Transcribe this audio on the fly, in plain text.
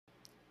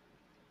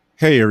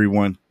Hey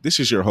everyone, this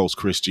is your host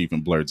Chris G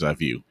from Blurred's Eye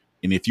View.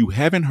 And if you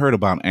haven't heard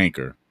about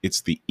Anchor, it's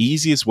the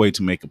easiest way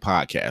to make a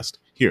podcast.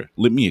 Here,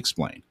 let me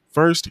explain.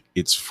 First,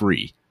 it's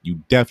free.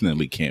 You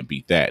definitely can't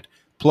beat that.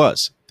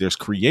 Plus, there's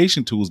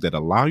creation tools that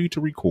allow you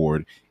to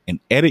record and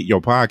edit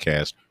your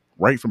podcast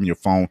right from your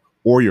phone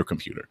or your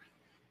computer.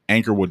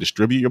 Anchor will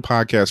distribute your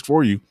podcast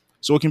for you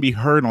so it can be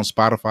heard on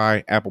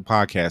Spotify, Apple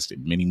Podcasts,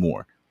 and many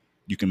more.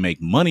 You can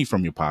make money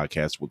from your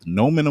podcast with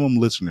no minimum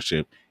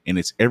listenership, and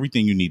it's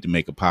everything you need to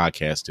make a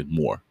podcast and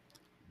more.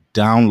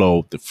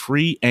 Download the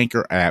free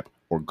Anchor app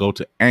or go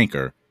to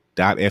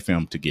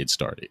anchor.fm to get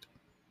started.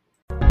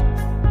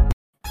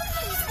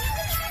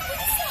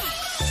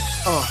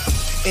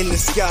 In the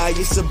sky,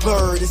 it's a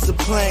bird, it's a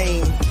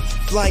plane.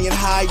 Flying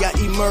high, I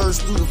emerge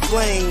through the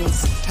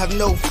flames. Have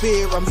no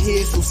fear, I'm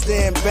here, so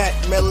stand back.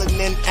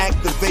 Melanin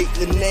activate,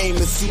 the name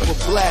is super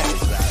black.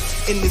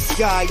 In the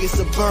sky, it's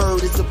a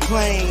bird, it's a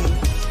plane.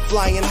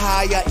 Flying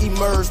high, I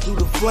emerge through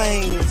the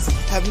flames.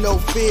 Have no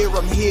fear,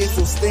 I'm here,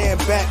 so stand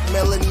back.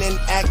 Melanin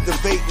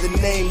activate, the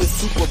name is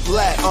super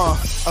black.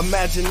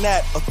 Imagine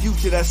that, a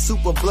future that's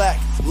super black.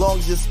 Long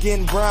as your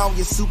skin brown,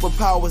 your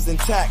superpowers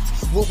intact.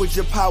 What would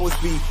your powers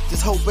be?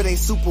 Just hope it ain't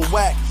super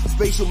whack.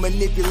 Spatial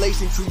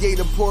manipulation, create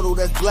a portal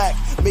that's black.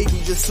 Maybe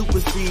just super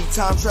speed,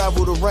 time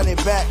travel to run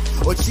it back.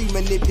 Or cheat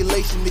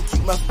manipulation to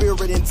keep my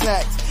spirit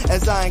intact.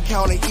 As I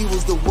encounter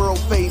evils the world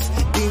face,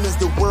 demons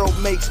the world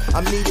makes,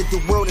 I needed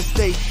the world to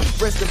stay.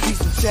 Rest in peace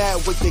to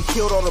Chadwick, they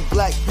killed all the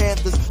Black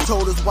Panthers.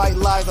 Told us white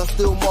lies, I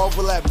still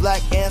marvel at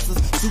black answers.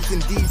 Suits in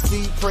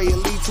DC, pray it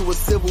lead to a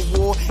civil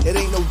war. It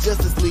ain't no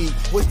Justice League,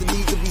 what's the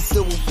need to be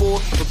civil for?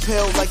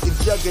 Propelled like the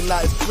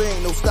juggernaut, it's clear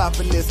ain't no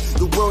stopping this.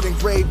 The world in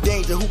grave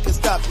danger, who can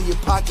stop the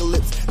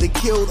apocalypse? They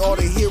killed all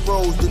the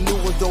heroes, the new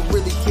ones don't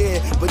really care.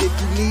 But if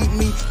you need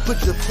me,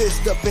 put your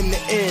fist up in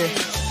the air.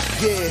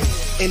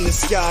 Yeah, in the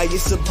sky,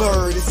 it's a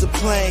bird, it's a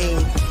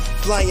plane.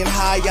 Flying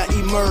high, I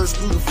emerge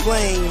through the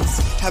flames.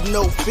 Have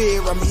no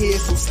fear, I'm here,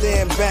 so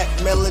stand back.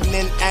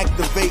 Melanin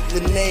activate,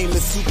 the name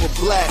is super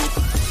black.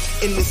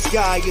 In the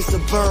sky, it's a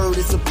bird,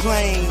 it's a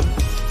plane.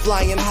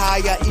 Flying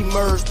high, I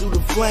emerge through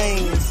the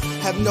flames.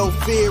 Have no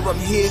fear, I'm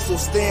here, so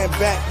stand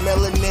back.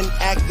 Melanin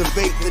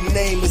activate, the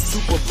name is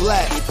super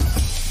black.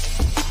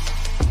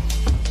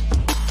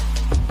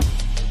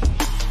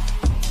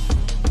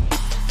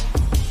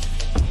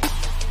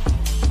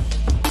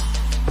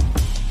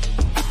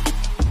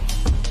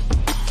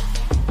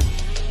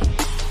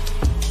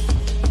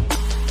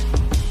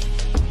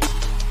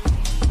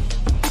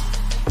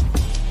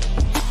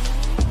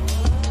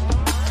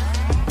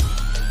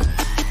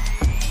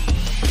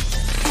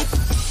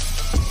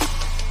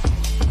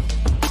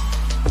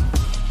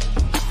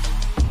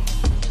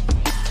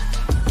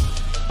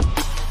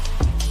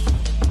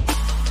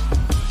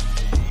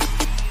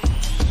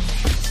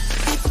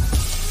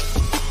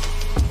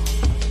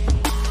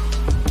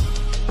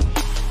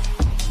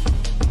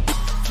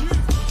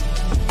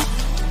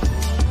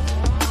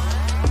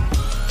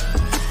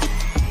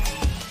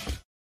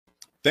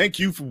 Thank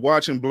you for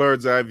watching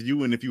Blurred's Eye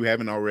View, and if you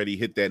haven't already,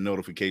 hit that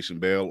notification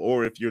bell,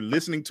 or if you're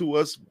listening to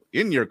us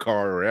in your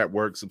car or at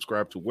work,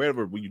 subscribe to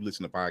wherever you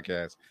listen to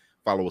podcasts,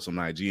 follow us on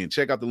IG, and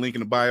check out the link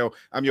in the bio.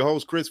 I'm your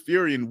host, Chris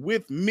Fury, and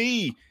with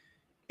me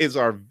is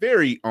our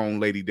very own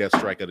Lady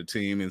Deathstrike of the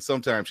team, and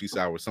sometimes she's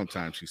sour,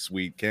 sometimes she's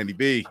sweet, Candy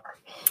B.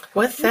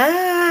 What's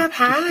up?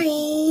 Hi.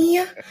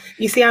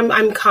 You see,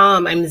 I'm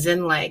calm, I'm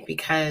zen-like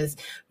because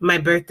my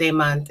birthday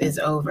month is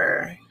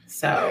over,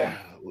 so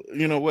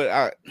you know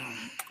what,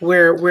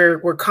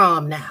 We're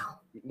calm now.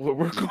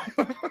 We're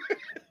calm.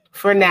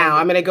 For now,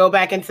 I'm gonna go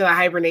back into the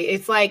hibernate.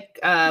 It's like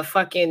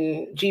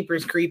fucking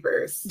Jeepers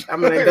Creepers.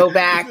 I'm gonna go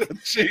back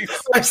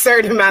for a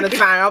certain amount of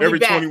time. I'll every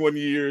be back. 21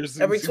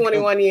 years. Every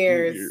 21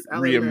 years,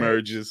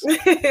 reemerges.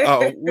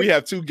 We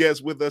have two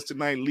guests with us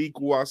tonight, Lee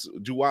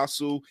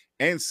Juwasu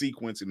and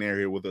Sequence, and they're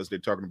here with us. They're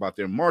talking about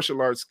their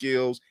martial arts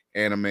skills,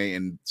 anime,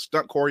 and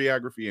stunt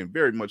choreography, and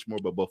very much more.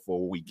 But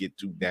before we get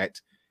to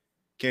that,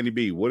 Candy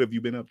B, what have you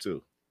been up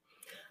to?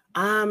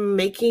 I'm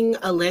making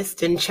a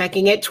list and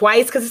checking it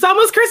twice because it's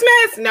almost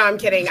Christmas. No, I'm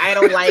kidding. I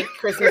don't like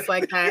Christmas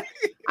like that.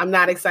 I'm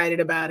not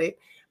excited about it.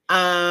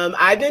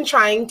 I've been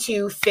trying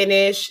to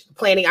finish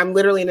planning. I'm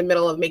literally in the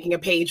middle of making a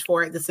page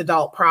for this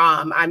adult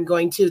prom. I'm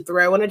going to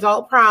throw an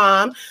adult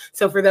prom.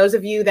 So for those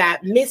of you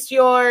that missed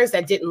yours,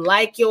 that didn't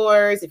like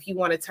yours, if you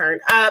want to turn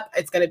up,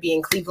 it's going to be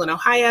in Cleveland,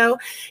 Ohio.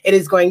 It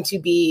is going to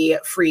be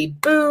free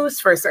booze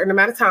for a certain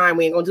amount of time.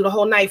 We ain't going to do the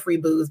whole night free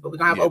booze, but we're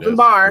going to have open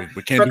bar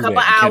for a couple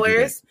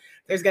hours.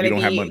 There's going to be,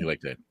 don't have money like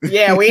that.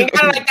 Yeah, we ain't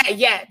got it like that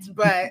yet,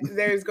 but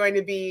there's going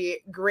to be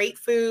great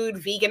food,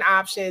 vegan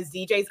options.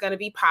 DJ's going to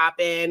be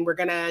popping. We're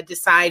going to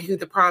decide who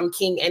the prom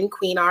king and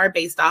queen are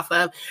based off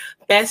of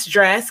best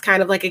dress,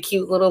 kind of like a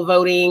cute little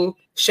voting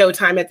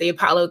showtime at the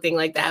Apollo thing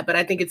like that. But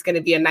I think it's going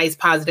to be a nice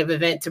positive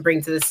event to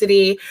bring to the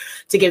city,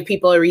 to give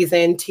people a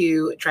reason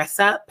to dress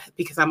up,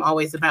 because I'm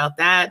always about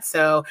that.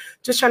 So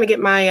just trying to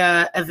get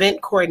my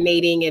event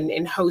coordinating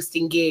and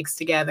hosting gigs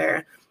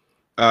together.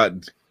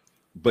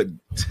 But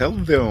tell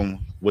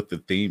them what the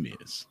theme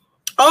is.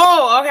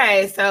 Oh,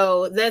 okay.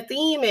 So the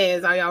theme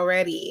is, are y'all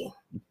ready?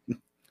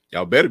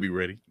 Y'all better be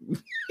ready.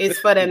 It's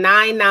for the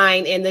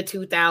 99 and the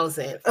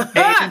 2000.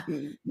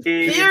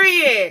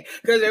 Period.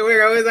 Because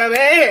we're always up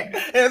there.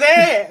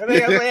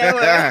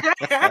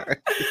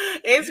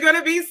 It's going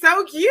to be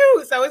so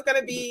cute. So it's going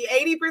to be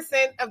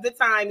 80% of the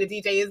time the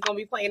DJ is going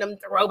to be playing them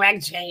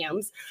throwback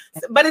jams.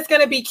 But it's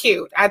going to be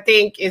cute. I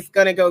think it's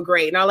going to go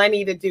great. And all I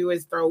need to do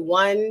is throw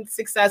one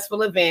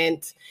successful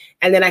event,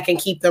 and then I can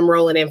keep them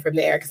rolling in from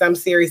there. Because I'm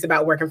serious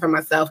about working for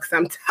myself. Because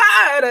I'm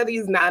tired of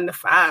these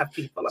 9-to-5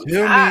 people.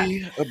 Tell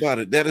me about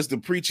it. That is the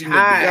preaching of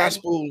the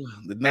gospel.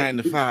 The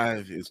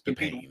 9-to-5 is the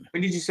pain.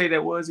 When did you say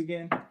that was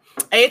again?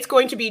 It's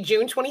going to be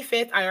June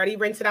 25th. I already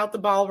rented out the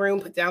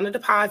ballroom, put down the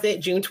deposit,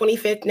 June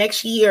 25th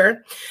next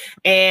year.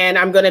 And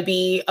I'm going to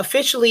be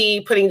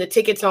officially putting the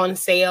tickets on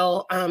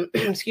sale,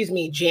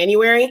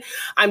 January.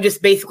 I'm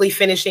just basically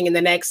finishing in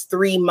the next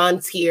 3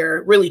 months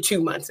here, really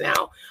 2 months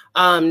now,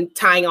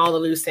 tying all the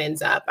loose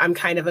ends up. I'm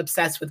kind of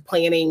obsessed with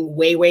planning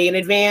way in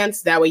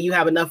advance. That way you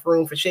have enough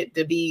room for shit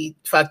to be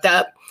fucked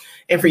up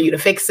and for you to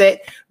fix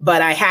it.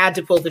 But I had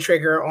to pull the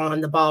trigger on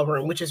the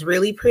ballroom, which is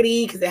really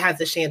pretty because it has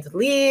the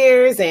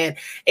chandeliers and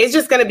it's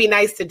just going to be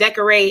nice to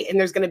decorate. And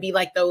there's going to be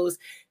like those,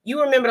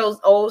 you remember those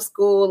old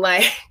school,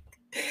 like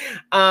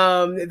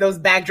those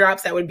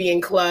backdrops that would be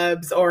in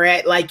clubs or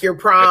at like your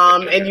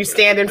prom and you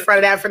stand in front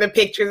of that for the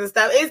pictures and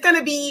stuff. It's going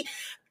to be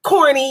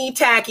corny,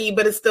 tacky,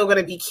 but it's still going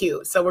to be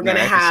cute. So we're going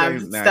to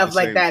have stuff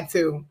like that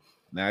too.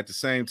 Now, at the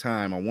same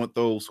time, I want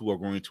those who are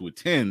going to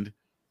attend,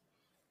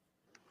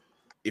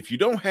 if you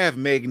don't have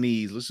Meg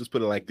knees, let's just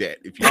put it like that.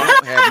 If you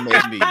don't have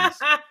Meg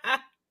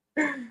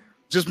knees,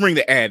 just bring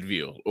the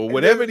Advil or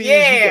whatever it is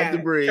you have to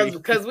bring.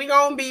 Because we're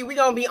gonna be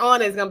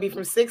on it. It's gonna be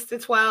from 6 to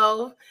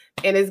 12,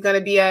 and it's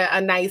gonna be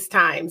a nice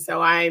time.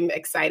 So I'm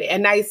excited. A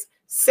nice,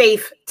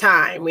 safe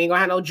time. We ain't gonna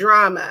have no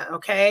drama,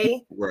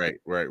 okay? Right.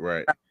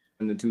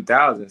 In the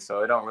 2000s,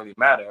 so it don't really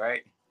matter,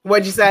 right?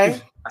 What'd you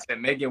say? I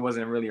said Megan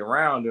wasn't really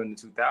around during the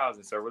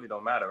 2000s, so it really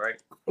don't matter, right?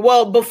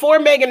 Well, before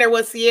Megan, there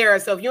was Sierra.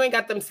 So if you ain't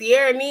got them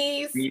Sierra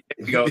knees,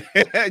 if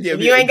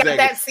you ain't got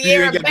that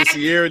Sierra, the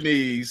Sierra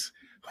knees.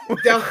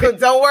 Don't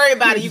worry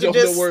about it.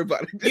 Don't worry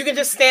about it. You can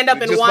just stand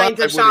up and whine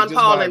to Sean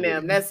Paul and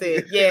them. That's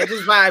it. Yeah,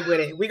 just vibe with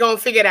it. We're gonna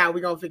figure it out.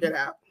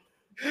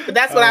 But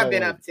that's what I've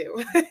been up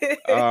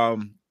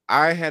to.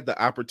 I had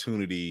the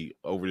opportunity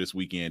over this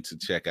weekend to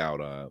check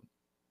out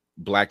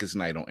Blackest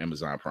Night on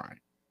Amazon Prime.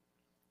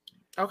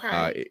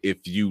 Okay.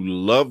 If you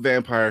love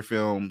vampire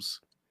films,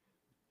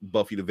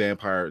 Buffy the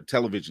Vampire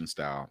television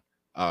style,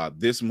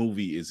 this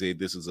movie is it.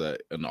 This is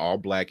an all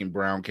black and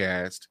brown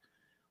cast.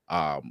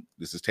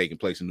 This is taking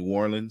place in New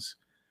Orleans.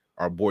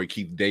 Our boy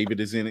Keith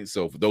David is in it.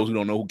 So for those who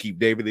don't know who Keith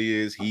David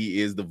is,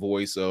 he is the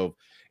voice of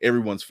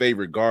everyone's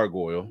favorite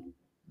gargoyle,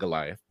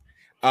 Goliath.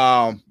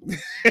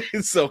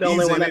 So the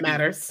only one that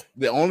matters.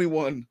 The only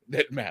one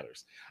that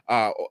matters.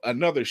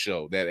 Another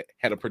show that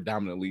had a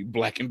predominantly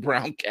black and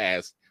brown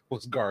cast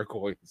was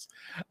Gargoyles.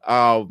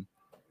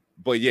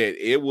 But yeah,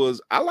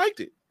 I liked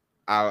it.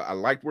 I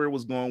liked where it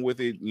was going with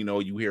it. You know,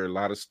 you hear a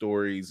lot of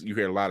stories, you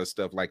hear a lot of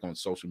stuff like on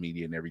social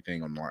media and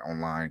everything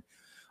online,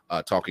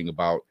 talking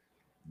about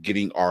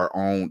telling our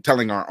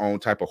own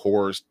type of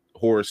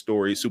horror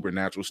stories,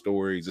 supernatural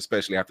stories,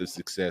 especially after the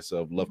success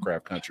of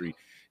Lovecraft Country,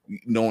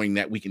 knowing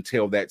that we can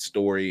tell that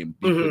story and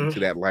be put into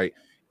that light.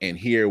 And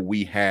here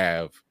we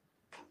have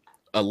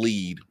a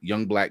lead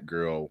young black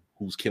girl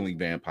who's killing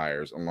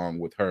vampires along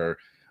with her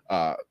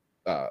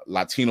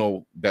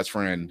Latino best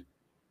friend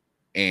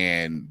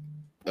and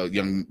a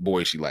young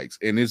boy she likes,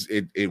 and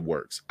it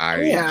works.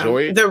 I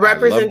enjoy it. The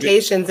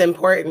representation's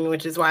important,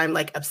 which is why I'm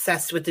like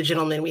obsessed with the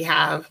gentlemen we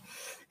have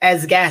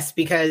as guests,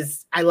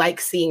 because I like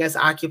seeing us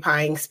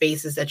occupying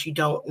spaces that you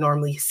don't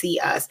normally see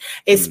us,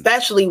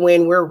 especially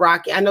when we're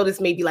rocking. I know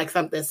this may be like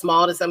something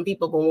small to some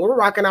people, but when we're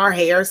rocking our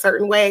hair a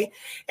certain way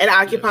and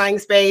occupying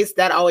space,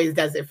 that always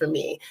does it for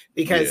me,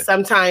 because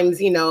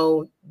sometimes, you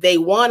know, they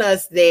want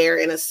us there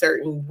in a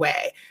certain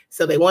way.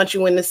 So they want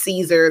you in the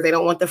Caesar. They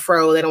don't want the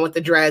fro. They don't want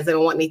the dreads. They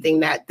don't want anything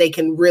that they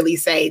can really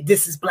say,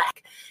 this is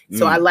black.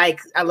 So I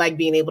like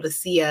being able to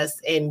see us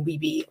and we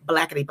be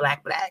blackity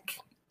black.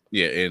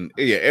 Yeah, and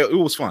it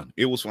was fun.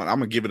 It was fun. I'm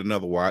gonna give it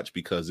another watch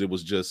because it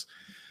was just,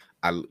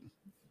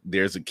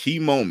 there's a key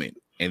moment,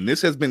 and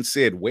this has been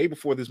said way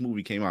before this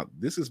movie came out.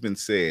 This has been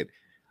said.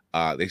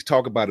 They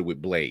talk about it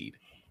with Blade.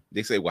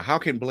 They say, well, how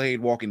can Blade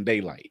walk in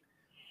daylight?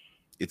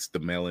 It's the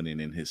melanin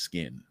in his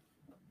skin.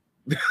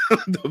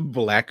 The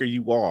blacker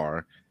you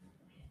are,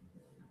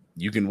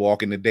 you can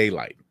walk in the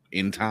daylight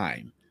in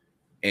time.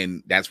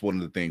 And that's one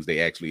of the things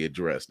they actually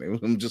addressed.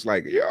 I'm just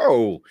like,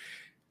 yo,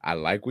 I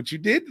like what you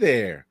did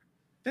there.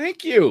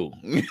 Thank you.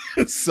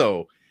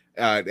 So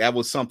that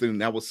was something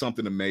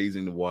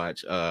amazing to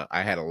watch.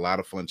 I had a lot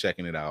of fun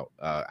checking it out.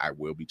 I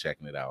will be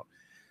checking it out.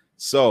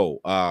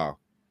 So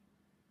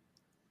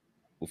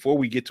before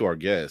we get to our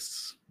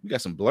guests, we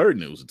got some Blurred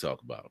news to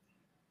talk about.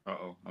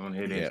 I'm gonna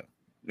hit it.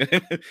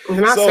 I'm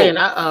not saying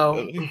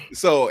uh-oh.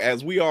 So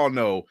as we all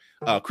know,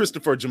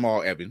 Christopher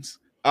Jamal Evans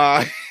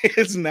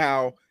is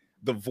now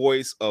the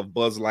voice of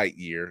Buzz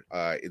Lightyear.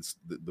 It's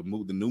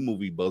the new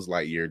movie Buzz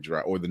Lightyear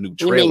drop, or the new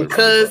You trailer. mean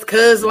Cuz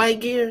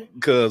Lightyear?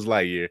 Cuz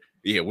Lightyear.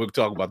 Yeah, we'll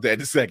talk about that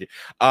in a second.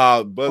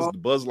 The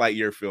Buzz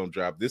Lightyear film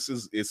drop.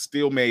 It's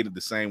still made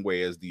the same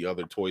way as the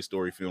other Toy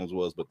Story films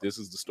was, but this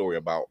is the story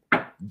about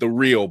the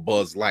real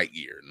Buzz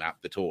Lightyear,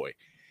 not the toy.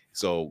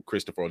 So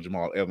Christopher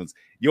Jamal Evans.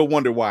 You'll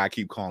wonder why I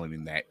keep calling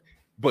him that,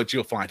 but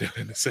you'll find out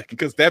in a second,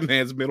 because that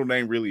man's middle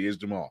name really is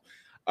Jamal.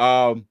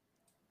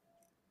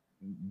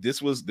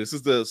 This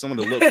is some of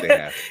the looks they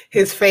have.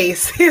 His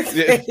face.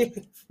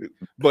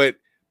 But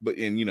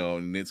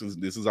and this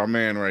is our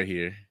man right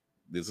here.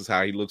 This is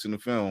how he looks in the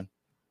film.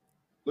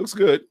 Looks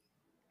good.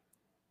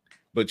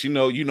 But you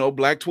know,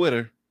 Black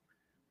Twitter,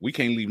 we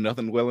can't leave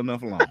nothing well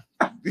enough alone.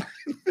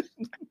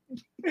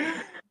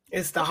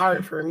 It's the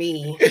heart for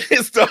me.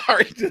 It's the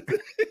heart.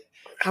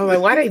 I'm like,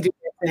 why they do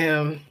that to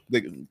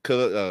him?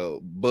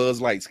 Buzz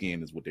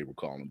Lightskin is what they were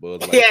calling Buzz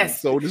Lightskin.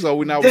 Yes. So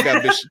now we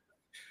got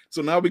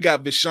So now we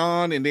got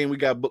Vishon, and then we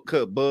got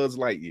Buzz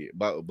Lightyear.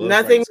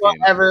 Nothing will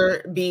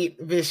ever beat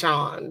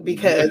Vishon,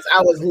 because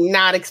I was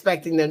not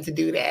expecting them to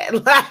do that.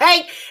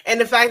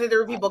 And the fact that there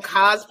were people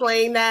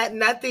cosplaying that,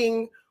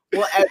 nothing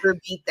will ever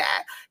beat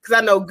that.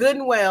 Because I know good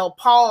and well,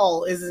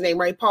 Paul is his name,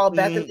 right? Paul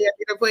Bethany,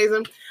 that plays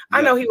him. Yeah.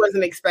 I know he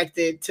wasn't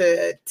expected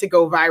to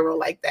go viral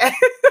like that.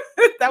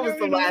 That was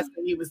the last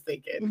thing he was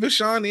thinking.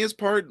 Vishon is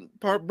part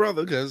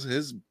brother, because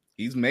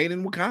he's made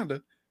in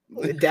Wakanda.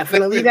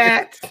 Definitely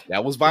that.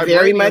 That was vibranium.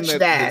 Very much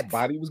that. His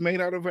body was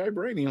made out of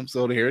vibranium.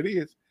 So there it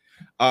is.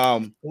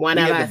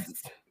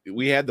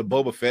 We had the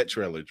Boba Fett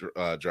trailer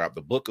drop,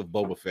 the Book of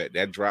Boba Fett.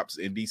 That drops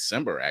in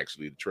December,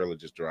 actually. The trailer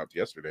just dropped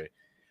yesterday.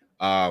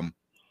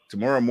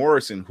 Tamora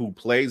Morrison, who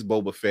plays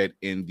Boba Fett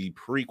in the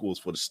prequels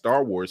for the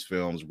Star Wars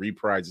films,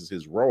 reprises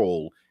his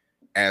role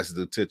as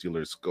the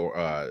titular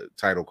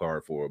title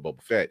card for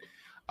Boba Fett.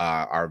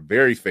 Our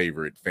very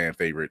fan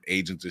favorite,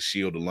 Agents of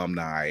S.H.I.E.L.D.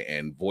 alumni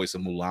and voice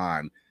of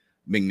Mulan,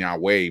 Ming-Na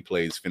Wen,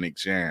 plays Fennec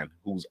Shan,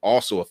 who's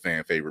also a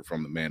fan favorite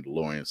from The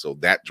Mandalorian. So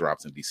that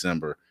drops in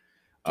December.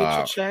 Get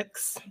your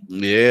checks.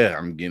 Yeah,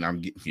 I'm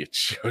getting your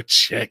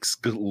checks.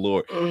 Good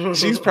Lord.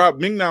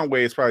 Ming-Na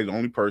Wen is probably the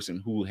only person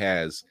who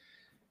has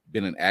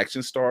been an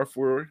action star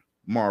for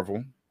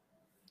Marvel,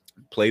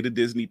 played a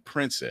Disney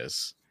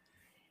princess,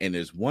 and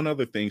there's one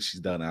other thing she's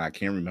done, and I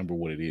can't remember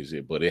what it is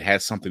yet, but it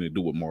has something to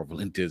do with Marvel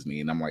and Disney.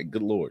 And I'm like,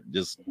 good Lord,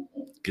 just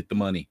get the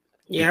money.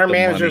 Yeah, her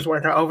manager's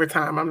working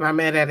overtime. I'm not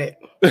mad at it.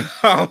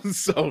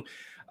 So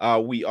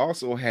we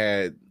also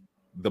had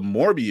the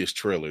Morbius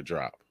trailer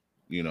drop.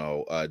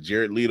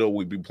 Jared Leto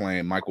would be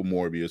playing Michael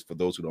Morbius. For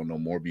those who don't know,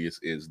 Morbius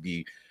is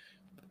the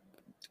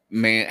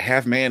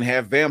half man,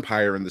 half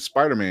vampire in the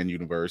Spider-Man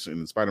universe, in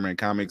the Spider-Man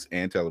comics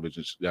and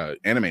television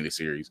animated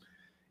series.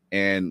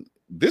 And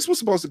this was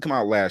supposed to come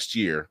out last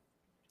year,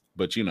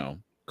 but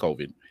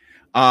COVID.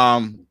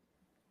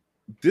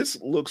 This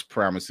looks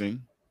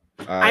promising.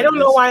 I don't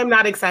know why I'm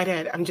not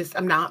excited.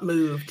 I'm not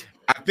moved.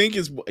 I think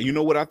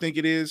what I think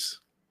it is?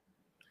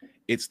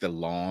 It's the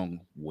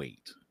long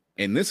wait.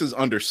 And this is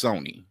under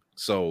Sony.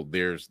 So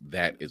there's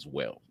that as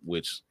well,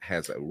 which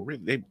has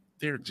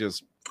they're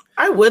just.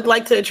 I would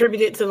like to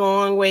attribute it to the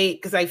long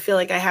wait, because I feel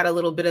like I had a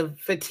little bit of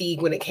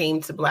fatigue when it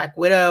came to Black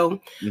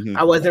Widow. Mm-hmm.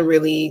 I wasn't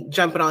really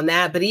jumping on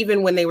that. But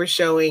even when they were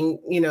showing,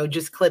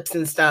 just clips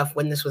and stuff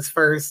when this was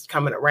first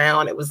coming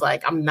around, it was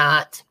like, it's going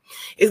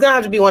to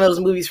have to be one of those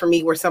movies for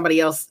me where somebody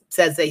else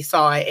says they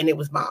saw it and it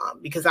was bomb,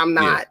 because I'm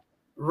not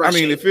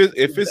rushing. I mean, if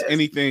it's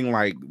anything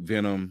like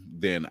Venom,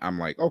 then I'm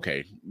like,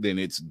 okay, then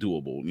it's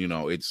doable.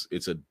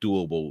 It's a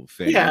doable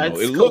thing. Yeah,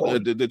 it's cool.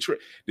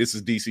 This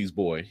is DC's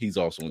boy. He's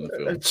also in the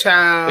film.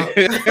 Child.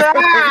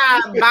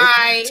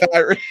 Bye.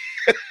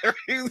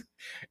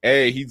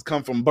 Hey, he's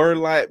come from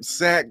burlap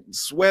sack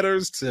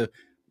sweaters to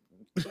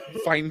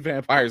fighting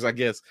vampires, I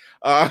guess.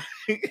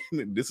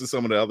 This is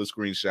some of the other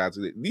screenshots.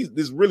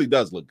 This really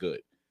does look good.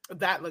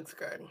 That looks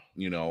good.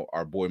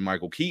 Our boy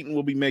Michael Keaton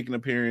will be making an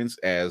appearance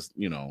as,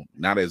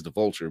 not as the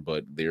Vulture,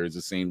 but there is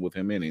a scene with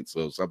him in it.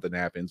 So something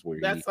happens where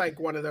that's like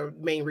one of the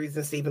main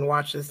reasons to even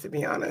watch this, to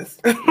be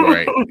honest.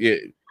 Right. Yeah.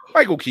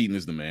 Michael Keaton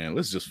is the man.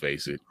 Let's just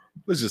face it.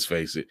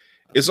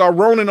 It's our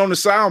Ronin on the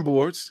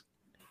soundboards.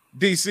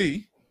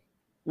 DC,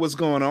 what's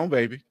going on,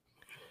 baby?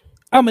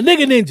 I'm a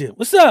nigga ninja.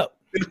 What's up?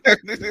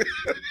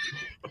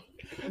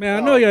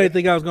 Man, I know y'all didn't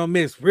think I was gonna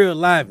miss real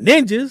life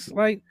ninjas.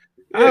 Like,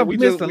 I've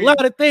missed a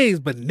lot of things,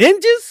 but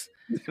ninjas?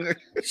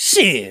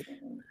 Shit.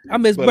 I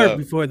missed birth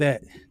before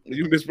that.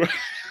 You missed birth?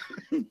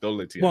 Don't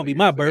let you. Won't be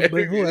my birth,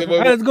 but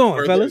how's it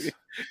going, fellas?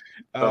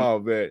 Oh,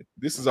 man.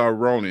 This is our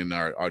Ronin,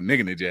 our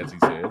nigga ninja, as he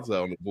says,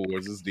 on the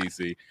boards. This is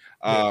DC.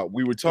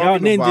 We were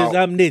talking y'all ninjas, about...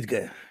 I'm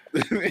ninja.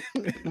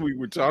 We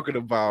were talking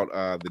about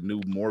the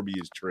new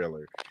Morbius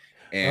trailer.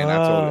 And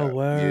I told her,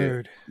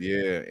 word.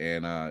 Yeah.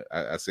 And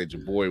I said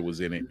your boy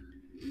was in it.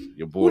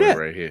 Your boy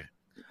right here.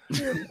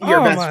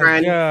 Your best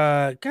friend.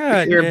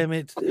 God damn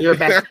it. Your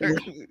best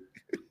friend.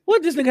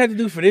 What does this nigga have to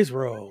do for this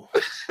role?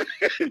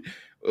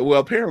 Well,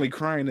 apparently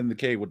crying in the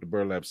cave with the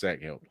burlap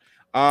sack helped.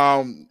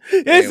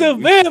 It's a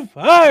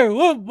vampire.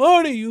 What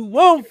more do you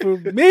want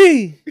from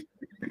me?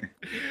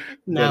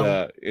 No.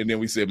 But and then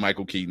we said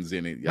Michael Keaton's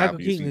in it. Michael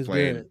Obviously Keaton is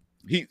playing.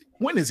 good.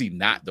 When is he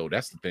not though?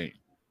 That's the thing.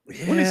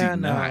 Yeah, When is he I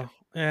know. not?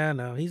 Yeah, I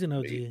know. He's an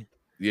OG.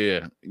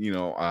 Yeah,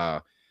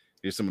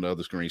 here's some of the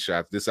other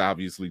screenshots. This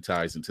obviously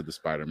ties into the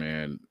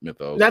Spider-Man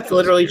mythos. That's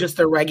literally just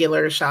a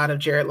regular shot of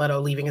Jared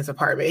Leto leaving his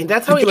apartment. And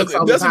that's how he looks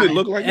all the time. Doesn't it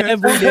look like that?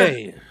 Every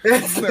day?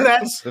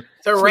 that's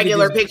a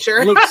regular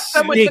picture.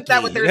 Someone took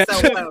that with their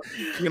cell phone.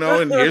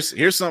 And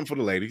here's something for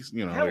the ladies.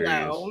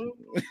 Hello.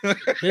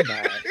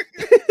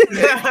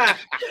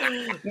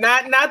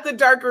 Not the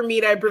darker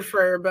meat I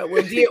prefer, but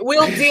we'll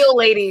deal,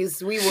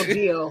 ladies. We will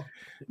deal.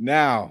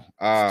 Now,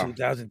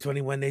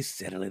 2021, they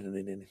settle it.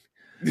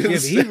 It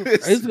looks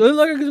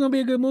like it's gonna be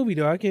a good movie,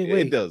 though. I can't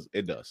wait.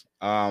 It does.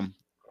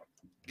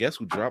 Guess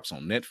who drops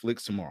on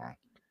Netflix tomorrow?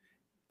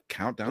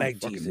 Countdown to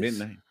fucking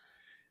midnight.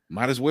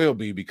 Might as well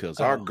be, because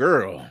our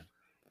girl,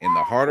 in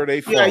the harder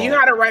they fall. Yeah, you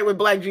had it right with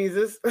Black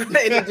Jesus and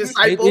the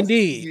disciples.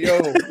 Indeed.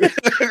 Yo.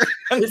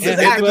 This is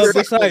accurate.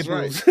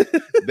 Disciples.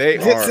 They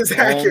are on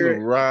the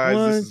rise.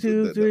 1,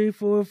 2, 3,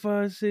 4,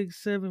 5, 6,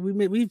 7.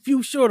 We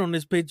few short on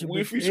this picture.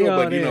 We few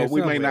short, but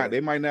we may not.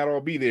 They might not all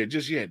be there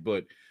just yet.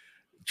 But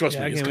trust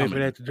me, I can't wait for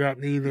that to drop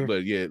neither.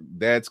 But yeah,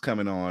 that's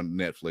coming on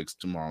Netflix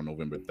tomorrow,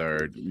 November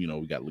 3rd. We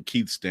got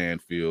Lakeith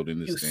Stanfield in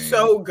this thing.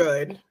 So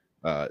good.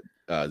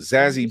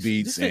 Zazie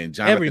Beetz and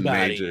Jonathan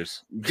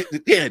Majors.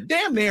 Yeah,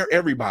 damn near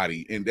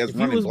everybody. And that's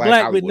running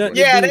Black Hollywood.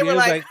 They were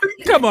like,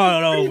 come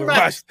on over.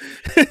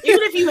 Even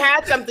if you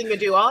had something to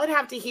do, all I'd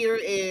have to hear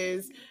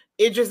is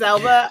Idris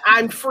Elba,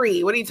 I'm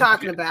free. What are you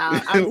talking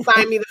about?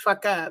 Sign me the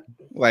fuck up.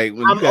 Like,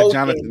 when you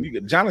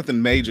got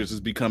Jonathan Majors is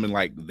becoming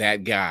like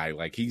that guy.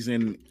 Like, he's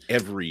in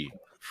every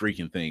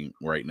freaking thing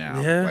right now.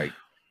 Yeah. Like,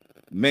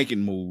 making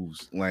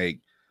moves.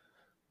 Like,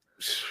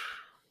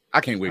 I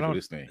can't wait for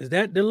this thing. Is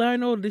that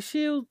Delano the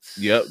Shields?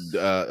 Yep.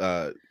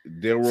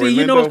 Delroy See,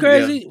 you know what's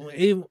crazy?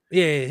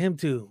 Yeah, him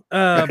too.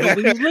 But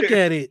when you look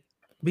at it,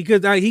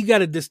 because he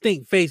got a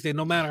distinct face that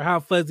no matter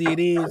how fuzzy it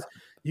is,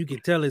 you can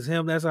tell it's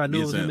him. That's how I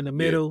knew it was him in the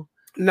middle.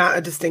 Yeah. Not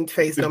a distinct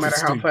face, no matter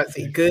how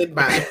fuzzy.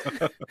 Goodbye.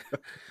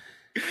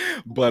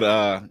 But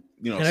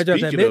can I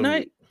drop that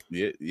midnight?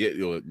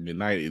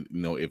 Midnight.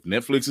 If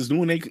Netflix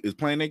is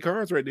playing their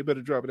cards right, they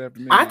better drop it after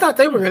midnight. I thought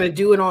they were gonna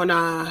do it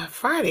on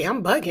Friday.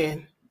 I'm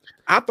bugging.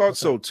 I thought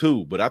so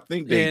too, but I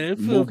think they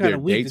moved their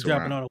dates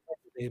around. On a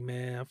Wednesday,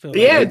 man. I feel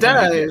it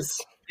does.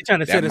 They're trying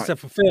to set us up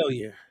for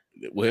failure.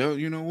 Well,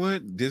 you know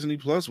what? Disney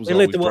Plus was they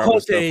always let the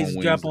Wachowskis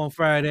drop on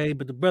Friday,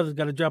 but the brothers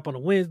got to drop on a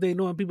Wednesday,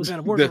 knowing people got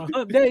to work on a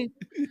hump day.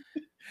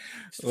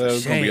 Well,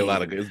 it's just gonna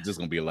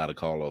be a lot of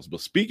call-offs.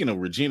 But speaking of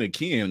Regina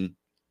King,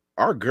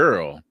 our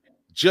girl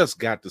just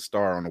got the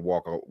star on the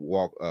Walk of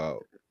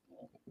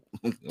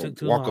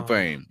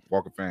Fame.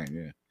 Walk of Fame,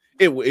 yeah.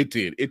 It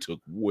did. It took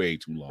way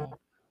too long.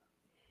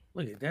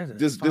 Look at that.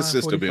 This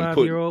sister been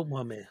put. Year-old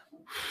woman.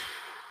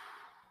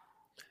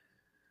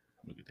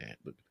 Look at that.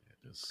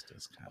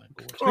 That's kind of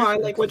gorgeous. Oh, I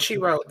like what she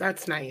wrote.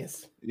 That's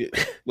nice. Yeah.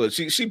 Well,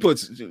 she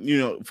puts,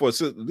 for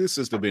this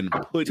sister been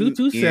putting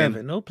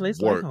 227, no place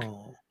work. Like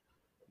home.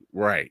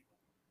 Right.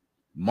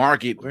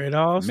 Market where it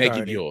all make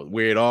started. it yours.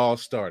 Where it all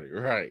started.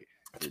 Right.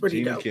 It's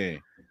pretty dope.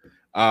 King.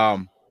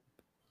 I'm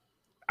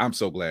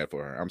so glad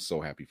for her. I'm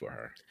so happy for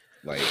her.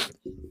 Like,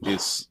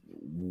 it's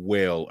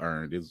well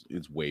earned.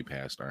 It's way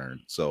past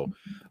earned. So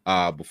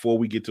before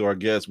we get to our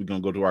guests, we're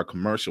gonna go to our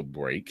commercial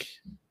break.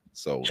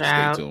 So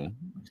stay tuned.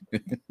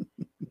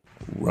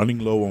 Running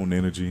low on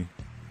energy,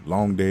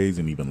 long days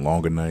and even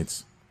longer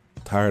nights.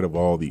 Tired of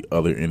all the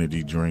other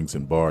energy drinks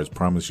and bars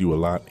promise you a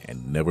lot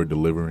and never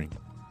delivering?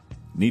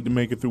 Need to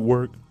make it through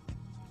work,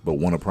 but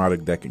want a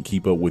product that can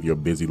keep up with your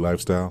busy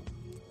lifestyle?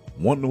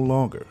 Want no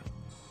longer?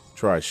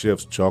 Try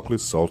Chef's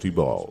Chocolate Salty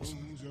Balls.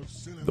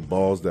 The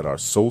balls that are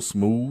so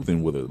smooth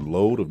and with a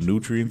load of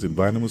nutrients and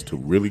vitamins to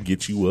really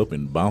get you up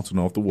and bouncing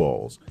off the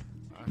walls.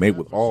 Made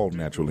with all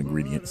natural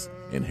ingredients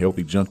and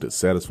healthy junk to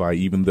satisfy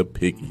even the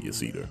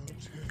pickiest eater.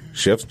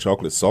 Chef's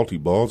Chocolate Salty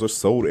Balls are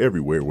sold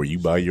everywhere where you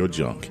buy your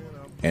junk.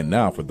 And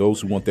now, for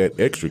those who want that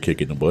extra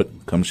kick in the butt,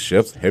 comes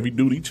Chef's Heavy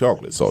Duty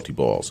Chocolate Salty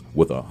Balls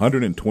with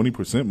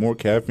 120% more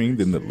caffeine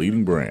than the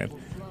leading brand.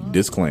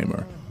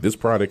 Disclaimer: this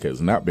product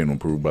has not been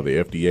approved by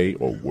the FDA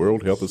or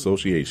World Health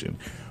Association.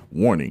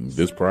 Warning: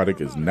 this product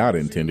is not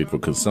intended for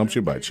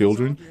consumption by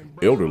children,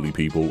 elderly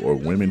people, or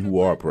women who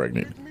are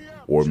pregnant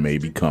or may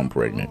become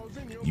pregnant.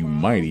 You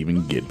might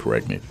even get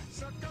pregnant.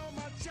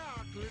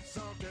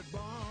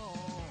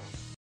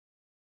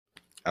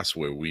 I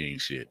swear we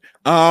ain't shit.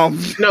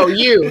 No,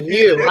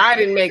 you. I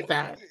didn't make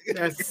that.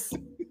 That's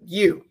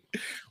you.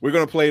 We're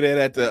gonna play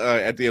that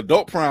at the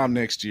adult prom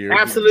next year.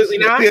 Absolutely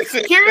not.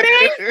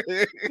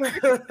 Security.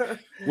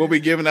 We'll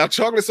be giving out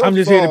chocolate. I'm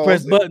just here to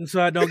press buttons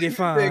so I don't get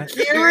fined.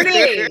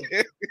 Security.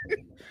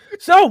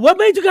 So, what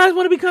made you guys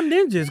want to become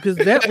ninjas? Because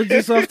that was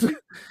just off the.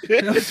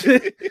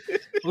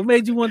 What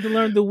made you want to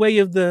learn the way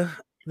of the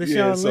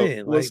Shaolin?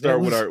 So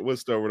we'll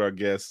start with our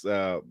guests.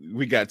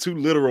 We got two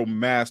literal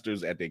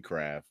masters at their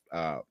craft.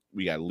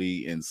 We got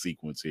Lee and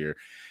Sequence here,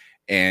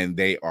 and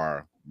they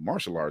are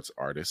martial arts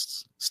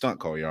artists, stunt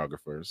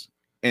choreographers,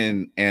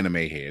 and anime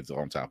heads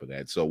on top of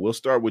that. So we'll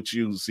start with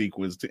you,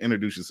 Sequence, to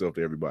introduce yourself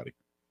to everybody.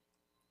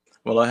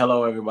 Well,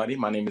 hello everybody.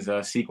 My name is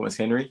Sequence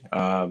Henry,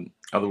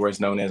 otherwise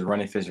known as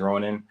Running Fish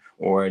Ronin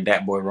or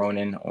Dat Boy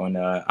Ronin on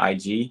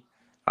IG.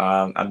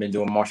 I've been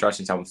doing martial arts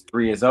since I was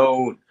 3 years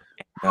old,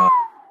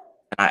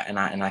 and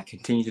I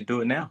continue to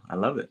do it now. I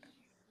love it.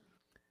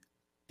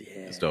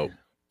 Yeah, That's dope.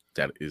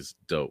 That is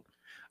dope.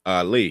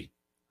 Lee,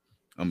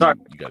 Sorry.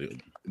 you got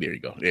it. There you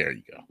go. There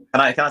you go.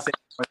 Can I say?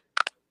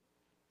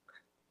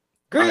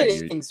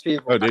 Greetings,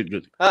 people. Oh, there,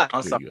 good. I'm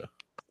There sorry. you go.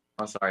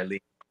 I'm sorry,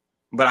 Lee.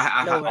 But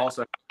I No,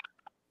 also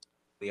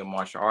be a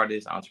martial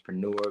artist,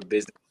 entrepreneur,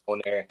 business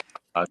owner,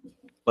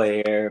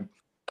 player,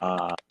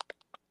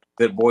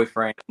 good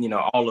boyfriend. You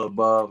know, all the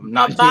above. A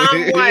Not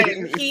bomb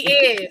one. He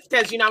is,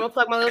 because I'm gonna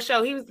plug my little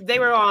show. They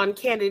were on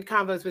Candid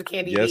Convos with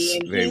Candy Yes, B,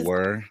 and they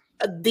were.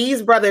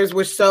 these brothers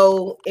were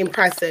so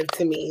impressive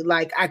to me.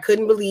 Like, I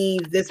couldn't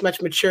believe this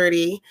much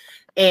maturity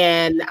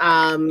and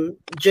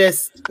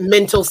just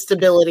mental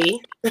stability,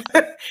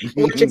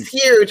 which is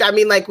huge. I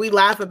mean, like, we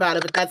laugh about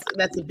it, but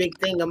that's a big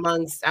thing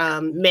amongst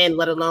men,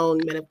 let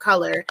alone men of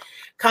color,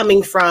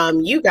 coming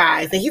from you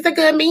guys. And he's a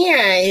good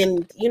man,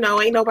 and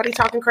ain't nobody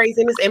talking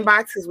crazy in his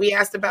inbox, because we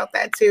asked about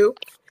that too.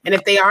 And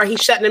if they are,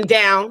 he's shutting them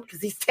down because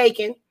he's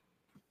taken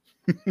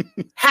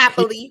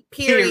happily.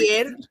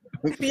 Period.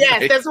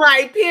 Yes, that's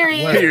right.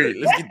 Period.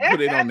 Let's put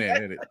it on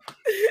there.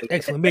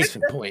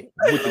 exclamation point.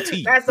 With the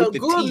T. That's with a the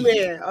good T.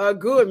 man. A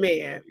good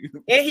man.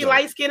 And he So-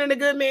 light skinned and a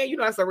good man.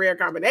 That's a rare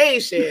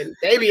combination.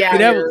 They be out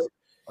that here. was-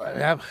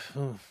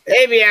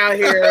 They be out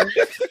here.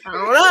 I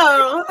don't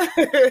know.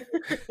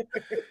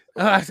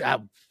 I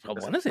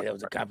want to say that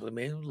was a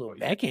compliment. It was a little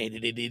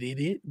backhanded,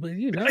 but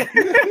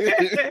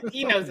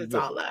He knows it's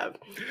all love.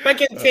 But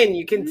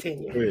continue.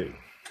 Wait.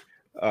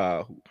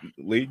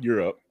 Lee,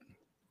 you're up.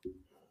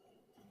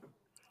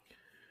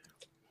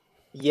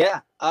 Yeah.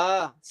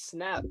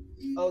 Snap.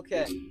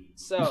 Okay.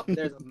 So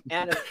there's an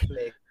anime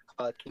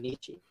called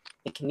Kenichi.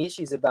 And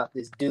Kenichi's about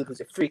this dude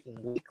who's a freaking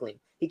weakling.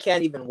 He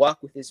can't even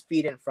walk with his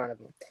feet in front of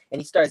him. And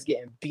he starts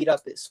getting beat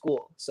up at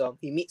school. So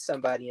he meets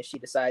somebody and she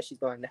decides she's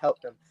going to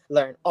help him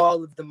learn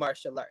all of the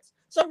martial arts.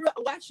 So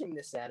watching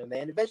this anime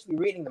and eventually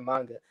reading the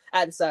manga,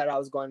 I decided I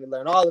was going to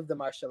learn all of the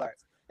martial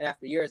arts. And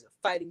after years of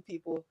fighting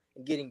people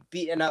and getting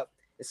beaten up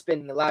and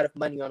spending a lot of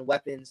money on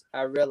weapons,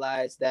 I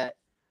realized that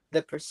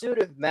the pursuit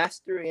of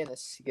mastery and a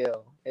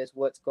skill is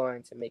what's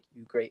going to make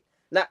you great,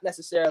 not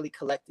necessarily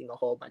collecting a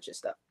whole bunch of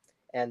stuff.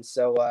 And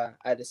so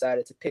I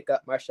decided to pick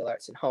up martial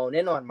arts and hone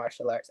in on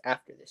martial arts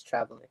after this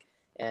traveling.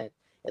 And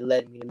it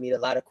led me to meet a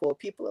lot of cool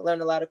people and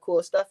learn a lot of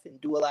cool stuff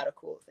and do a lot of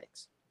cool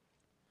things.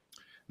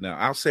 Now,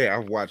 I'll say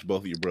I've watched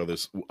both of your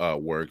brothers'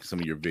 work, some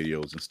of your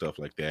videos and stuff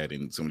like that,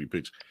 and some of your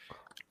pictures.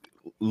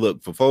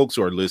 Look, for folks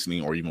who are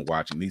listening or even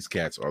watching, these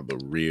cats are the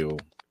real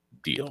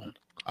deal.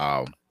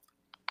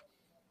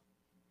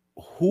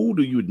 Who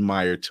do you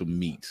admire to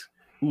meet?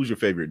 Who's your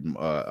favorite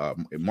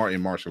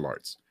in martial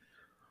arts?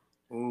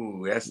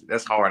 Ooh,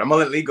 that's hard. I'm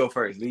gonna let Lee go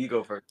first. Lee, you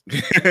go first.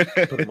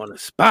 put him on the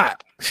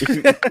spot.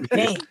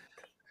 Dang.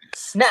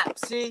 Snap,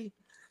 see?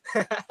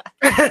 Not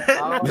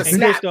the Hey,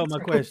 snap. Chris stole my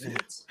question.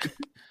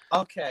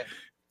 Okay.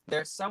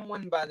 There's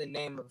someone by the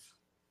name of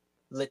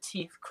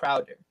Lateef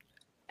Crowder.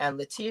 And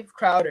Lateef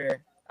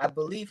Crowder, I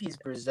believe he's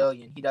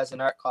Brazilian. He does an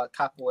art called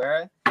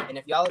capoeira. And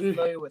if y'all are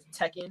familiar with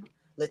Tekken,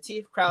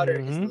 Lateef Crowder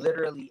is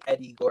literally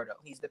Eddie Gordo.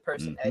 He's the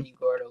person Eddie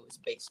Gordo is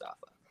based off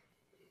of.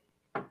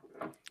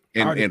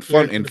 And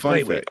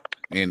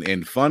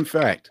fun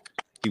fact,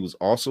 he was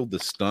also the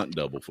stunt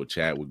double for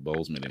Chadwick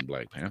Boseman in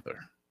Black Panther.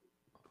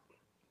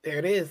 There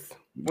it is.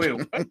 Wait,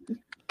 what?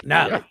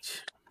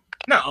 Knowledge.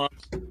 No.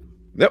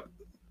 Yep.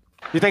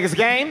 You think it's a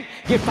game?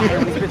 Get fired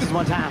on these bitches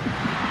one time.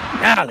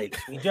 Knowledge.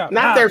 We dropped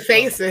Not their knowledge.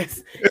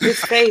 faces. His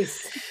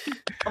face.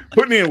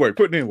 Putting in work.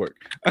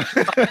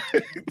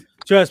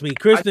 Trust me,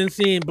 Kristen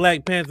seen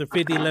Black Panther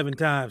 11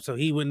 times, so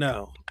he would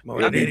know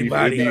more than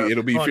anybody.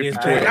 It'll be on 50 this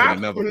towards panel.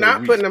 another Not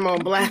 4 putting weeks. him on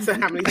blast of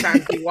how many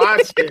times he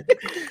watched it.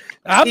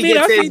 I He mean,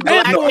 gets I've his seen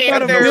Black that about a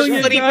Panther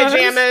million footy times.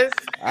 pajamas.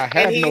 I have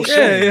And no he-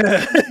 shame.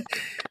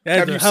 Yeah.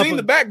 Have you seen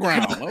the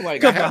background? I'm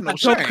like, I have no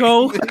shame.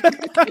 Cocoa.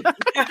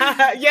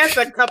 Yes,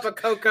 a cup of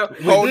cocoa.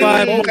 Holding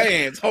Five both more-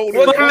 hands. Holding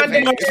both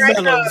Wakanda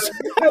hands.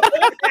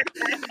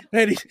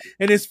 marshmallows.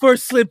 and his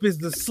first sip is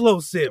the slow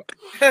sip.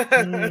 Go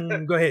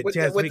ahead, With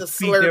Chad. the Beat their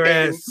slurping.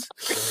 ass.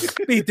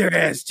 Beat their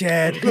ass,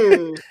 Chad. Hmm.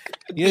 You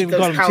Beat even call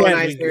those him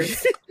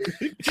colonizers.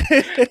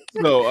 Chad.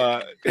 So,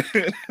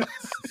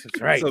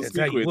 That's right. So That's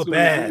how you Sequence, whoop who-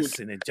 ass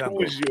in the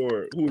jungle.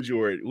 who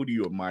do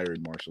you admire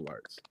in martial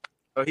arts?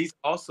 So he's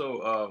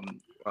also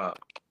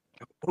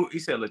who he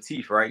said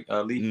Lateef, right?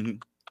 Lee.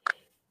 Mhm.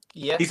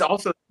 Yeah. He's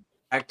also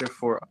actor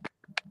for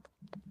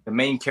the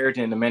main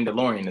character in The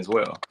Mandalorian as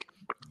well.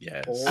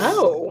 Yes.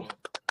 Oh,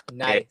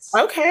 Nice.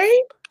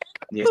 okay.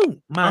 Yeah.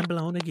 Boom, mind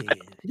blown again.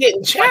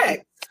 Getting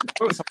checked.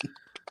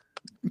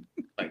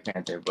 Black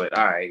Panther, but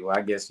all right. Well,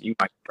 I guess you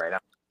might be right.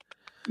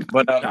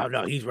 But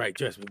no, he's right.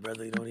 Trust me,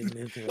 brother. You don't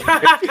even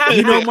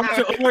he know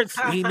martial arts.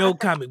 He know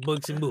comic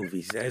books and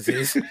movies. That's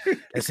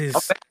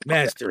his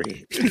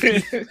mastery.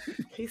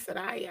 He said,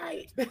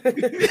 "I."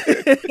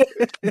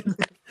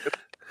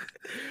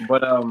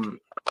 But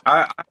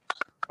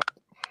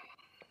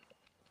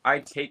I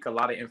take a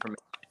lot of information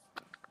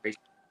from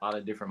a lot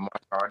of different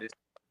martial artists,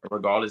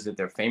 regardless if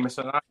they're famous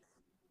or not.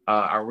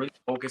 I really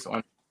focus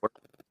on work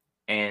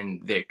and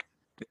their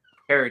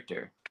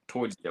character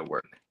towards their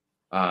work.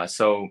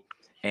 So,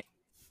 and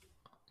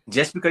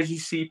just because you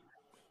see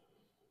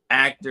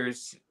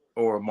actors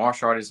or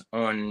martial artists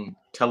on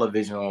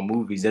television or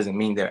movies doesn't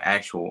mean they're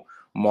actual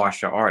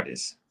martial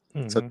artists.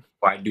 Mm-hmm. So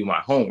I do my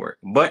homework,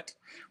 but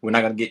we're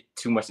not going to get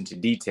too much into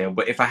detail.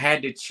 But if I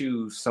had to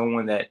choose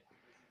someone that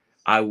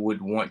I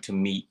would want to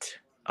meet,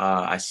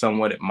 I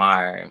somewhat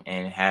admire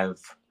and have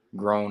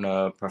grown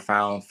a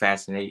profound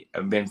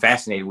been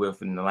fascinated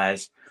with in the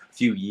last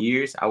few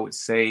years, I would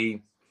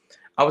say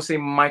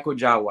Michael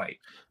Jai White.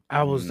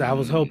 I was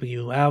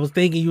hoping I was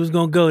thinking you was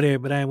gonna go there,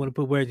 but I didn't want to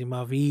put words in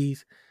my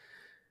mouth.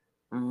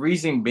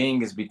 Reason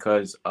being is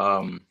because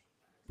over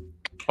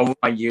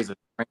my years of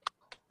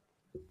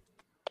training,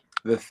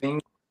 the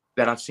things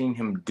that I've seen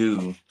him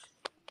do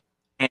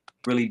can't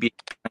really be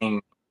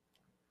explained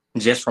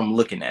just from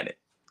looking at it.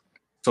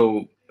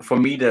 So for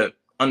me to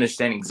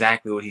understand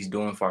exactly what he's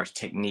doing as far as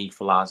technique,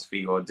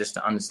 philosophy, or just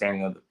the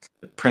understanding of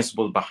the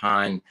principles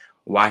behind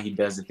why he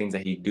does the things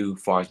that he do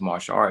as far as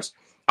martial arts,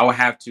 I would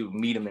have to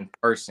meet him in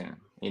person.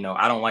 You know,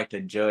 I don't like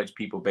to judge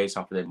people based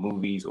off of their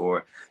movies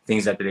or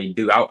things that they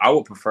do. I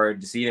would prefer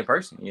to see it in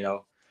person, you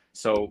know.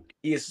 So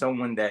he is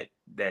someone that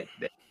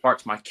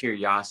sparks my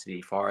curiosity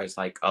as far as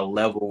like a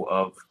level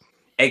of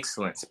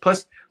excellence.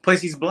 Plus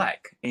he's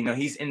black. You know,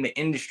 he's in the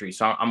industry.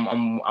 So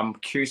I'm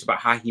curious about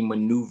how he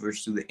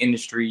maneuvers through the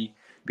industry,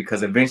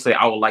 because eventually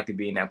I would like to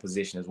be in that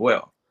position as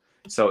well.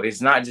 So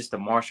it's not just the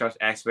martial arts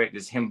aspect,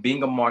 it's him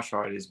being a martial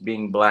artist,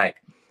 being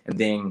black, and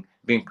then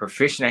being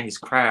proficient at his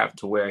craft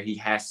to where he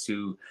has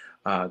to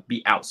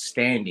be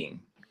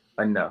outstanding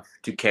enough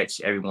to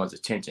catch everyone's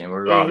attention,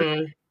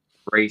 regardless of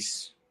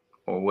race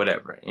or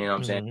whatever. You know what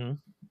I'm saying?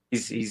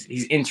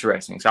 He's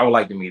interesting. So I would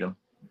like to meet him,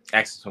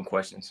 ask him some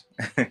questions.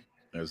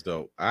 That's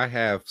dope. I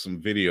have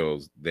some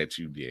videos that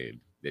you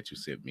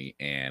sent me,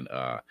 and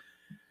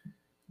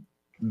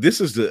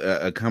this is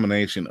a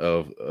combination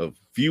of a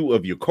few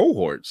of your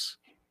cohorts.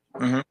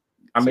 Mm-hmm.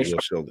 We'll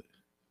show that.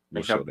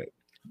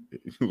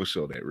 We'll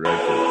show that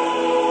right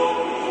quick.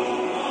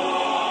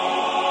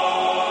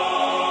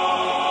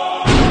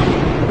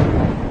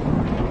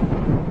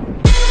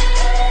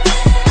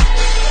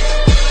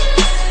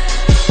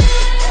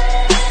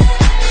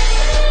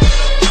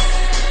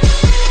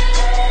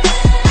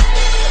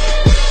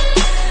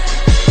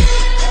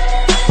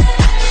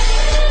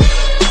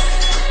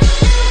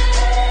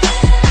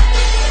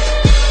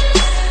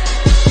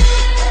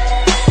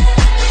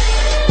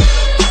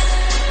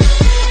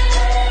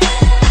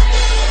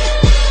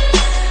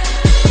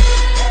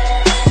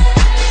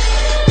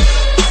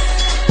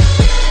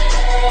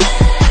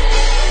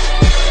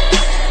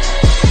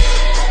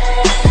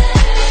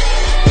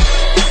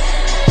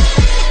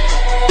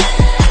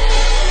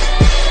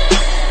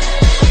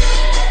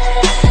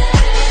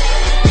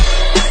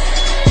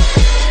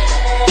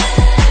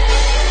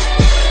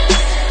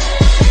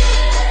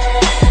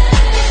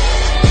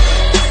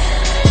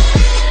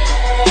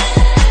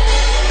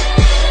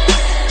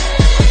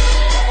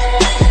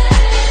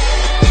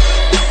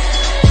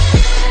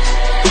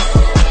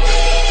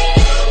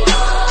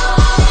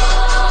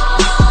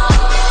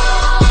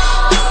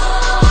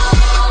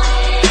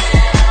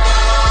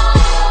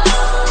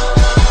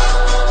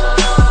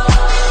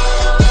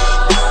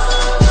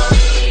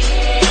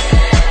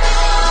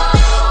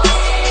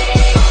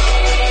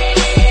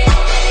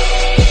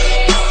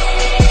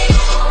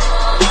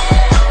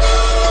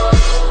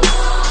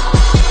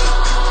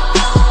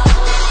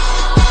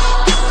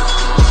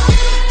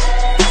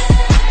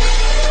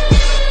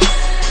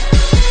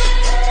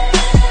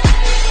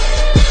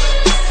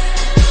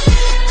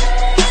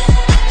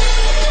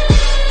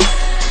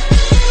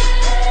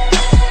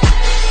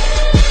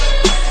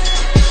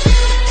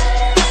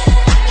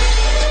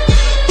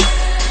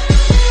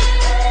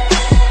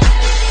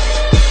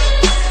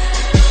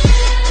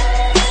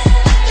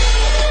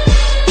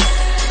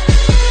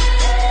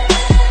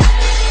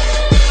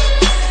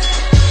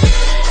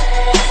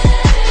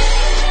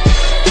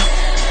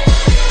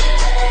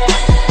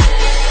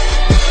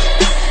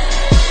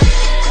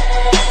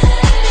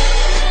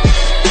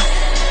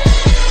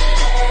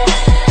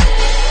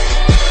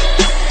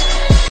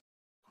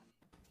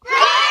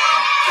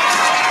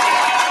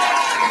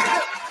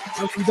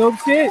 Dope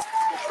shit.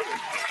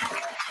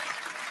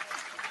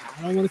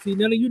 I don't want to see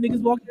none of you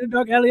niggas walking in the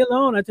dark alley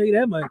alone. I tell you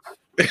that much.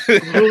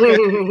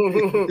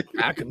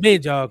 I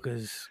commend y'all,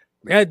 because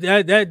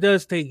that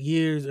does take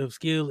years of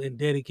skill and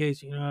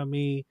dedication. You know what I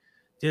mean?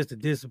 Just the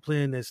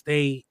discipline to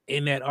stay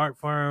in that art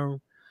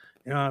form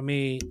You know what I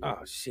mean? Oh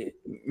shit.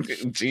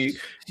 Gee,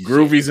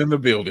 Groovy's in the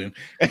building.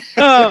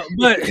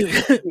 But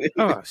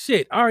oh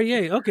shit,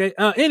 REA. Okay.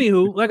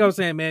 Anywho, like I was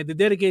saying, man, the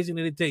dedication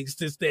that it takes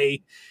to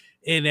stay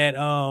in that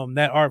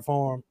art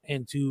form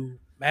and to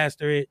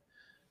master it,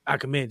 I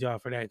commend y'all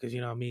for that, because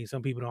you know what I mean,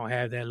 some people don't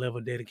have that level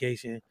of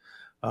dedication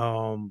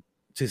to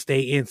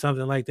stay in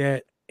something like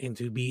that and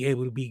to be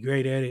able to be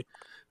great at it.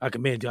 I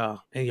commend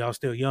y'all, and y'all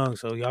still young,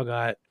 so y'all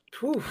got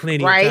plenty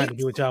of time to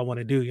do what y'all want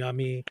to do. You know what I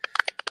mean?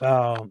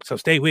 So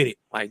stay with it.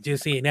 Like,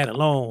 just seeing that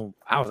alone,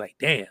 I was like,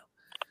 damn,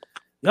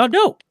 y'all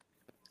dope.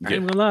 I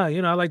ain't gonna lie,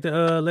 you know, I like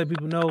to let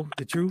people know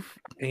the truth,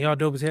 and y'all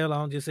dope as hell. I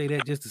don't just say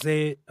that just to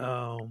say it.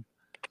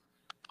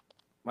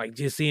 Like,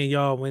 just seeing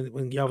y'all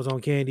when y'all was on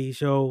Candy's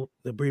show,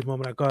 the brief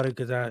moment I caught it,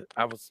 because I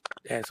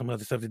had some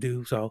other stuff to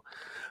do. So,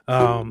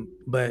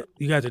 but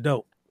you guys are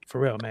dope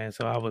for real, man.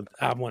 So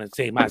I want to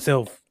say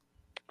myself,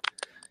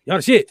 y'all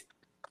the shit.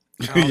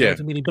 I don't know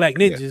too many black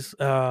ninjas,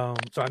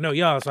 so I know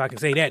y'all, so I can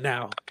say that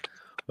now.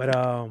 But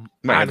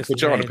might have to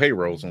put y'all on the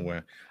payroll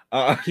somewhere.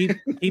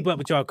 Keep up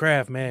with y'all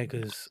craft, man,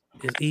 because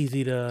it's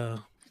easy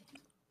to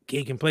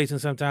get complacent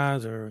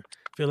sometimes or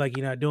feel like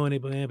you're not doing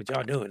it, but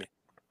y'all doing it.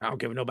 I don't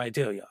care what nobody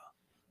tell y'all.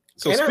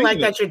 So and I like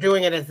that you're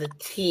doing it as a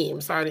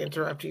team. Sorry to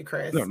interrupt you,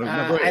 Chris. No,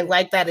 I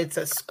like that it's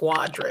a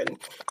squadron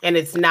and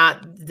it's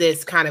not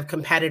this kind of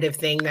competitive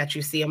thing that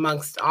you see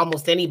amongst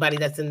almost anybody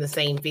that's in the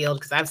same field.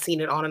 Because I've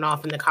seen it on and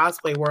off in the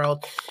cosplay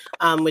world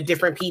with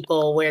different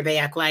people where they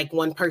act like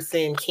one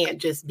person can't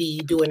just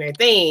be doing their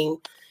thing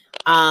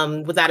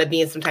without it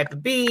being some type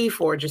of beef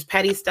or just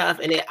petty stuff.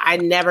 And I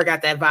never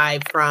got that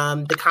vibe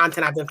from the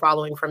content I've been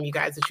following from you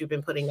guys that you've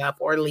been putting up,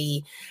 or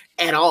Lee,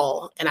 at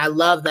all. And I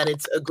love that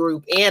it's a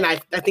group. And I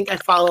think I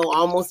follow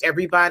almost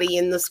everybody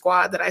in the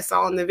squad that I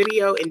saw in the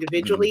video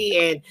individually.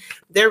 Mm-hmm. And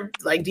they're,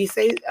 like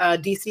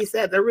DC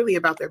said, they're really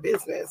about their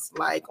business,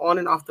 like on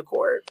and off the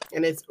court.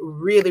 And it's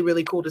really,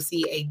 really cool to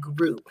see a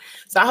group.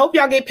 So I hope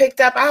y'all get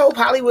picked up. I hope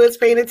Hollywood's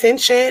paying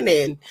attention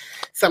and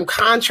some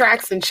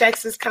contracts and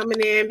checks is coming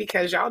in,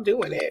 because y'all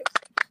doing it.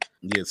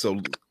 Yeah. So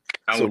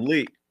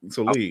Lee,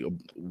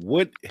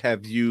 what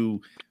have you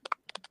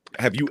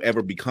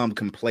ever become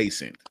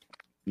complacent?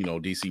 You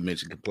know, DC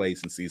mentioned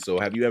complacency. So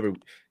have you ever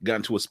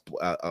gotten to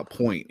a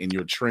point in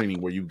your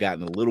training where you've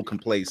gotten a little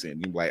complacent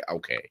and you're like,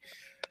 okay,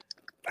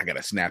 I got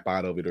to snap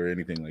out of it, or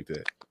anything like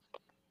that?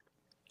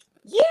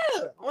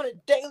 Yeah, on a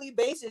daily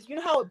basis. You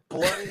know how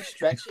boring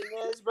stretching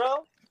is,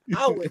 bro?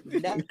 I would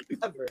never,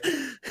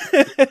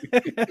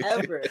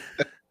 ever.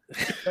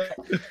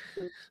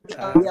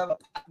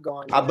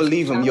 I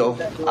believe him, yo.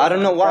 I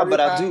don't know why,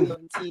 but I do.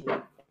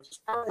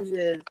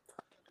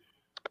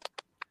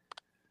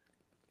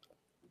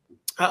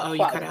 Uh-oh,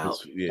 you cut out.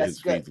 His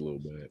feed's a little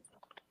bad.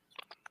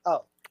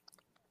 Oh.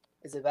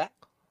 Is it back?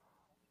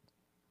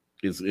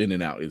 It's in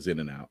and out.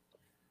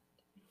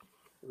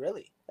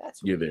 Really?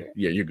 That's you're weird. There.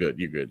 Yeah, you're good.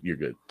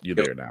 You're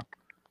there now.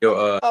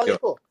 Okay,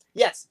 cool.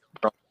 Yes.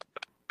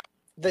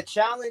 The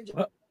challenge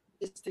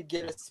is to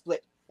get a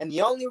split. And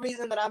the only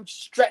reason that I'm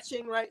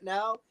stretching right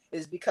now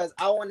is because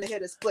I want to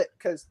hit a split,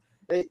 because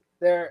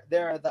there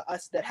are the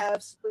us that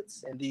have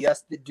splits and the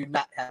us that do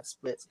not have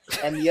splits,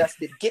 and the us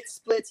that get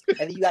splits, and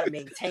then you got to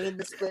maintain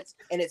the splits,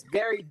 and it's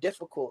very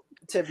difficult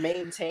to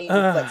maintain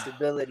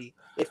flexibility.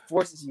 It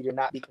forces you to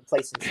not be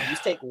complacent. So you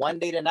take one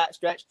day to not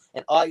stretch,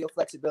 and all your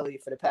flexibility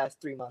for the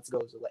past 3 months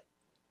goes away.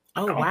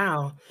 Oh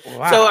wow!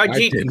 So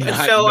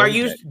are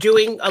you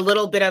doing a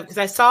little bit of? Because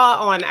I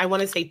saw on, I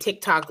want to say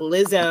TikTok,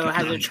 Lizzo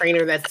has a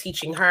trainer that's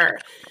teaching her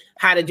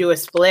how to do a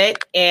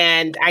split,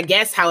 and I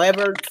guess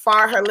however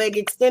far her leg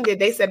extended,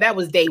 they said that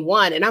was day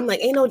one, and I'm like,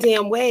 ain't no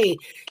damn way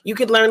you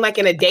could learn like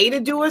in a day to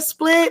do a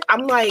split.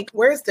 I'm like,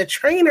 where's the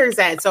trainers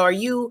at? So are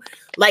you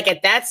like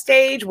at that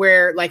stage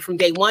where like from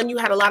day one you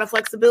had a lot of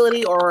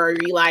flexibility, or are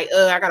you like,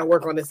 I got to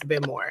work on this a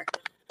bit more?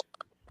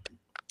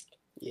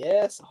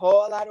 Yes, a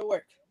whole lot of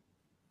work.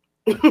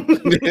 I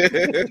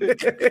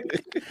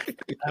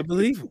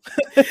believe him.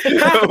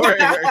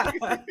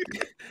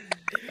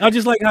 I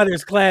just like how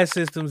there's class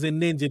systems in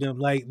Ninjadom,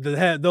 like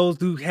those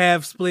who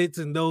have splits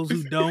and those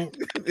who don't.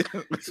 It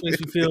makes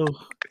you feel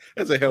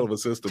that's a hell of a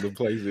system to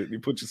place it. You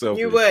put yourself.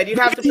 You'd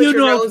have to put your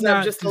nose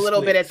up just a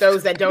little bit at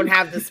those that don't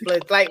have the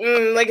splits. Like,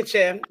 look at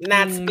you,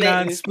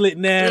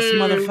 non-splitting ass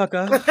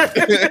motherfucker.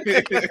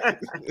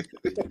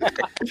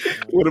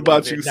 What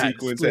about you,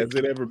 Sequence? Has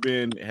there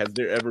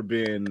ever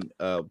been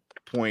a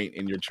point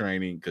in your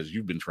training, because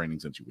you've been training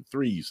since you were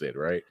 3, you said,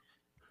 right?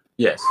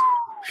 Yes.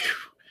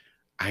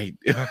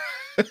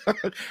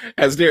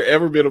 Has there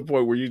ever been a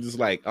point where you're just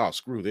like, oh,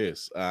 screw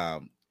this, I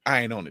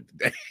ain't on it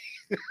today?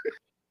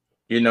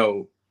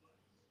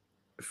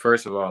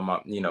 First of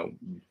all,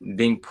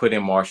 being put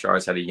in martial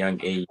arts at a young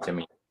age, I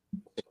mean,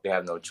 you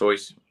have no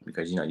choice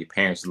because your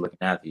parents are looking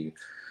after you.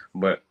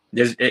 But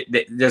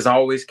there's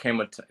always came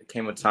a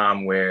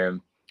time where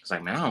it's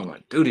like, man, I don't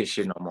want to do this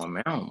shit no more,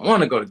 man. I don't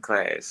want to go to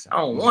class. I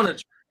don't want to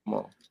train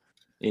more.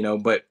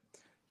 But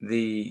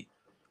the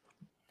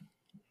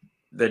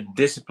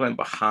discipline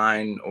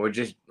behind, or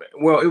just,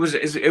 it was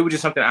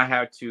just something I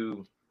had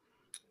to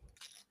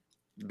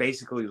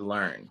basically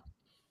learn.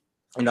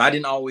 I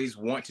didn't always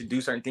want to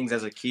do certain things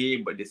as a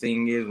kid, but the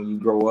thing is, when you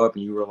grow up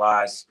and you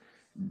realize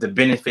the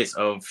benefits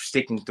of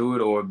sticking through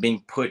it or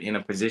being put in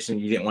a position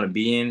you didn't want to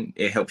be in,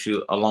 it helps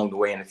you along the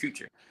way in the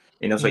future.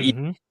 So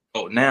even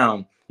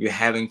now you're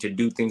having to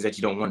do things that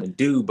you don't want to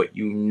do, but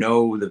you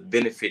know the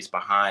benefits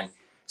behind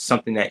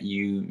something that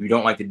you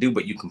don't like to do,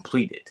 but you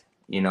complete it.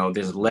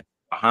 There's less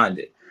behind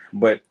it.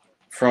 But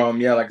from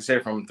like I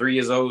said, from 3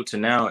 years old to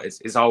now,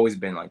 it's always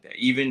been like that.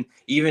 Even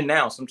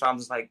now,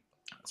 sometimes it's like,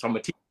 so I'm a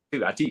teacher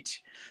too. I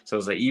teach, so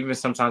it's like even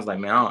sometimes like,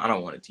 man, I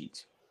don't want to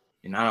teach.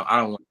 I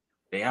don't want.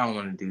 I don't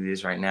want to do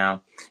this right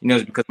now.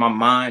 It's because my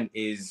mind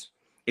is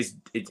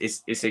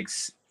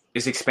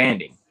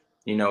expanding.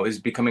 It's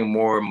becoming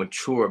more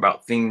mature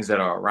about things that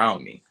are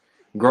around me.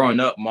 Growing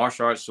up,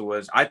 martial arts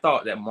I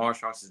thought that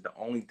martial arts is the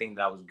only thing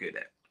that I was good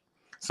at.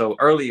 So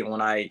early when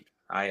I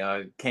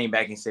came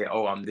back and said,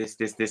 oh, I'm this,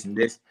 and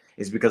this,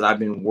 is because I've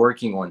been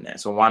working on that.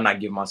 So why not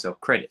give myself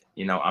credit?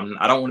 I don't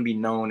want to be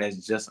known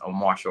as just a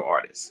martial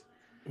artist.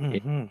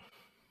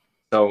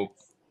 So,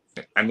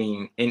 I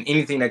mean, in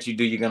anything that you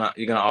do, you're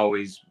gonna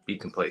always be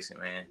complacent,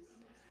 man.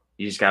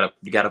 You just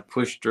gotta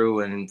push through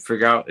and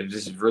figure out if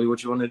this is really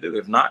what you want to do.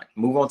 If not,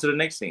 move on to the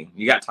next thing.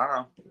 You got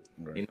time.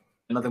 Right.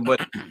 Nothing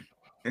but.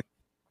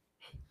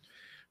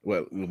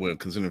 Well,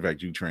 considering the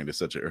fact you trained at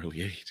such an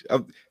early age,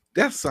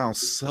 that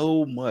sounds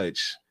so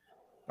much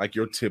like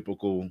your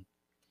typical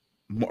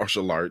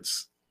martial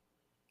arts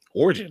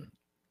origin.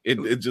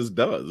 It just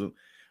does.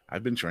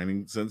 I've been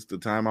training since the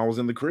time I was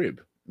in the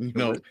crib.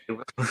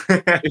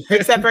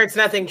 Except for it's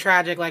nothing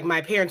tragic. Like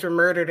my parents were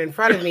murdered in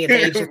front of me at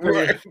the age of 3,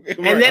 right.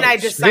 And then I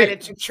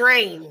decided to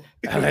train.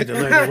 I had to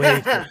learn a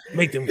way to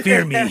make them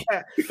fear me.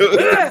 Well,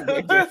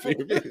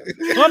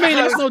 I mean,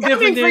 it's no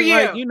different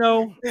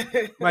than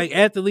like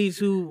athletes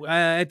who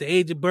at the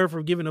age of birth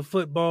are given a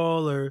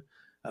football or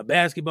a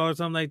basketball or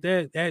something like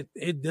that. That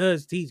it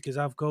does teach, because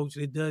I've coached.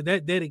 It does.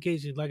 That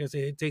dedication, like I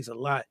said, it takes a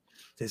lot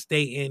to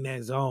stay in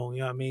that zone.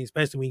 You know what I mean?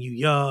 Especially when you're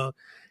young.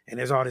 And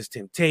there's all this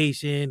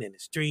temptation in the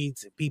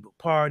streets and people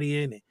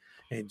partying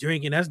and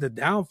drinking. That's the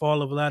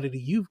downfall of a lot of the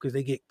youth, because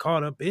they get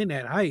caught up in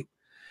that hype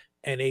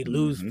and they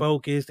lose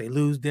focus. They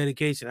lose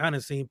dedication. I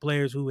done seen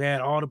players who had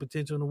all the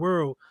potential in the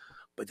world,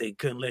 but they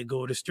couldn't let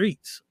go of the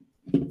streets.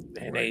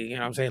 And they,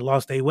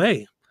 lost their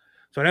way.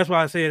 So that's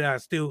why I said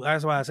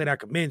I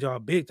commend y'all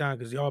big time,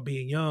 because y'all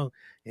being young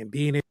and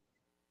being able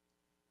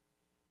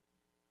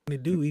to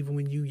do even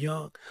when you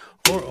young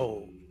or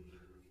old.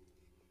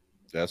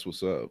 That's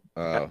what's up.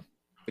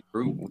 The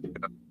group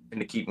and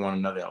to keep one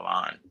another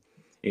aligned.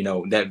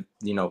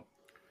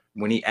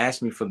 When he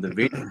asked me for the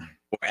video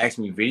or asked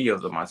me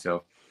videos of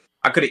myself,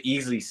 I could have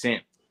easily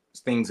sent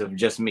things of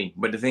just me.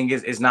 But the thing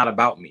is, it's not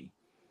about me.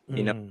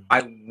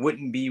 I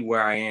wouldn't be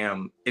where I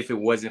am if it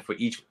wasn't for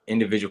each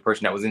individual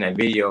person that was in that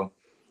video.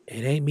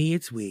 It ain't me,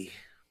 it's we.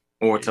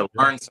 Or to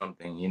learn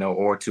something,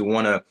 or to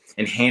want to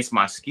enhance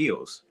my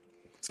skills.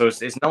 So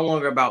it's no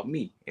longer about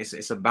me.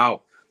 It's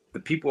about the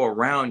people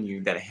around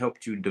you that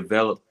helped you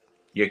develop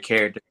your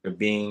character, your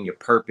being, your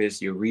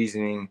purpose, your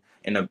reasoning,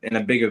 and a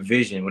bigger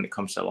vision when it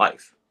comes to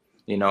life.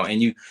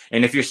 And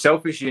if you're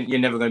selfish, you're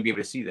never going to be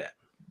able to see that.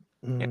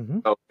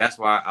 So that's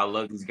why I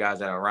love these guys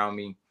that are around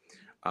me.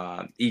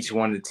 Each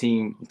one of the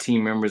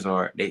team members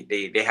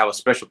they have a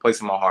special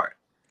place in my heart.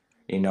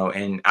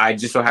 And I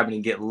just so happen to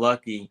get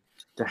lucky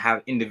to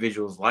have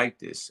individuals like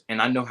this. And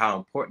I know how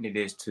important it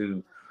is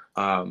to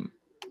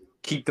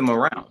keep them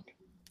around,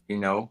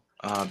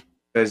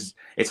 because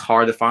it's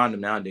hard to find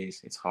them nowadays.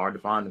 It's hard to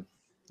find them.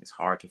 It's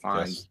hard to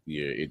find.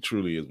 It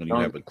truly is when you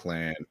have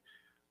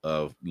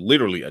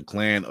literally a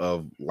clan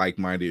of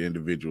like-minded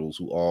individuals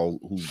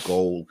whose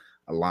goal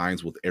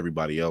aligns with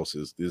everybody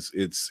else's.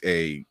 It's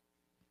a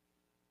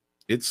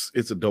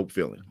dope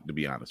feeling, to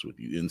be honest with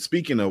you. And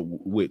speaking of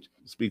which,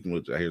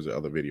 here's the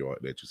other video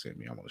that you sent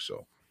me. I want to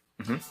show.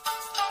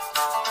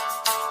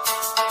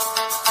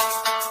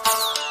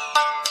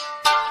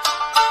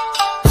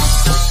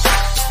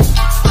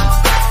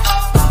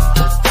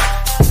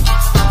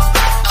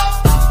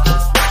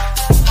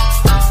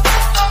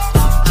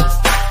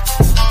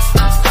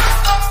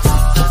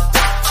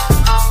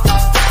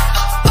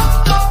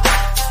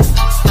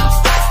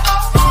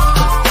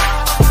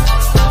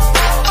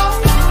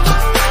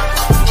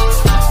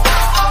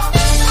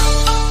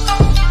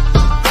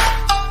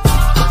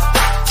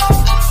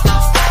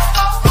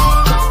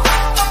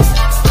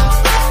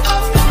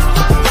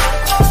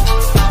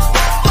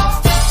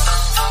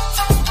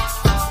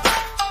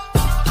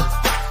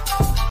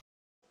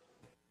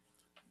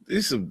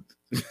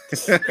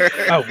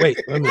 Oh wait,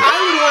 let me.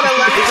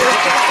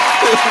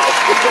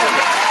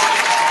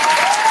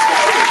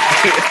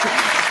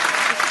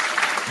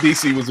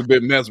 DC was a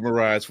bit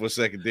mesmerized for a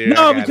second there.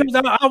 No, because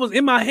I was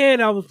in my head.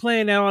 I was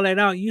playing all that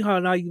out. You know how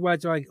now you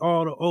watch like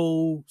all the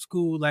old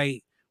school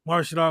like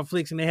martial art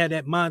flicks, and they had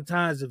that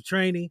montage of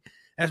training.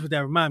 That's what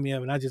that reminded me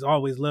of, and I just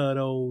always love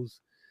those.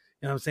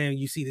 You know what I'm saying?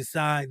 You see this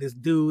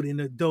dude in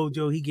the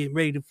dojo, he getting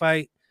ready to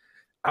fight.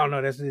 I don't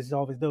know. That's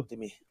always dope to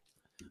me.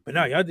 But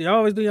no, y'all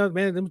always do y'all,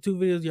 man. Them 2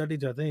 videos y'all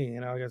did your thing,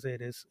 and like I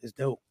said, it's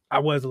dope. I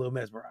was a little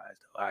mesmerized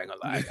though. I ain't gonna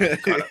lie. I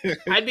got caught up.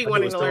 I'd be My dude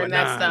wanting was to learn throwing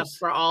that stuff dimes.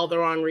 for all the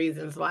wrong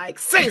reasons. Like,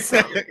 say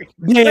something.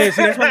 Yeah,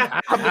 see, that's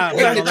what I'm not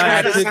Quick gonna to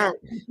lie. try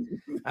something.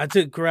 I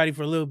took karate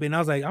for a little bit, and I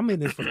was like, I'm in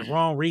this for the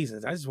wrong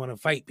reasons. I just want to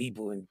fight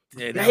people, and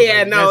I was Yeah,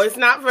 like, no, that's it's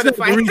not for the the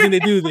fight. reason to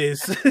do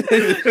this.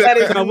 That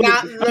is So I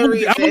not the I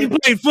reason. only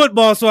played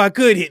football so I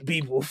could hit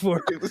people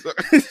for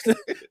the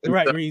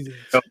right reasons.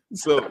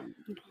 So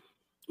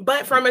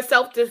But from a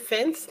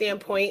self-defense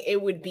standpoint,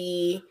 it would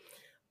be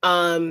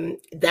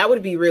that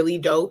would be really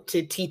dope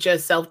to teach a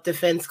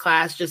self-defense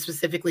class just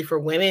specifically for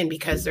women,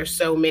 because there's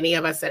so many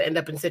of us that end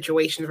up in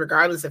situations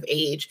regardless of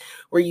age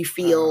where you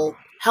feel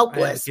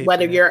helpless,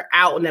 whether you're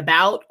out and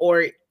about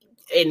or,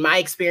 in my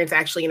experience,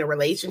 actually in a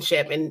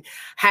relationship. And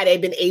had I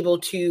been able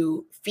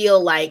to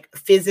feel like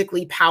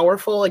physically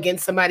powerful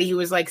against somebody who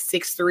was like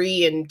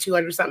 6'3" and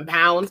 200 something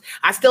pounds,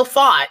 I still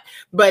fought.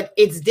 But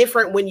it's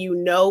different when you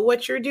know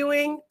what you're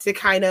doing to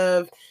kind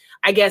of,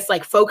 I guess,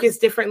 like focus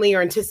differently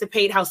or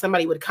anticipate how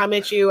somebody would come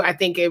at you. I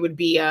think it would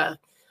be a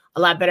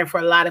lot better for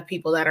a lot of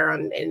people that are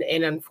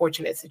in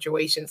unfortunate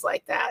situations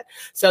like that.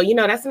 So, you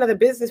know, that's another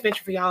business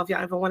venture for y'all if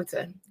y'all ever wanted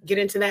to get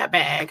into that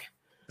bag.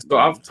 So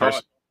I've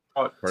taught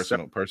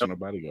personal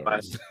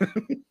bodyguards.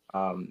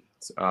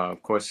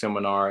 Of course,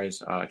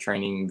 seminars,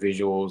 training,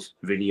 visuals,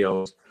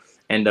 videos,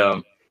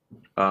 and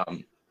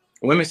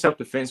women's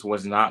self-defense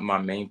was not my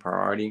main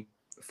priority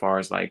as far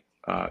as like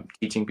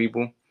teaching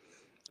people.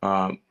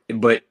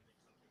 But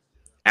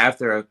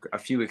after a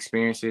few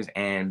experiences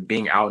and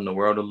being out in the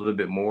world a little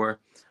bit more,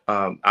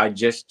 I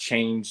just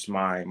changed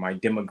my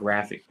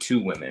demographic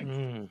to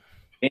women.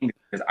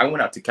 Because I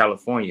went out to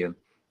California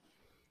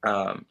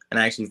and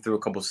I actually threw a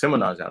couple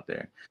seminars out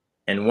there.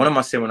 And one of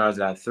my seminars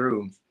that I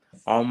threw,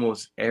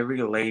 almost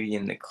every lady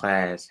in the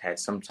class had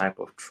some type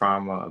of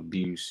trauma,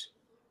 abuse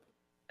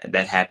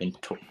that happened.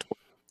 And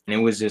it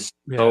was just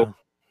so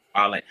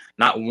violent.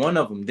 Not one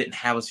of them didn't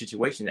have a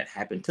situation that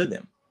happened to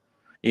them.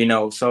 You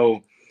know,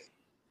 so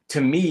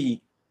to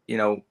me, you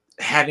know,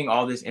 having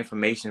all this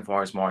information as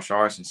far as martial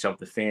arts and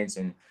self-defense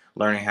and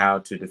learning how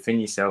to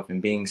defend yourself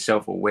and being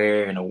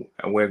self-aware and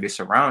aware of your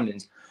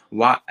surroundings,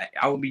 why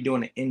I would be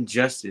doing an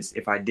injustice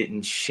if I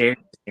didn't share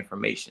this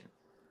information.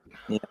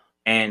 You know?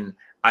 And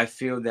I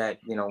feel that,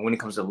 you know, when it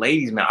comes to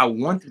ladies, man, I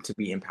want them to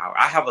be empowered.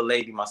 I have a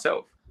lady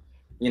myself.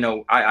 You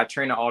know, I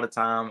train her all the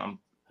time. I'm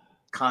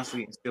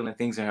constantly instilling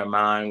things in her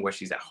mind, where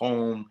she's at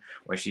home,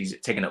 where she's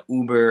taking an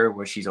Uber,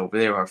 where she's over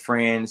there with her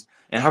friends,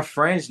 and her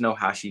friends know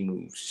how she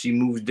moves. She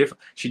moves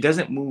different. She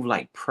doesn't move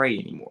like prey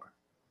anymore,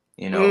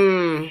 you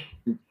know.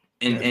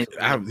 And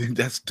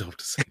that's dope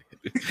to say.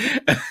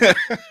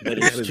 But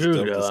it's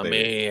true though. I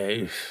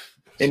mean,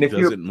 and if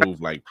doesn't move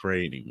like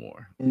prey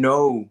anymore.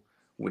 Know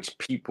which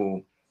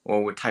people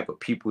or what type of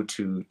people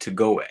to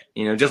go at.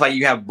 You know, just like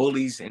you have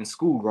bullies in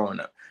school growing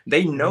up,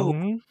 they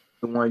know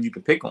the one you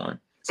can pick on.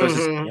 So it's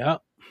just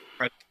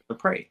the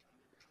prey.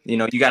 You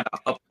know, you got to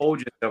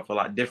uphold yourself a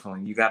lot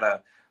differently. You got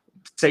to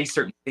say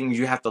certain things.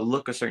 You have to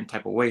look a certain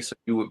type of way so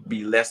you would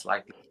be less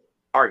likely to be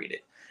targeted.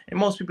 And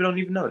most people don't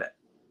even know that.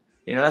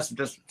 You know, that's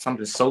just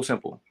something so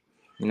simple.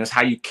 You know, it's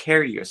how you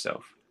carry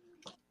yourself.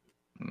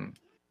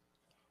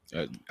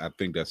 I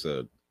think that's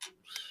a.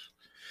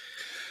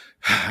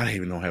 I don't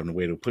even know having a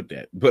way to put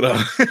that, but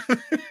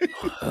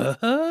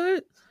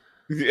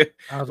yeah,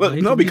 but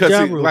no, because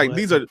see, like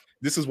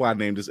this is why I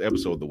named this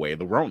episode "The Way of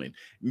the Ronin,"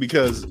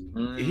 because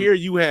here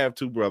you have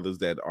two brothers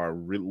that are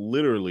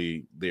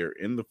literally they're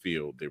in the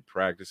field, they're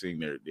practicing,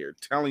 they're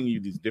telling you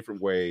these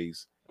different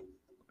ways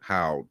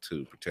how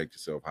to protect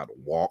yourself, how to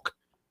walk,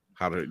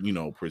 how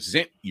to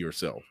present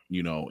yourself,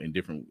 in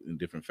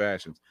different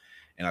fashions,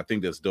 and I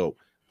think that's dope.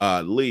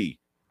 Lee,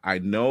 I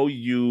know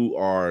you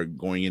are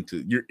going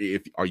into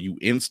are you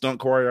in stunt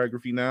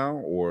choreography now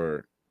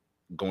or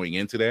going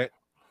into that?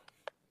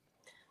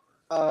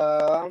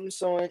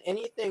 So in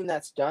anything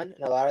that's done,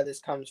 and a lot of this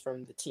comes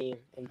from the team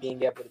and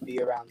being able to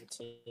be around the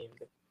team.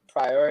 The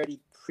priority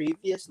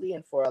previously,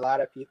 and for a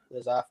lot of people,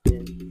 is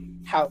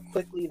often how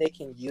quickly they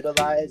can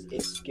utilize a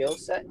skill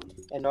set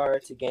in order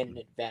to gain an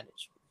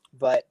advantage.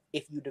 But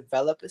if you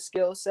develop a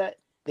skill set,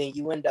 then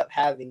you end up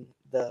having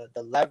the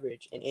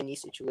leverage in any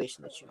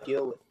situation that you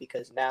deal with,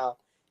 because now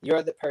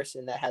you're the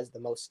person that has the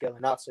most skill,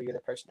 and also you're the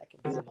person that can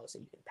do the most,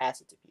 and you can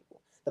pass it to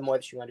people the more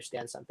that you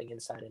understand something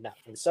inside and out.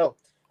 And so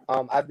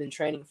I've been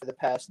training for the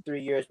past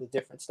 3 years with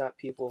different stunt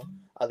people.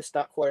 The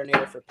stunt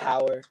coordinator for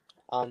Power,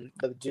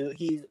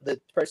 the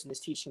person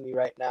that's teaching me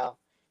right now,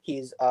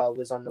 he's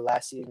was on the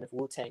last season of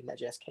Wu-Tang that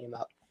just came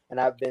out, and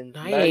I've been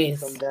learning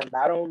from them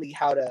not only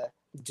how to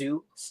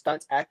do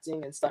stunt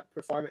acting and stunt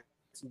performance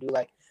and do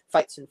like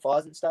fights and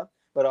falls and stuff,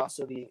 but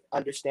also the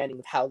understanding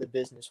of how the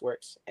business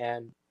works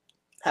and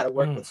how to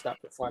work with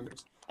stunt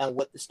performers and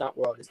what the stunt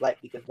world is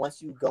like. Because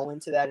once you go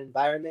into that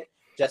environment,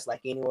 just like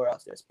anywhere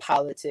else, there's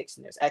politics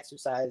and there's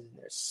exercise and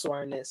there's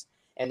soreness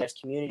and there's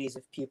communities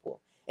of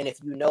people. And if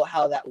you know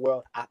how that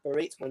world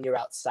operates when you're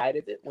outside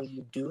of it, when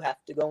you do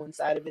have to go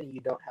inside of it and you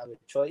don't have a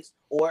choice,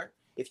 or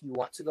if you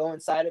want to go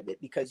inside of it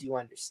because you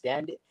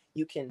understand it,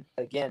 you can,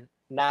 again,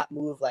 not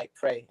move like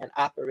prey and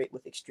operate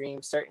with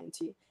extreme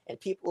certainty. And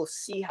people will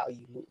see how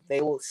you move.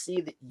 They will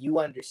see that you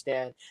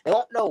understand. They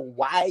won't know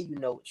why you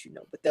know what you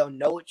know, but they'll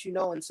know what you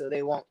know. And so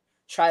they won't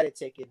try to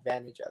take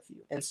advantage of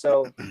you. And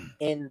so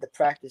in the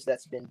practice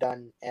that's been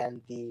done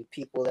and the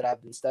people that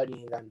I've been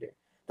studying under,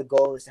 the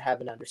goal is to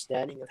have an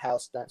understanding of how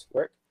stunts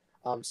work,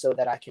 so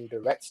that I can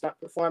direct stunt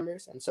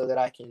performers and so that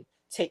I can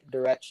take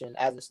direction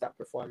as a stunt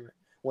performer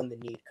when the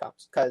need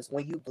comes. Because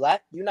when you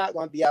black, you're not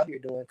going to be out here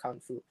doing kung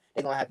fu.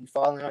 They're going to have you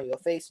falling on your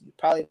face. You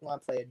probably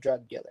want to play a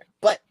drug dealer.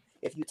 But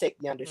if you take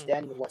the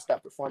understanding of what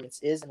stunt performance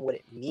is and what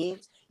it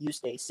means, you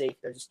stay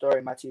safe. There's a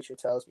story my teacher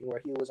tells me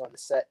where he was on the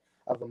set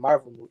of a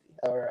Marvel movie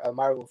or a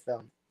Marvel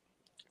film.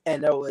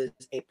 And there was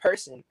a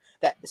person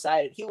that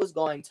decided he was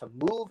going to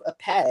move a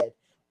pad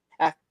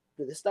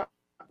the stunt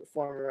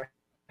performer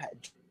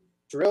had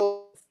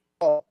drilled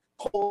a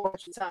whole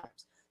bunch of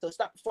times. So the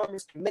stunt performer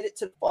is committed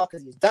to the fall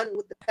because he's done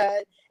with the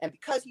pad, and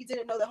because he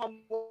didn't know the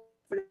homie,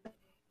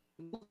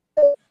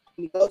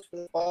 he goes for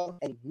the fall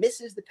and he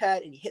misses the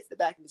pad and he hits the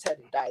back of his head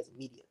and dies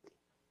immediately.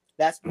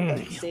 That's because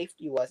the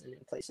safety wasn't in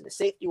place, and the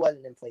safety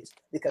wasn't in place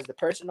because the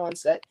person on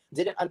set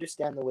didn't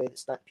understand the way that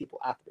stunt people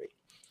operate.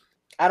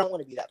 I don't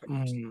want to be that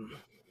person.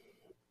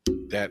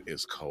 That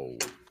is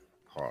cold,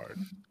 hard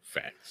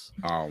facts.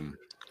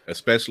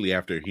 Especially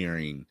after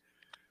hearing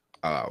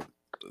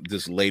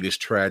this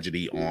latest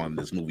tragedy on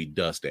this movie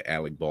Dust that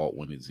Alec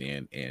Baldwin is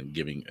in and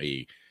giving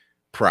a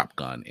prop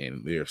gun.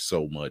 And there's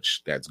so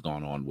much that's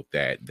gone on with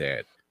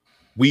that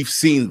we've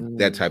seen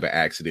that type of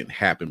accident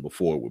happen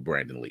before with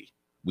Brandon Lee.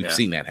 We've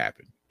seen that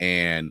happen.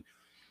 And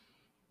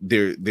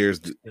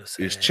there's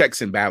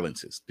checks and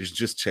balances. There's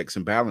just checks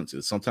and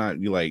balances.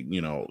 Sometimes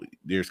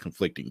there's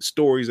conflicting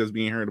stories that's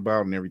being heard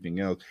about and everything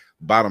else.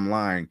 Bottom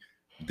line,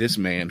 this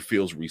man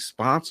feels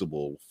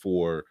responsible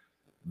for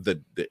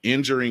the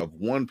injuring of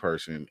one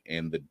person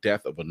and the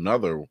death of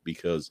another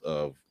because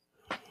of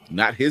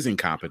not his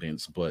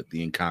incompetence, but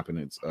the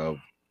incompetence of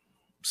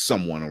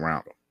someone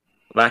around him.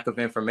 Lack of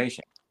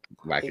information.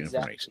 Lack of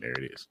information. There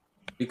it is.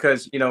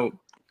 Because,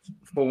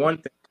 for one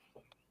thing,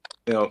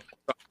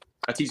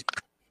 I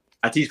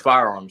teach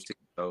firearms too,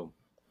 so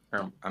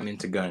I'm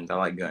into guns. I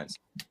like guns.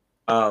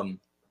 So,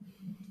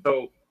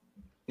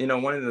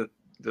 one of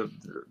the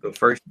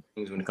first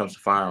things when it comes to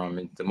firearm,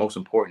 and the most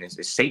important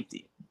is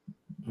safety.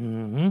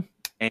 Mm-hmm.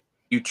 And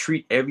you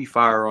treat every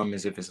firearm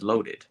as if it's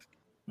loaded.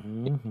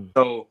 Mm-hmm.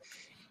 So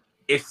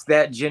if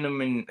that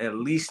gentleman at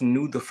least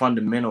knew the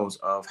fundamentals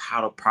of how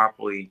to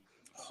properly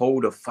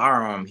hold a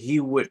firearm, he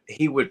would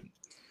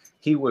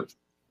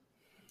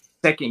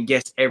second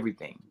guess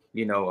everything.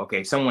 Okay,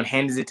 if someone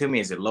hands it to me,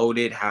 is it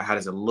loaded? How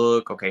does it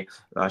look? Okay,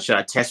 should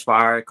I test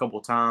fire a couple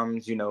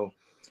times?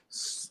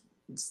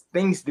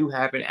 Things do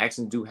happen,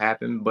 accidents do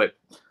happen, but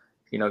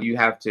you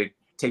have to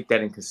take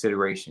that in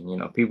consideration.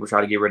 People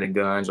try to get rid of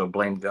guns or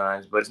blame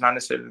guns, but it's not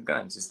necessarily the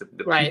guns. It's the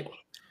right. people.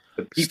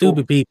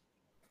 Stupid people.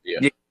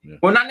 Yeah.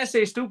 Well, not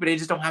necessarily stupid. They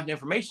just don't have the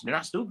information. They're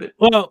not stupid.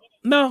 Well,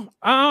 no,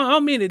 I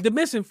don't mean it. The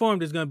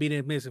misinformed is going to be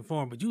the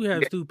misinformed, but you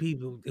have stupid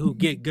people who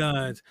get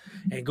guns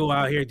and go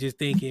out here just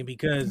thinking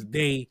because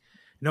they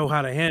know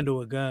how to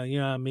handle a gun, you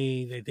know what I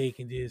mean, that they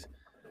can just...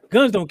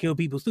 Guns don't kill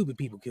people. Stupid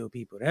people kill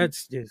people.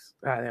 That's just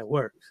how that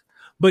works.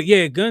 But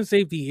yeah, gun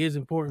safety is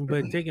important,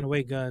 but taking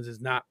away guns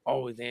is not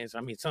always the answer.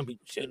 I mean, some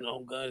people shouldn't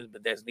own guns,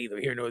 but that's neither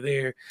here nor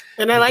there.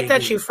 And I like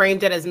that you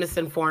framed it as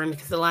misinformed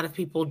because a lot of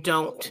people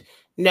don't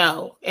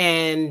know.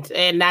 And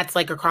that's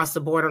like across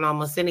the board on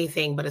almost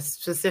anything, but it's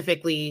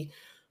specifically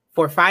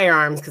for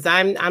firearms because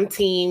I'm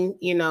team,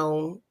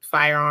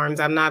 firearms.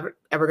 I'm not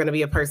ever going to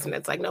be a person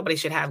that's like, nobody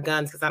should have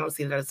guns because I don't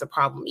see that as a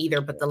problem either.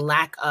 But the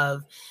lack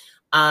of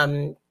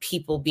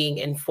people being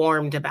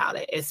informed about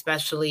it,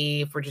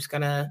 especially if we're just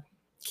going to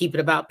keep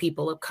it about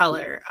people of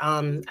color.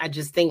 I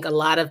just think a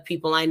lot of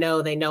people I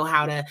know, they know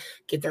how to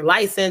get their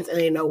license and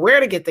they know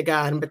where to get the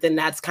gun, but then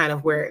that's kind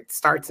of where it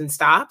starts and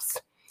stops.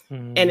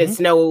 Mm-hmm. And it's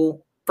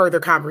no further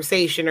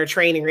conversation or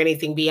training or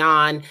anything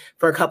beyond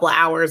for a couple of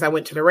hours. I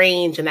went to the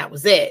range and that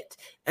was it.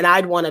 And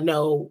I'd want to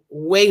know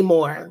way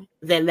more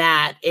than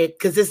that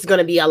because this is going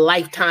to be a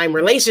lifetime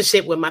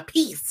relationship with my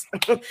piece.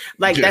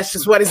 That's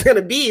just what it's going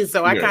to be.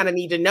 So I kind of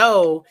need to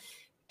know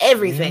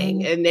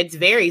everything. And it's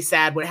very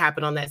sad what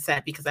happened on that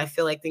set because I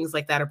feel like things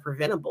like that are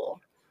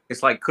preventable.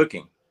 It's like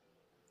cooking.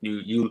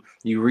 You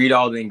read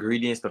all the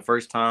ingredients the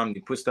first time,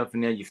 you put stuff in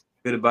there, you feel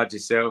good about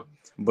yourself,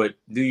 but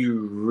do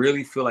you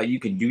really feel like you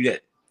can do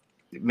that,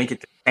 make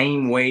it the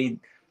same way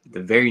the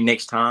very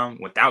next time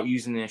without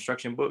using the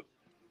instruction book?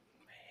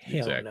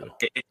 Exactly. No.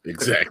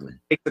 Exactly.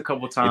 It takes a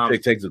couple times.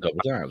 It takes a couple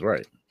times,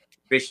 right?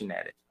 Fishing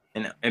at it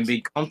and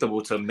be comfortable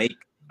to make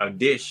a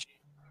dish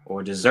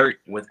or dessert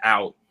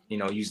without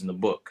using the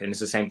book. And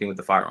it's the same thing with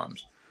the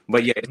firearms.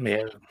 But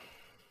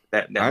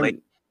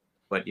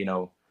but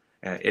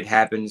it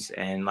happens,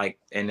 and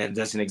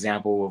that's an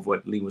example of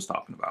what Lee was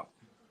talking about.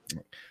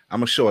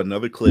 I'm gonna show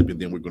another clip, and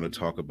then we're gonna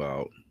talk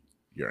about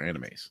your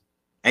animes.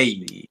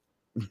 Hey.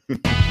 Let me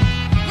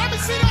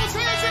see those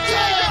hands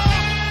again.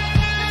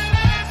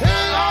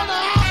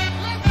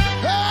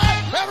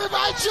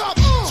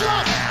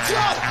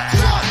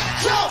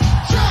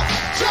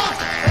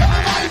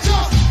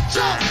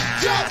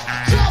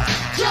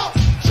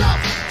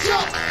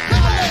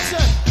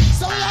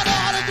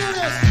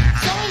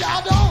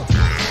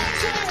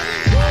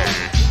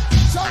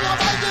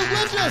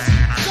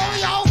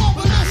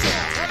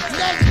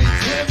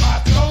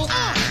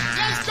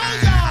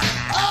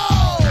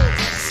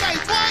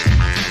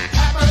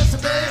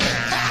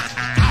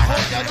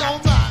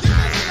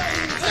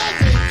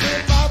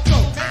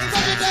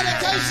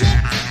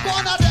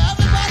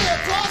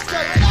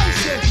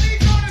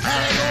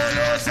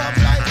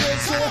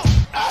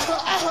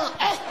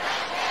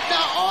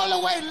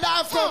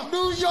 Live from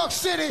New York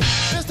City,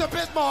 Mr.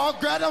 Bismarck,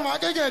 grab the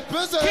mic and get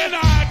busy. Can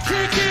I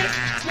kick it?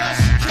 Yes,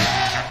 you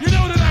can. You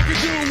know that I can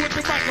do with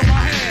the mic in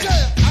my hand.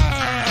 Yeah.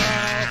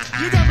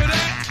 You remember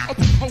that? Oh,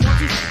 1,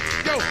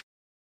 2, go.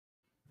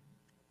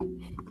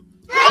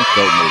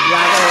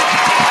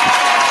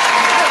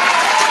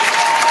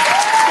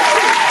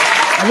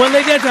 I wasn't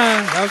late that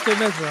time. I was still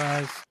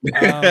mesmerized.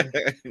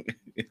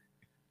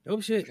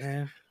 Oh shit,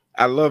 man.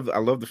 I love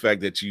the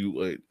fact that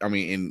you I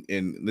mean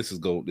and this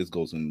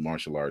goes in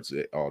martial arts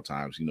at all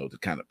times, you know, to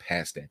kind of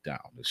pass that down,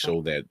 to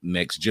show that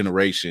next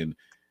generation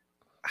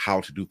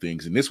how to do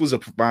things. And this was a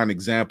prime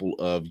example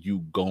of you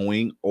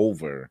going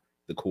over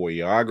the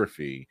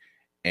choreography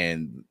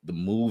and the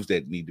moves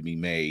that need to be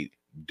made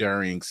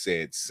during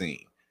said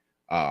scene.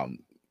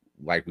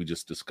 Like we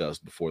just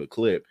discussed before the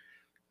clip,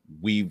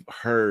 we've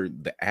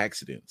heard the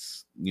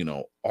accidents, you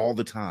know, all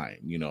the time.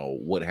 You know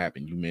what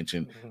happened. You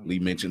mentioned Lee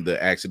mentioned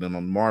the accident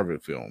on the Marvel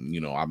film. You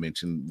know, I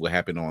mentioned what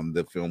happened on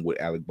the film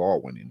with Alec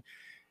Baldwin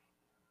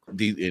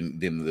and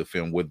then the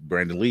film with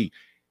Brandon Lee.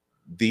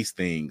 These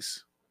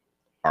things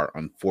are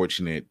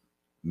unfortunate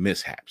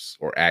mishaps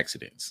or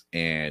accidents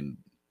and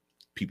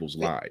people's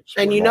lives.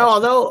 And you know,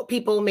 although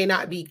people may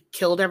not be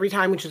killed every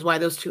time, which is why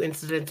those two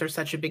incidents are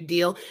such a big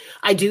deal,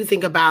 I do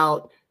think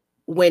about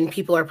when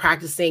people are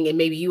practicing and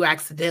maybe you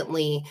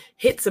accidentally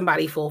hit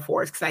somebody full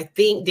force. Because I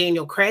think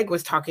Daniel Craig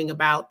was talking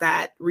about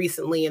that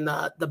recently in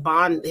the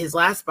Bond, his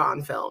last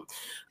Bond film,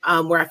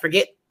 where I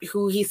forget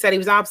who he said he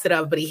was opposite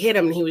of, but he hit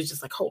him and he was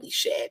just like, holy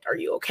shit, are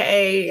you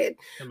okay? And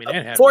I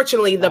mean,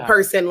 fortunately, the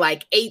person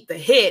like ate the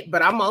hit,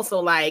 but I'm also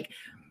like,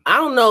 I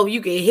don't know if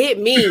you can hit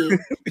me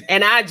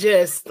and I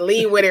just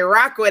lean with it,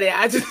 rock with it.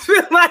 I just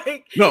feel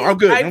like no, I'm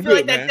good. I feel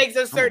like that takes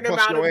a certain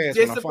amount of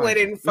discipline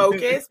and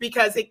focus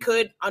because it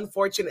could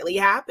unfortunately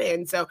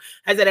happen. So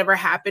has it ever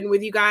happened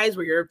with you guys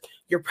where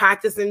you're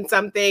practicing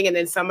something and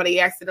then somebody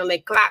accidentally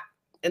clap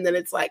and then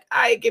it's like, all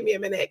right, give me a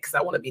minute because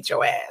I want to beat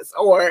your ass?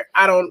 Or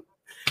I don't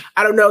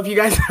know if you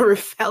guys ever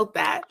felt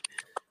that.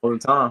 All the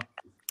time.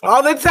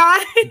 All the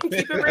time? Keep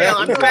it real.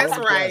 I know that's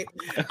right.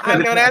 I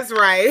know that's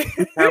right.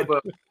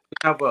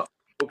 Have a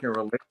broken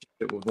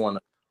relationship with one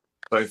another.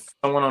 So if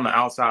someone on the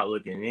outside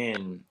looking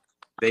in,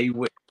 they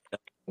would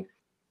know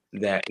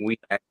that we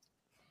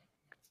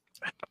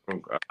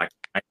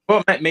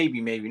well,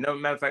 maybe. No,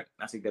 matter of fact,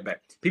 I take that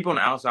back. People on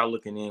the outside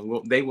looking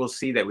in, they will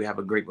see that we have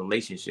a great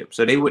relationship.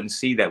 So they wouldn't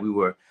see that we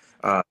were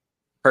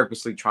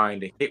purposely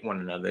trying to hit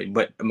one another.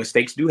 But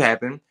mistakes do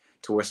happen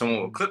to where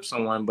someone will clip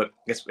someone, but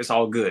it's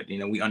all good. You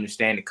know, we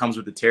understand it comes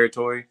with the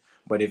territory.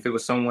 But if it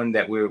was someone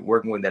that we're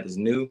working with that is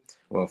new,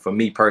 well, for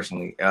me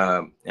personally,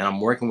 and I'm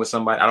working with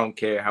somebody, I don't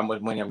care how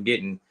much money I'm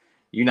getting,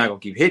 you're not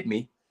gonna keep hitting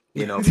me,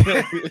 you know.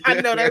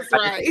 I know that's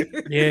right.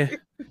 Yeah.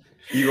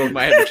 You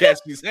might have to catch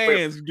these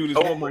hands and do this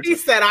one more time. He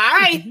said, all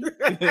right.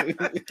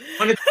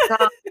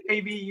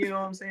 Maybe, you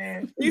know what I'm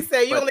saying? He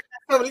said, you only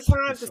got so many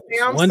times to say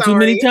I'm one sorry. Too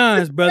many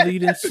times, brother. You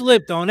done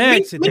slipped on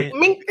accident.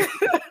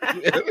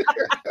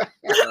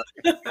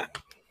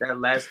 That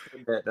last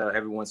clip that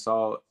everyone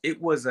saw, it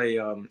was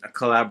a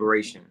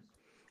collaboration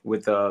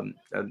with a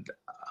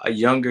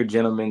younger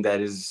gentleman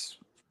that is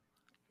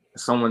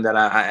someone that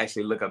I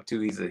actually look up to.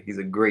 He's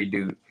a great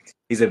dude.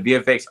 He's a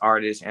VFX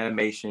artist,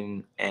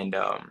 animation, and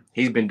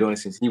he's been doing it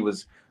since he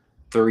was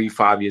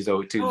 3-5 years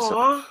old too.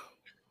 So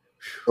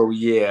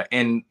yeah,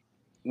 and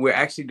we're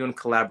actually doing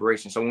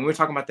collaboration. So when we're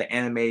talking about the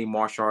anime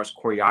martial arts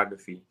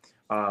choreography,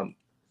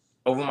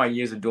 over my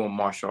years of doing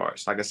martial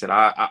arts, like I said,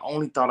 I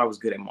only thought I was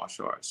good at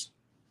martial arts.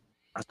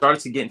 I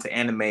started to get into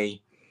anime,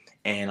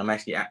 and I'm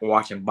actually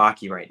watching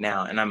Baki right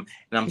now, and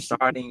I'm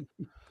starting,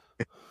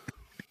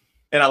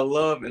 and I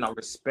love and I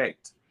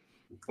respect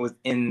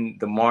within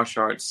the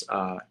martial arts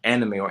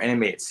anime or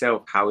anime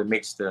itself how it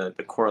makes the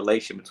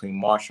correlation between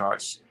martial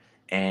arts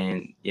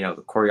and, you know,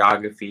 the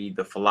choreography,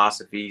 the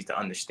philosophies, the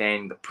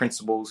understanding, the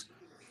principles.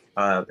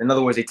 In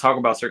other words, they talk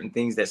about certain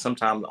things that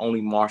sometimes only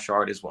martial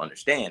artists will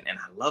understand, and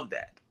I love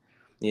that.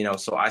 You know,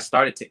 so I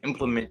started to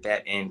implement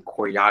that in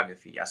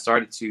choreography. I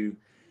started to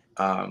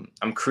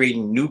I'm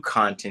creating new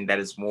content that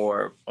is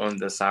more on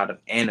the side of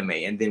anime.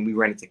 And then we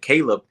ran into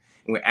Caleb,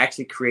 and we're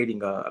actually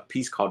creating a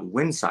piece called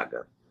Wind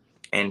Saga.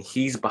 And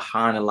he's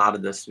behind a lot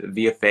of the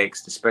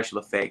VFX, the special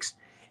effects.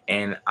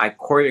 And I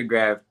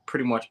choreographed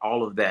pretty much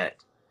all of that.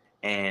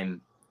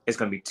 And it's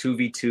going to be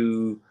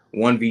 2v2,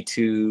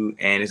 1v2,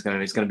 and it's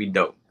going to be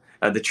dope.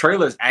 The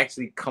trailer is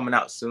actually coming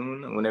out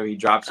soon. Whenever he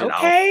drops it,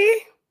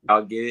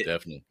 I'll get it.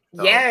 Definitely.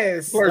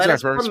 Yes. Let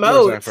us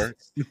promote.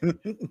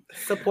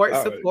 Support.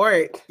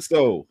 Right.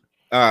 So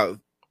we're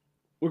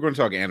going to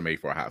talk anime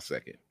for a hot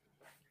second.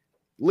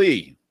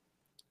 Lee,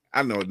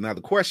 I know now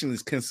the question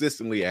is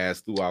consistently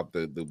asked throughout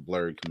the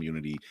Blurred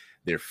community,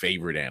 their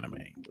favorite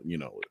anime. You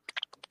know,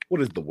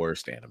 what is the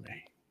worst anime?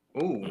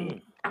 Ooh.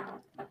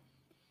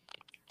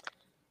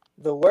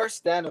 The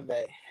worst anime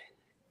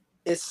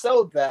is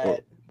so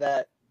bad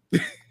that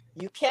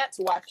you can't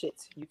watch it.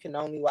 You can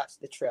only watch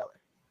the trailer.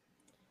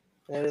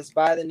 And it is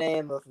by the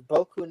name of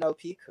Boku no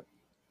Pico.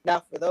 Now,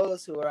 for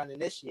those who are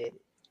uninitiated,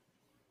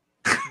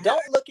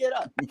 don't look it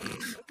up.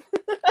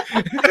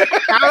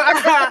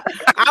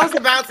 I was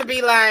about to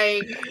be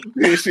like,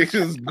 She's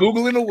just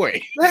Googling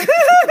away.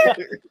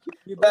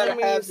 You better Let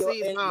me have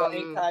see your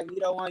something.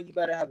 incognito one. You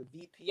better have a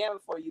VPN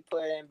before you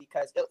put it in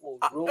because it will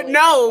ruin.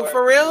 no, your-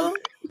 for real.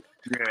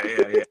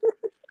 Yeah.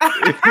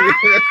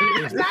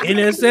 Not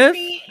NSF?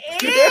 the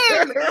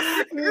VPN.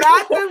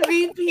 Not the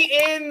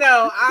VPN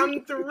though.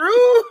 I'm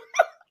through.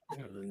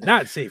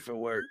 Not safe for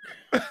work.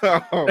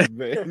 Oh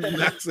man,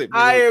 not safe for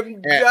I work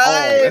am at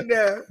all.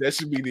 done. That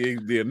should be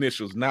the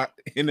initials, not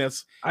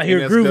NS. I hear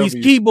NSW. Groovy's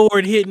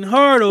keyboard hitting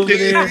hard over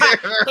there. Let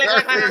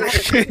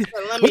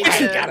me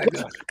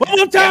One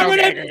more time.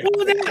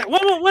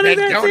 What is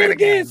that? Say it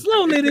again.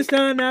 Slowly this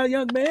time now,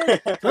 young man.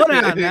 Slow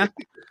down now.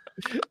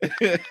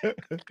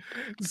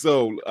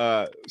 So,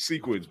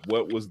 Sequence,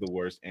 what was the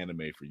worst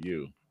anime for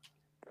you?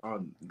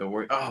 Oh, the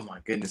word. Oh my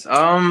goodness.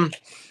 I'm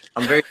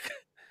very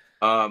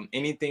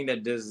anything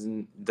that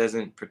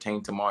doesn't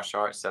pertain to martial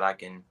arts that I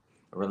can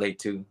relate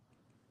to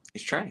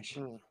is trash.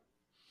 And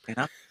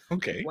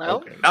Okay. Well,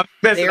 okay. I'm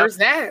messing there's up.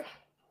 that.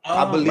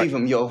 I believe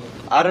him, yo.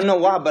 I don't know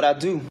why, but I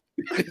do.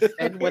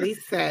 Said what he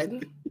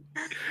said.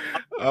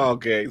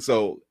 Okay.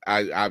 So,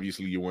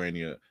 obviously you're wearing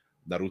your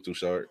Naruto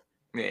shirt.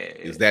 Yeah.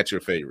 Is that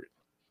your favorite?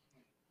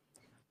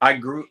 I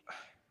grew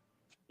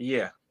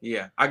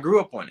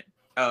up on it.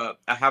 I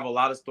have a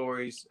lot of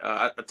stories.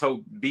 I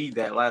told B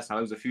that last time.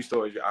 There was a few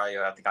stories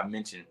I think I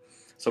mentioned.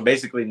 So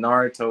basically,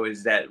 Naruto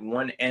is that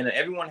one, and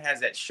everyone has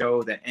that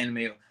show, that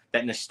anime,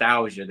 that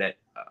nostalgia that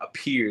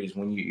appears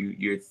when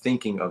you're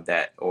thinking of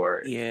that.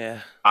 Or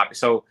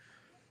so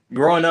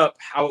growing up,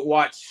 I would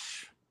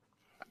watch.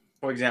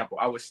 For example,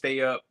 I would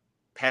stay up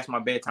past my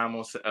bedtime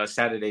on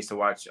Saturdays to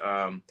watch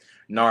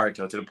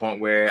Naruto to the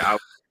point where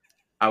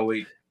I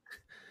would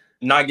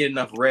not get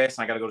enough rest.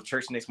 I got to go to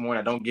church the next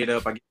morning. I don't get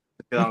up. I get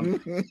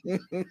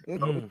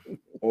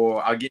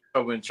or I'll get in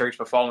trouble in church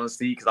for falling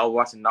asleep because I was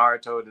watching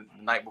Naruto the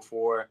night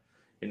before,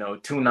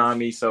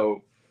 Toonami.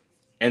 So,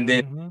 and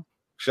then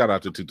shout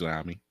out to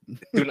Toonami,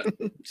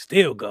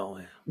 still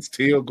going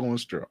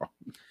strong.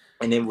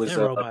 And it was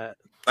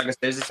like I said,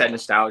 it's just that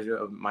nostalgia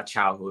of my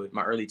childhood,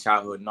 my early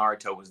childhood.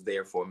 Naruto was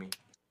there for me.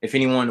 If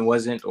anyone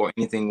wasn't or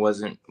anything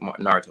wasn't,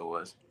 Naruto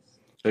was.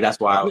 So that's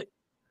why I put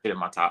it in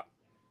my top.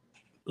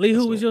 Lee,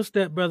 who was your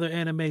stepbrother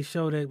anime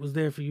show that was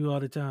there for you all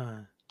the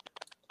time?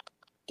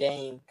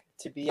 Dang.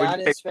 To be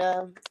honest,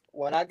 fam,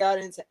 when I got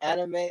into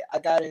anime, I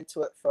got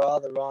into it for all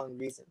the wrong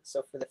reasons.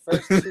 So for the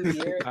first 2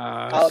 years,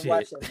 I was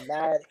watching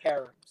mad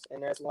harems.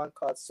 And there's one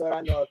called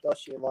Sora no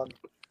Otoshimono,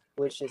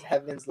 which is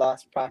Heaven's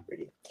Lost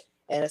Property.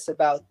 And it's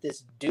about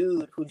this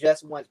dude who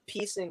just wants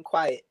peace and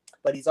quiet,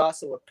 but he's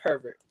also a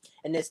pervert.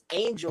 And this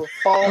angel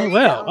falls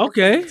down from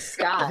the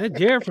sky. Is that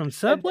Jared from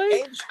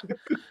Subway?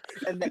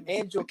 And the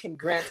angel can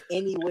grant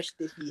any wish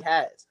that he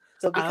has.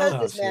 So because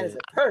this man is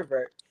a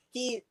pervert,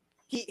 he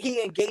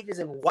engages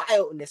in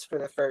wildness for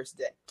the first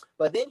day.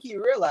 But then he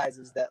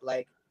realizes that,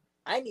 like,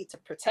 I need to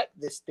protect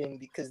this thing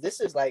because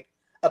this is like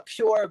a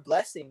pure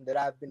blessing that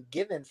I've been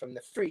given from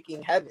the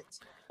freaking heavens.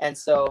 And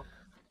so,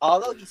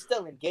 although he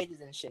still engages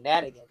in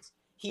shenanigans,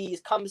 he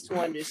comes to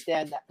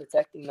understand that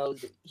protecting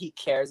those that he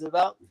cares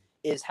about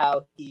is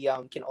how he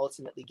can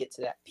ultimately get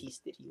to that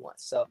peace that he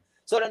wants. So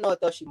Sora no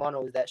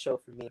Otoshimono was that show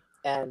for me.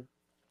 And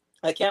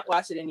I can't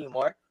watch it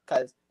anymore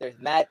because there's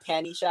mad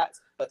panty shots,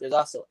 but there's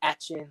also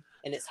action,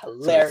 and it's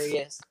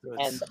hilarious,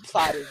 and the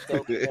plot is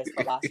dope, and there's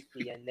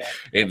philosophy in there.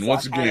 And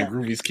once again,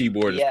 Groovy's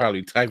keyboard is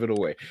probably typing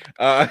away.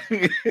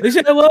 They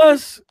said it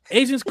was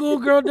Asian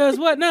schoolgirl does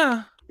what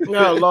now?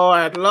 No,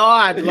 Lord.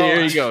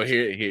 Here you go.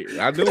 Here.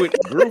 I knew it.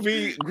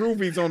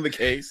 Groovy's on the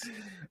case.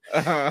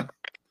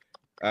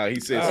 He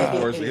says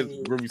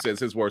Groovy says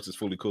his worst is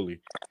Fooly Cooly.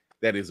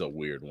 That is a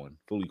weird one.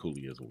 Fooly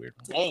Cooly is a weird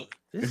one. Dang.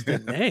 This the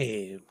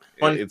name.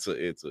 It's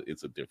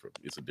a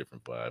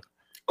different vibe.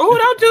 Oh,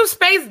 don't do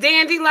Space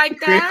Dandy like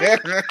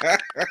that.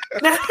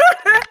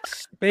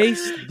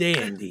 Space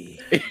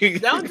Dandy.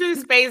 Don't do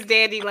Space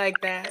Dandy like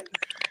that.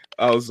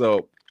 Oh,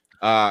 so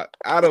out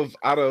of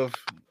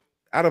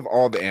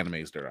all the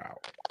animes that are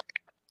out,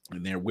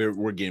 and there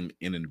we're getting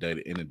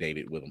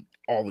inundated with them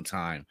all the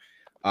time.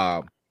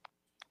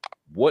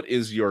 What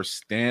is your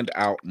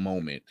standout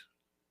moment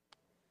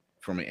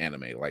from an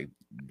anime?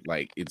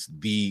 Like it's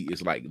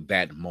like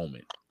that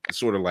moment. It's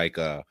sort of like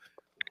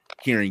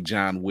hearing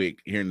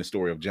the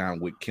story of John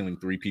Wick killing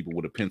 3 people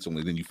with a pencil,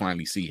 and then you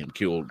finally see him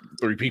kill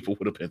 3 people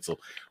with a pencil.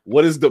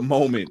 What is the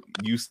moment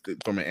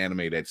from an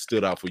anime that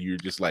stood out for you? You're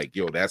just like,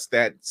 yo, that's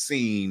that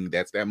scene,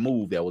 that's that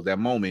move, that was that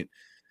moment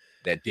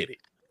that did it.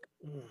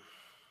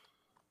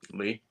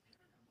 Lee?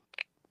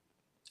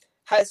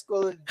 High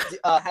School of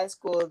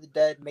the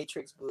Dead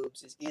Matrix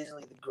boobs is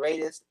easily the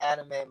greatest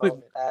anime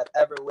moment I've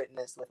ever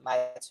witnessed with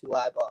my 2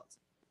 eyeballs.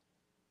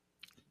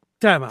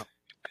 Time out.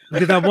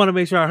 Because I want to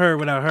make sure I heard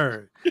what I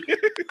heard.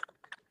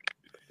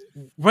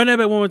 Run that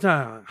back one more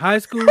time. High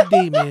School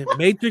Demon,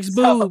 Matrix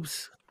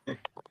boobs.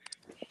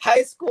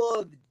 High School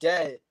of the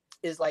Dead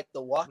is like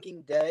The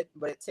Walking Dead,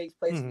 but it takes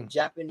place in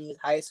Japanese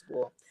high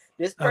school.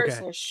 This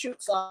person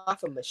shoots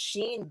off a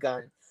machine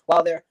gun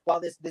while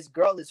this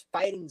girl is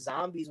fighting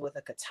zombies with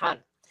a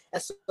katana.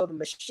 And so the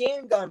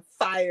machine gun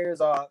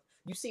fires off.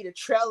 You see the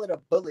trail of the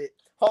bullet.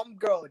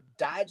 Homegirl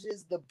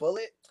dodges the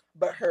bullet,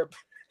 but her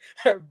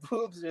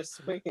boobs are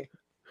swinging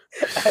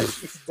as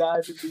she's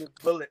dodging the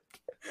bullet.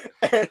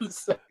 And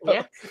so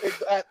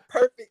at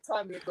perfect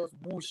timing, it goes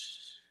whoosh.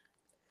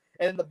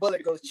 And the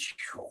bullet goes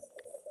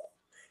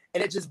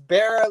and it just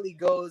barely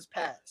goes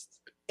past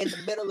in the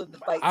middle of the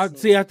fight scene.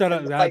 See, I thought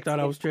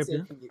I was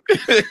tripping.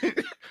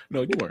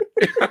 No, you weren't.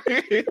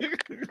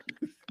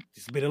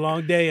 It's been a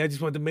long day. I just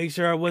wanted to make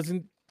sure I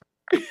wasn't.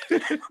 You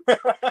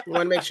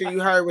want to make sure you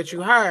heard what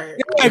you heard.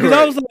 Yeah, because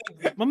I was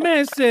like, my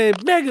man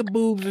said mega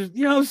boobs.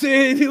 You know what I'm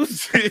saying? It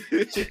was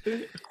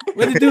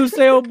what the dude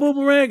say on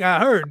Boomerang. I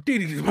heard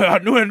titties. I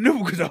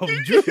knew because I was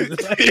dripping.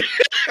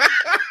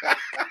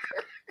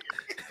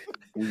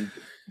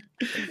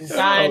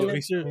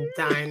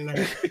 Dying.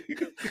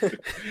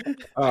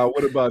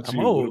 What about you?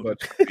 What about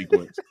your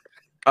sequence?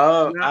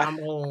 I'm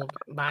old.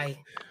 Bye.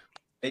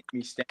 Make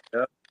me stand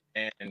up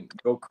and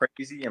go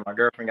crazy, and my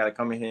girlfriend got to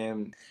come in here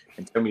and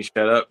tell me to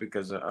shut up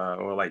because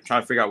or like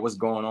trying to figure out what's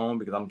going on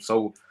because I'm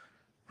so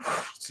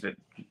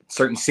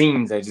certain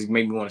scenes that just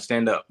make me want to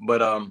stand up.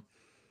 But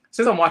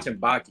since I'm watching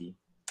Baki,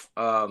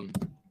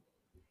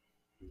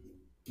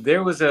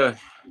 there was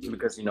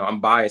because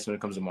I'm biased when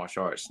it comes to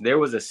martial arts. There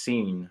was a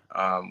scene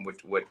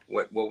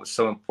what was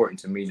so important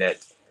to me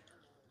that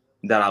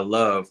I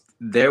loved.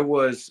 There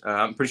was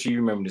I'm pretty sure you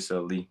remember this,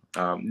 Lee.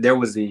 There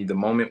was the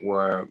moment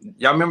where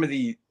y'all remember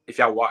if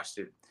y'all watched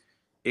it,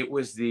 it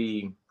was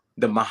the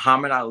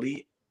Muhammad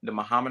Ali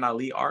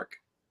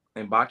arc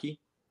in Baki.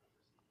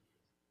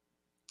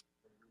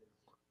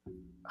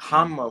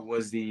 Hama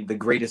was the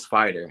greatest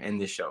fighter in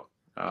this show.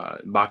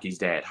 Baki's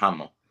dad,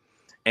 Hama,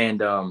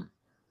 and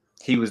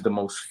he was the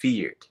most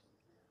feared.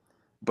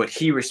 But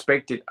he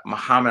respected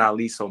Muhammad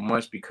Ali so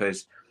much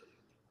because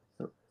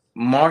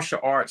martial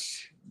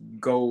arts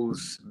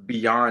goes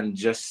beyond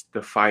just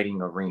the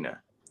fighting arena.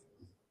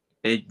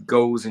 It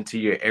goes into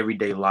your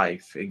everyday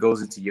life. It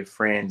goes into your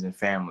friends and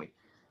family.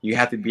 You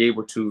have to be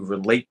able to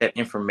relate that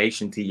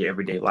information to your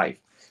everyday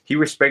life. He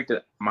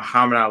respected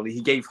Muhammad Ali.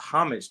 He gave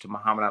homage to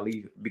Muhammad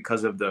Ali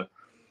because of the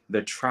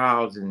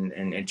trials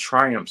and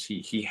triumphs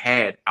he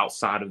had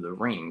outside of the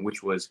ring,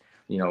 which was,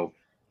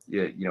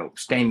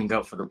 standing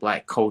up for the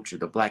Black culture,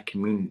 the Black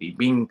community,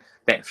 being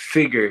that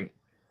figure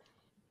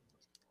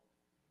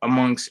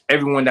amongst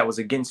everyone that was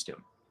against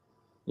him,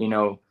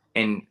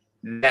 and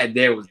that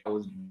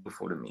was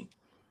beautiful to me.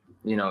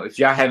 If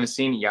y'all haven't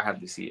seen it, y'all have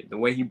to see it. The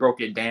way he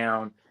broke it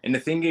down, and the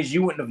thing is,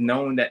 you wouldn't have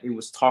known that it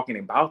was talking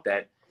about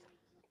that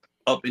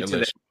up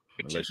until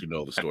unless you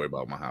know the story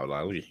about Muhammad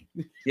Ali.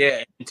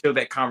 Yeah, until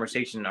that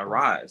conversation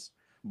arises.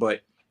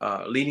 But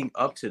leading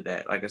up to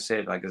that, like I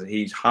said,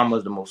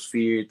 Hama's the most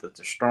feared, the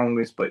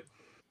strongest. But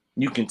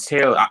you can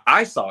tell,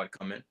 I saw it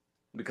coming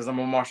because I'm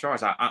a martial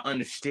arts. I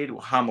understood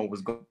what Hama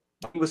was going.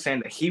 He was saying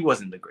that he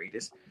wasn't the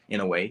greatest in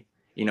a way.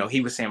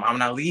 He was saying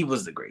Muhammad Ali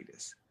was the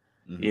greatest.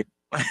 Mm-hmm.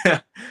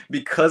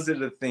 Because of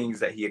the things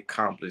that he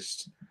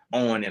accomplished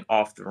on and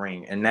off the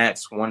ring. And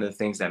that's one of the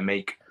things that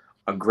make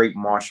a great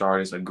martial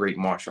artist a great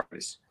martial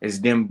artist, is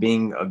them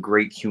being a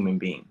great human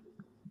being.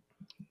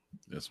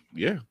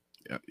 Yeah.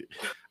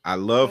 I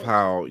love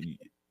how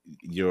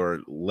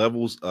your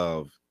levels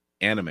of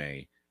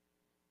anime,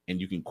 and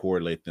you can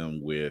correlate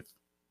them with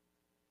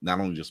not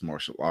only just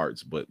martial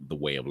arts, but the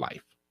way of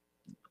life,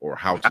 or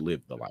how to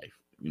live the life,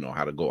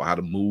 how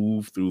to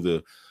move through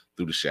the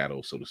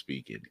shadows, so to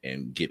speak,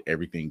 and get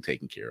everything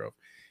taken care of.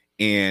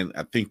 And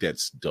I think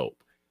that's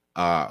dope.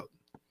 Are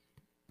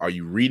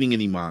you reading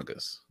any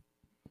mangas?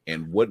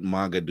 And what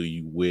manga do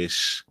you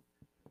wish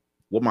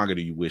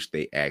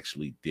they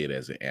actually did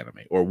as an anime,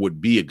 or would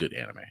be a good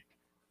anime?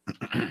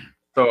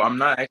 So I'm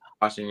not actually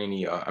watching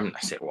any.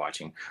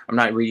 I'm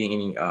not reading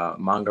any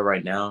manga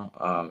right now.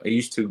 I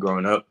used to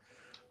growing up.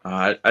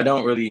 I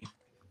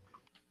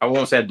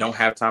won't say I don't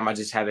have time. I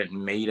just haven't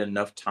made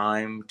enough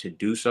time to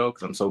do so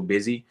because I'm so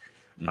busy.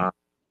 Mm-hmm.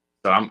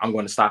 So I'm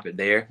going to stop it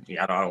there.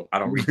 Yeah, I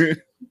don't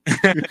read.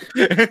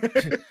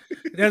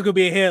 That's gonna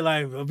be a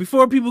headline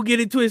before people get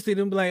it twisted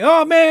and be like,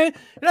 "Oh man,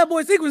 that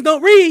boy Sequence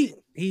don't read.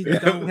 He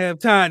don't have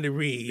time to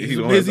read. He's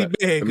a busy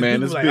man." The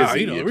man is busy. Oh,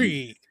 he don't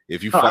read.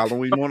 If you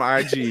follow him on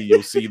IG,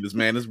 you'll see this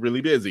man is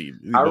really busy.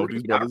 Both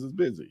these brothers is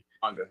busy.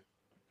 Manga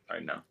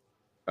right now.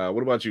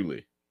 What about you,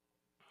 Lee?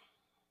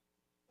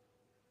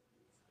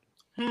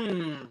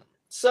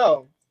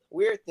 So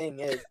weird thing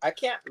is, I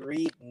can't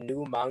read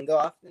new manga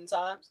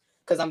oftentimes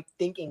because I'm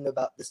thinking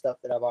about the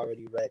stuff that I've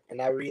already read,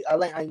 and I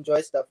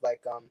enjoy stuff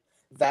like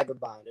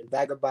Vagabond, and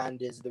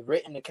Vagabond is the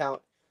written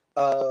account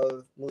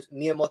of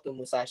Miyamoto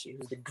Musashi,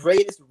 who's the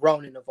greatest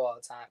Ronin of all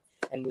time.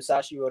 And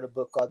Musashi wrote a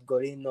book called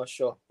Gorin no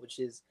Sho, which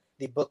is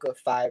the Book of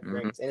Five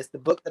Rings, and it's the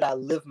book that I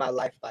live my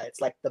life by.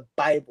 It's like the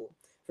Bible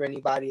for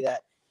anybody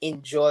that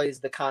enjoys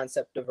the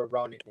concept of a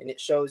Ronin, and it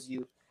shows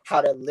you how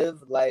to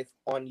live life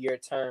on your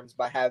terms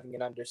by having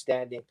an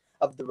understanding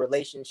of the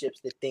relationships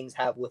that things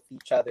have with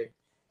each other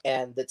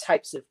and the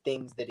types of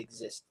things that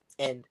exist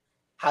and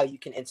how you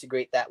can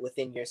integrate that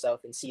within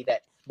yourself and see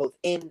that both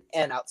in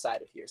and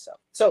outside of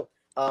yourself. So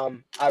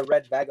I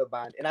read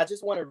Vagabond, and I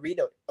just want to read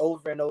it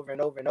over and over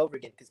and over and over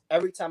again, because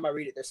every time I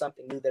read it, there's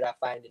something new that I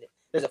find in it.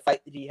 There's a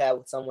fight that he had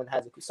with someone that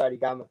has a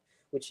Kusarigama,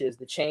 which is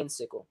the chain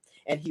sickle.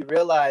 And he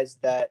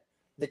realized that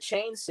the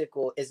chain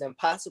sickle is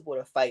impossible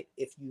to fight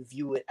if you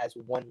view it as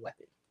one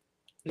weapon.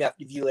 You have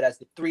to view it as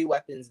the 3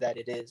 weapons that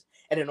it is.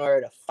 And in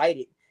order to fight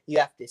it, you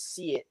have to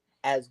see it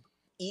as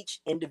each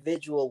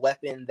individual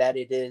weapon that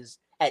it is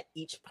at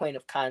each point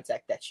of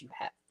contact that you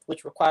have,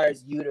 which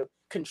requires you to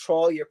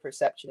control your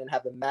perception and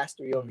have a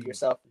mastery over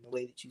yourself in the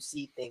way that you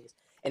see things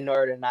in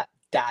order to not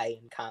die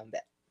in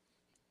combat.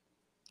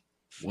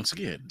 Once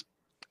again,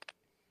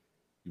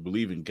 you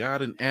believe in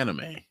God and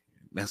anime.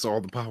 That's all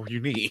the power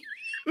you need.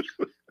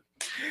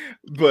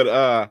 But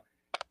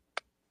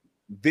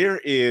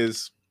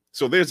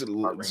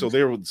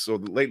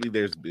lately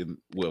there's been,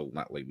 well,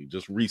 not lately,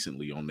 just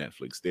recently on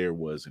Netflix, there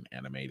was an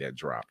anime that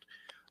dropped.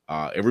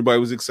 Everybody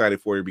was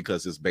excited for it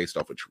because it's based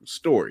off a true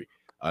story.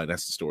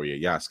 That's the story of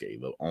Yasuke,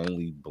 the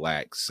only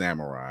black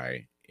samurai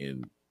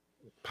in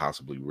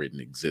possibly written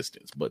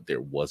existence. But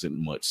there wasn't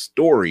much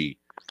story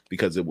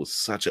because it was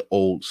such an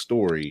old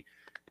story.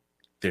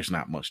 There's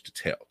not much to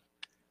tell.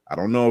 I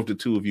don't know if the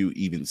two of you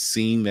even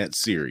seen that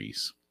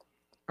series.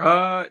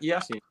 Yeah,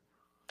 I've seen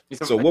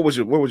it. So what was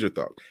your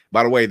thought?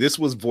 By the way, this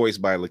was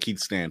voiced by Lakeith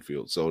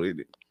Stanfield, so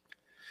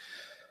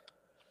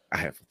I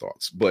have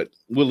thoughts, but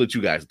we'll let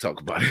you guys talk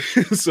about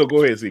it. So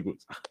go ahead,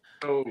 Sequence.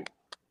 So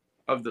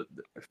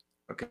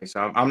okay,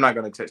 so I'm not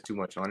gonna touch too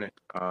much on it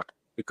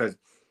because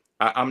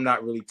I'm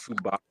not really too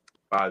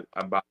bothered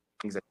about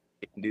things that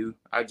they can do.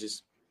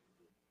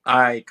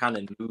 I kind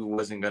of knew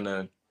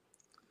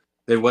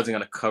they wasn't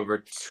gonna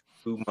cover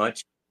too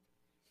much,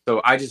 so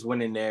I just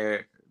went in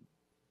there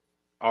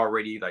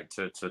already like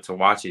to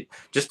watch it,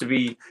 just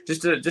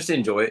to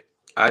enjoy it.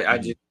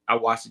 I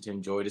watched it to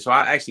enjoy it. So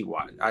I actually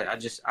watched. I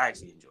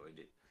actually enjoyed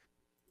it.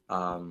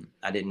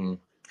 I didn't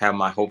have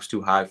my hopes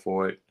too high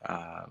for it,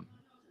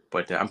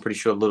 but I'm pretty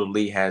sure Little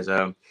Lee has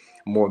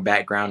more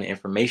background and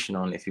information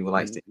on it if he would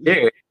like to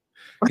hear it.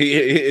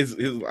 His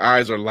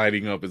eyes are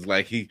lighting up. It's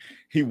like he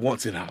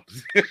wants it out.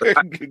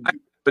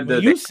 But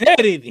when you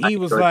said it, he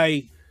was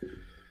like,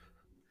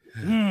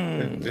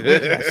 where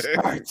did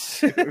I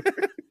start?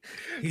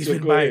 He's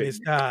been buying his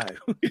time.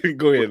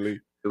 Go ahead, Lee.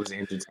 It was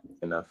entertaining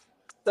enough.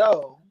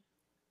 So,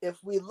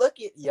 if we look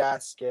at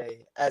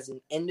Yasuke as an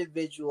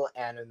individual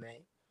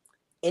anime,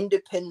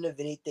 independent of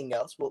anything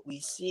else, what we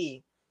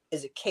see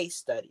is a case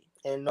study.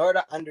 And in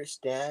order to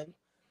understand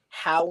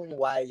how and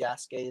why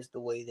Yasuke is the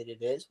way that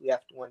it is, we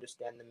have to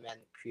understand the man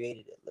that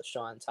created it,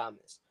 LaShawn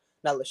Thomas.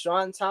 Now,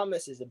 LaShawn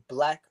Thomas is a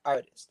black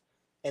artist.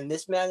 And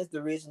this man is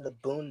the reason the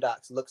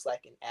Boondocks looks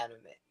like an anime.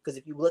 Because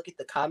if you look at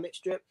the comic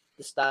strip,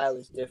 the style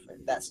is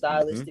different. That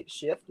stylistic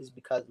shift is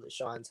because of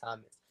LaShawn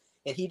Thomas.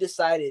 And he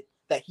decided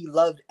that he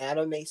loved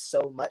anime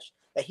so much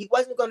that he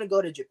wasn't going to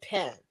go to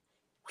Japan.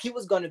 He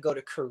was going to go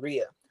to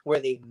Korea, where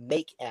they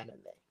make anime.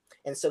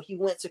 And so he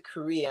went to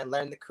Korea and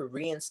learned the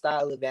Korean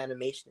style of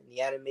animation and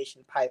the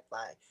animation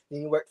pipeline.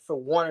 Then he worked for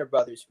Warner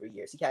Brothers for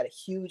years. He had a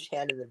huge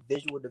hand in the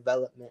visual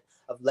development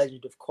of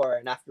Legend of Korra.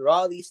 And after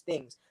all these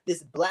things,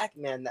 this black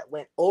man that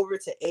went over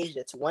to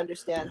Asia to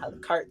understand how the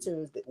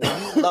cartoons that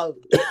we love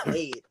get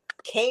made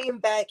came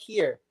back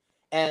here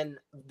and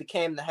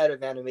became the head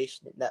of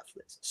animation at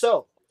Netflix.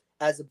 So,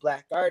 as a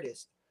black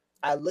artist,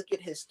 I look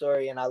at his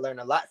story and I learn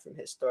a lot from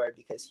his story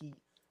because he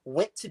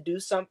went to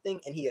do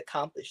something and he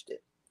accomplished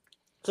it.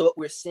 So what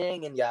we're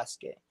seeing in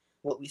Yasuke,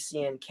 what we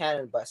see in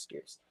Cannon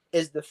Buskers,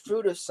 is the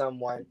fruit of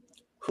someone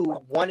who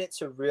wanted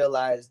to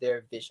realize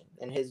their vision.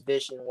 And his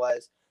vision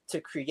was to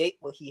create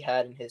what he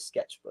had in his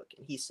sketchbook.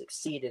 And he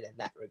succeeded in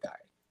that regard.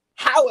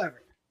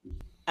 However,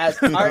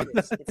 as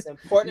artists, it's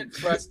important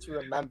for us to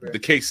remember the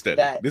case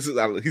study.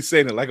 He's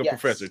saying it like a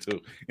professor too.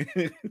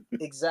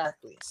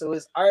 Exactly. So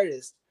as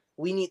artists,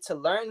 we need to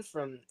learn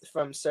from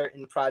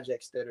certain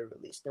projects that are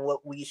released. And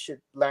what we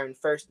should learn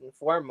first and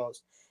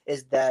foremost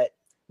is that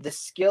the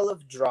skill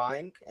of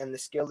drawing and the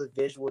skill of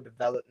visual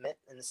development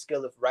and the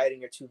skill of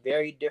writing are two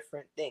very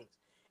different things.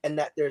 And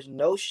that there's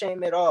no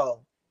shame at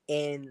all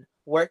in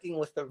working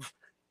with a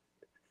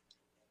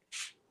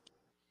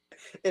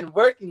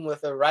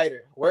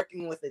writer,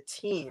 working with a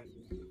team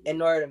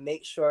in order to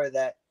make sure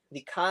that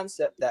the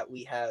concept that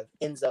we have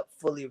ends up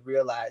fully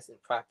realized and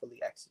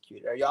properly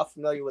executed. Are y'all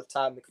familiar with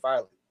Todd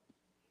McFarlane?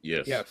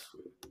 Yes.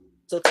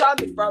 So Todd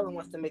McFarlane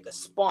wants to make a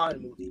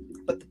Spawn movie,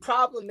 but the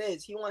problem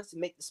is he wants to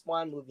make the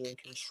Spawn movie and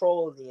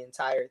control the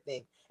entire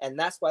thing, and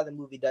that's why the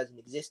movie doesn't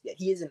exist yet.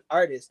 He is an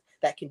artist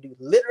that can do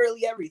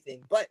literally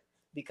everything, but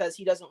because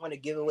he doesn't want to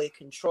give away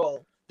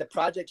control, the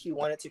project he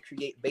wanted to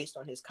create based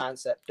on his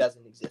concept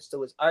doesn't exist.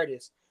 So as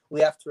artists,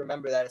 we have to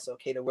remember that it's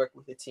okay to work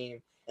with a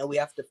team, and we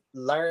have to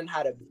learn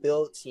how to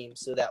build teams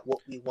so that what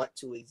we want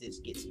to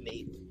exist gets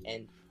made.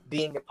 And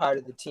being a part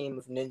of the team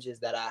of ninjas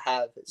that I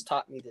have has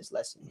taught me this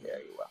lesson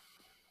very well.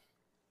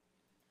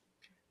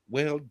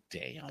 Well,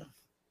 damn.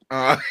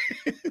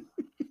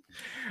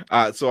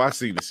 So I've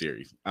seen the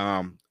series.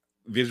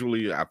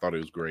 visually, I thought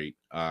it was great.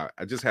 I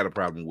just had a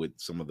problem with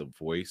some of the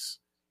voice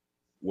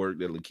work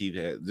that Lakeith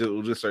had. There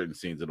was just certain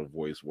scenes of the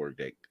voice work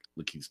that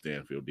Lakeith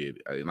Stanfield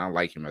did, and I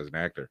like him as an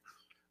actor.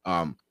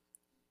 I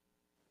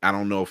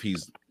don't know if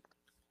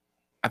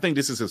I think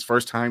this is his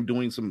first time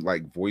doing some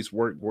like voice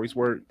work.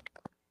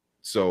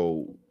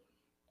 So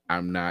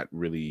I'm not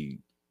really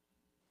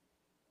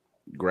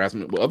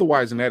grasping it. But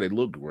otherwise than that, it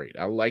looked great.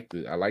 I like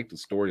the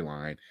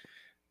storyline,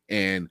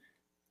 and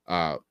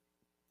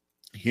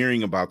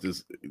hearing about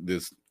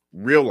this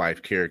real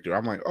life character,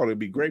 I'm like, oh, it'd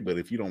be great. But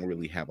if you don't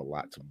really have a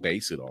lot to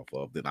base it off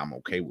of, then I'm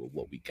okay with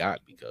what we got,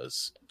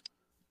 because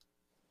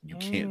you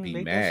can't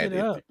be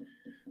mad.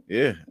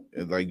 Yeah,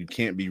 like you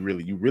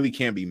really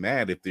can't be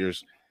mad if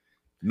there's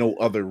no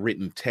other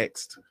written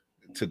text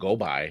to go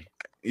by.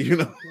 You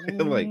know,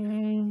 like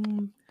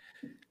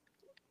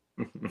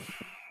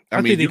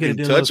I mean, you can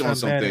touch on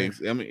some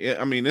things. I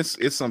mean,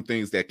 it's some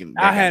things that can.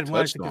 I hadn't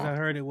watched it because I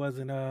heard it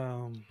wasn't.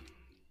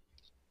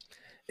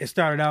 It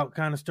started out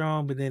kind of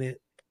strong, but then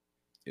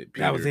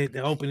that was it.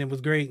 The opening was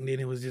great, and then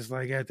it was just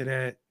like after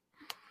that,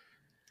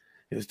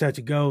 it was touch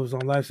and go. It was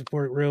on life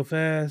support real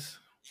fast.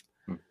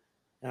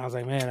 And I was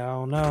like, man, I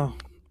don't know.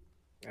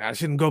 I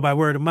shouldn't go by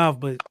word of mouth,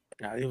 but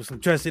it was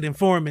some trusted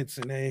informants,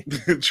 and they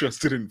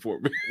trusted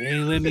informants. They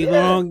ain't let me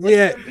long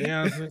yet. You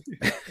know what I'm saying?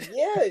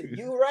 Yeah,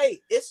 you're right.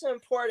 It's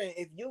important.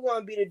 If you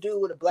want to be the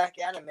dude with a black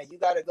anime, you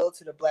got to go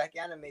to the black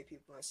anime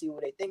people and see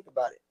what they think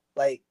about it.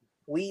 Like,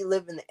 we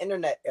live in the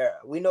internet era.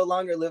 We no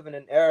longer live in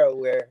an era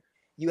where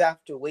you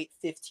have to wait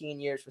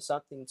 15 years for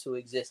something to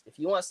exist. If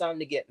you want something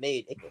to get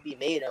made, it can be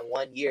made in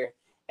 1 year.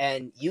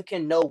 And you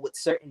can know what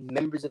certain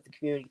members of the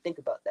community think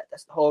about that.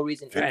 That's the whole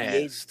reason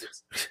NBA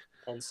exists.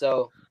 And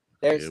so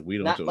there's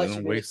not much of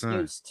an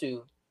excuse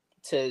to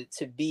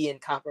be in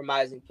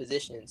compromising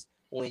positions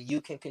when you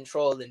can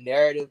control the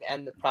narrative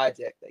and the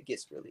project that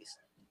gets released.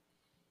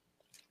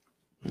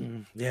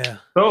 Yeah.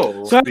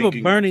 So I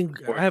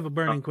have a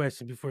burning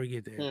question before we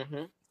get there.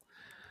 Mm-hmm.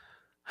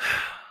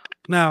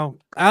 Now,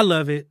 I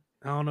love it.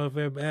 I don't know if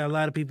a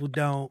lot of people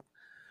don't,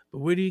 but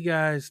where do you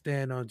guys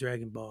stand on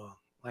Dragon Ball?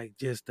 Like,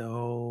 just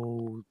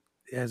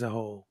as a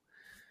whole.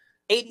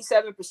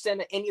 87%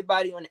 of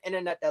anybody on the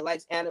internet that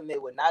likes anime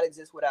would not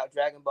exist without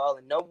Dragon Ball,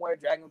 and no more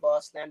Dragon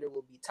Ball standard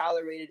will be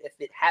tolerated if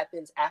it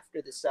happens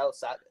after the Cell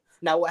Saga.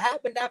 Now, what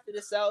happened after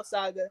the Cell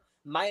Saga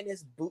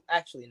minus Boo?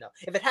 Actually, no.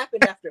 If it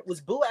happened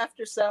was Boo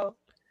after Cell?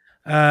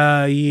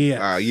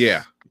 Yeah.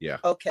 Yeah.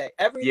 Okay.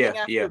 Everything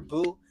after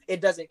Boo,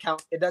 it doesn't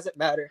count. It doesn't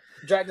matter.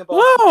 Dragon Ball.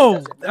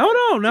 Whoa! Hold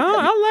on, no.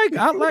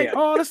 I like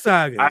all the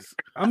sagas.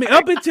 I mean,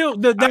 up until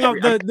the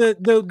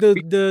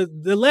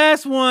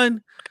last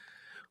one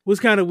was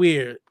kind of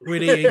weird, where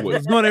they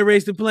was going to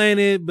erase the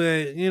planet,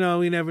 but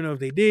we never know if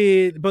they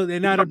did. But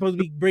now they're supposed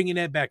to be bringing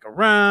that back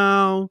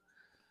around.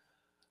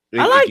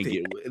 I liked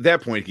it. At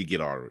that point, it could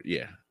get all.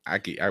 Yeah, I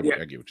get what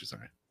you're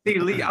saying. See,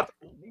 Lee, I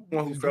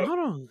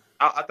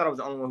thought I was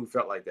the only one who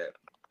felt like that.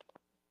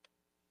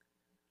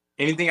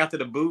 Anything after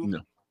the Boo? No.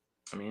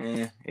 I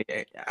mean,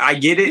 I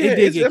get it. It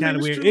did get kind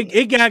of weird.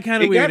 It got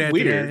kind of weird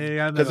after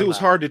that. Because it was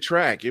hard to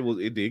track.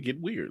 It did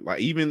get weird. Like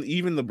even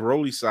the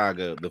Broly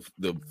saga,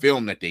 the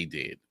film that they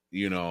did,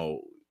 it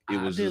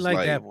was just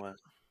like that one.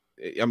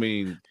 I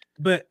mean,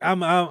 but I'm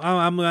not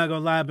gonna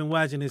lie. I've been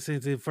watching it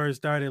since it first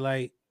started.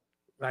 Like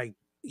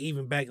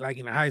even back like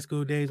in the high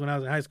school days when I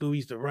was in high school, we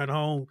used to run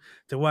home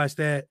to watch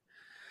that.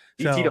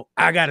 So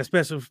I got a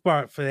special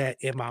spot for that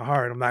in my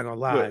heart. I'm not gonna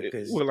lie,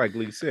 because like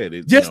Lee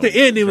said, just the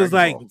end, it was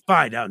like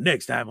find out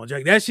next time on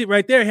Dragon. That shit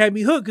right there had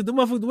me hooked, because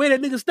the way that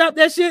nigga stopped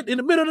that shit in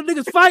the middle of the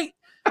niggas fight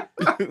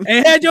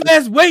and had your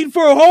ass waiting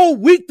for a whole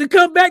week to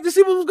come back to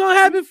see what was gonna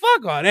happen.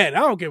 Fuck all that. I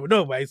don't care what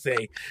nobody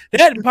say.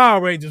 That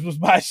Power Rangers was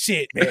my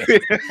shit, man.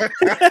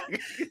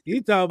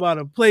 You talk about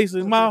a place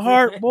in my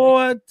heart, boy.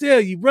 I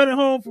tell you, running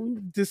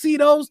home to see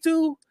those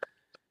two.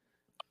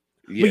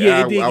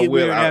 Yeah, it did get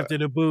weird after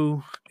the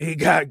Boo. It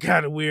got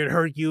kind of weird.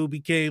 Hercule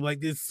became like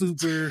this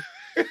super.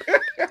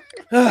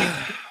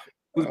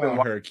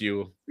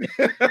 Hercule.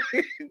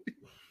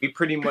 We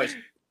pretty much,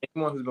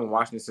 anyone who's been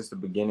watching this since the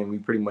beginning, we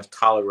pretty much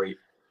tolerate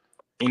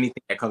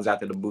anything that comes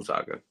after the Boo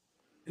saga.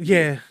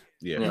 Yeah.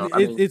 Yeah,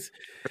 it's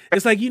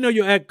like your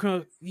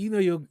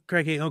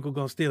crackhead uncle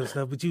gonna steal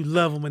stuff, but you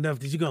love him enough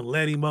that you're gonna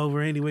let him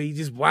over anyway. You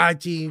just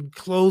watch him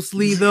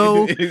closely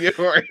though.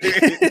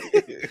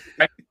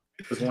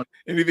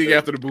 Anything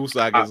after the Boo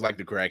saga is like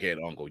the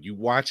crackhead uncle. You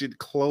watch it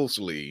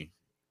closely,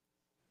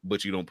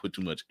 but you don't put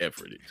too much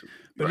effort into it.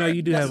 But no,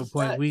 you do have a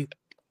point.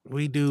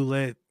 We do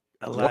let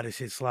a lot of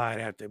shit slide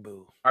after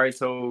Boo. All right,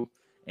 so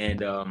and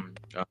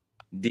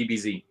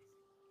DBZ,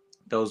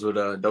 those were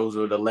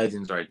the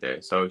legends right there.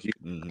 So if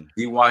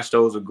you watched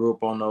those or grew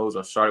up on those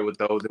or started with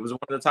those, it was one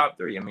of the top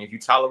three. I mean, if you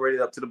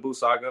tolerated up to the Boo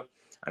saga,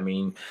 I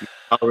mean, you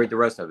tolerate the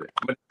rest of it.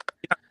 But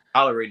you're not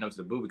tolerating up to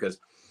the Boo because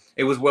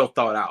it was well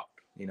thought out.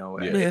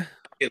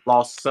 It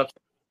lost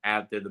substance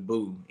after the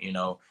Boo,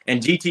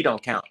 and GT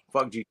don't count.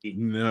 Fuck GT.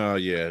 No,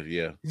 yeah.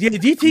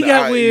 GT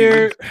got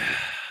weird.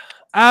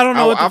 I don't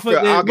know what the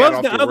fuck. I got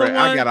What's the other one?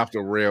 I got off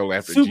the rail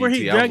after Super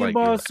GT. Dragon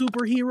Ball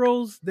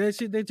Superheroes. That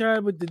shit they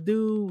tried with the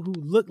dude who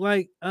looked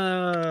like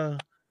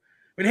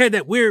It had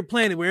that weird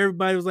planet where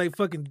everybody was like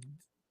fucking.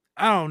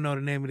 I don't know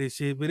the name of this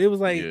shit, but it was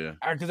like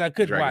because I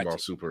couldn't Dragon watch Ball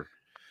it. Super.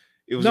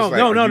 It was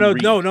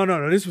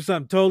No. This was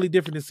something totally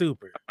different than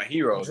Super.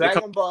 Heroes.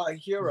 Dragon Ball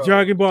Heroes.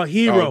 Dragon Ball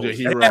Heroes. Oh, the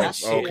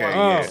Heroes. Okay,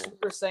 yeah.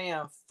 Super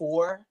Saiyan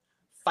 4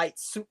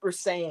 fights Super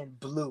Saiyan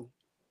Blue.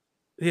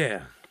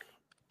 Yeah.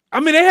 I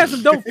mean, they had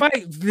some dope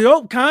fights,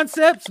 dope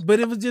concepts, but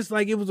it was just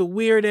like it was a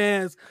weird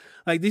ass.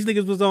 Like these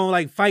niggas was on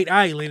like Fight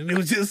Island, and it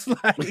was just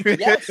like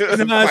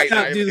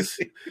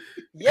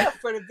Yeah,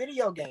 for the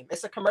video game.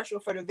 It's a commercial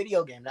for the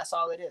video game. That's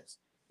all it is.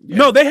 Yeah.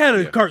 No, they had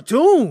a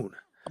cartoon.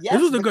 Yes,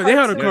 this was they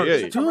had a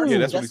cartoon. Yeah,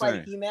 that's just what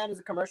like He-Man is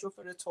a commercial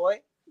for the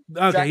toy.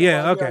 Okay,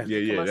 yeah, okay.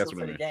 Yeah, that's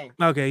what I mean.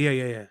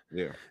 Okay,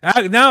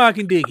 yeah. Now I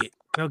can dig it.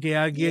 Okay,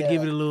 I give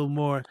it a little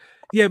more.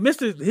 Yeah,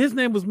 his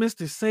name was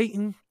Mr.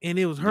 Satan, and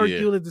it was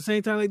Hercule at the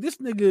same time. Like this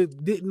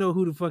nigga didn't know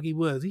who the fuck he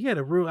was. He had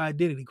a real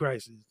identity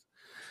crisis.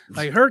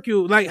 Like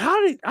Hercule, like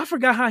I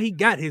forgot how he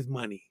got his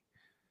money.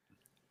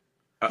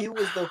 He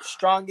was the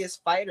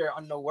strongest fighter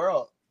on the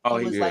world. Oh,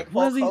 he was like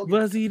was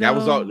he? That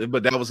was all,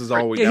 but that was his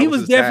always. Yeah, he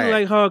was definitely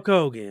like Hulk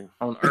Hogan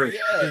on Earth.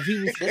 Yeah, he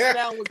was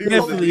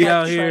definitely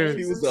out here.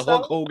 He was the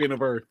Hulk Hogan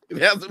of Earth.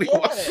 That's what he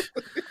was.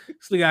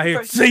 This nigga out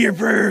here. Say your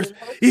prayers.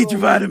 Eat your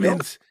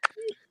vitamins.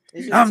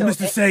 I'm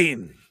Mr.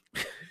 Satan.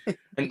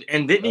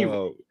 And didn't he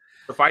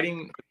the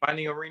fighting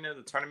arena,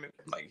 the tournament?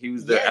 Like he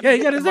was there. Yeah, he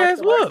got his ass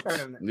whooped.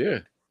 Yeah.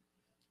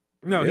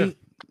 No,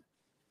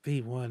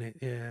 he won it.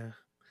 Yeah.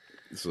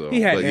 So,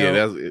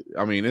 that's.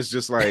 I mean, it's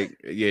just like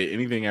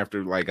anything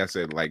after, like I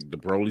said, like the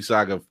Broly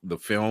saga, the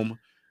film.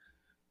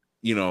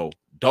 You know,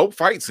 dope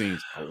fight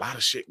scenes, a lot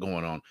of shit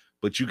going on,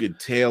 but you could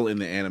tell in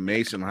the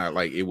animation how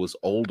like it was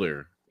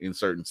older in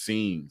certain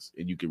scenes,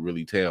 and you could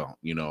really tell.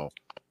 You know,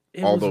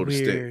 although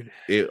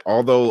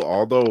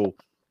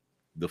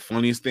the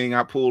funniest thing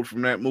I pulled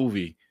from that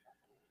movie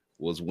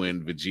was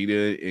when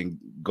Vegeta and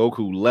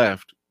Goku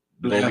left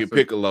to go get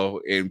Piccolo,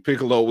 and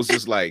Piccolo was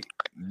just like,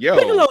 "Yo,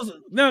 Piccolo's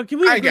no, can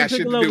we? I got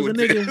shit to do with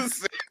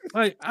this."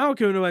 Like, I don't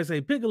care what nobody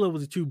say. Piccolo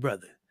was a true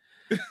brother.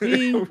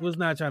 He was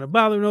not trying to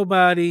bother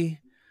nobody. You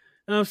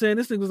know what I'm saying?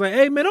 This thing was like,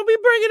 "Hey man, don't be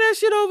bringing that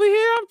shit over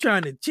here. I'm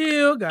trying to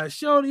chill. Got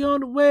shorty on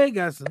the way.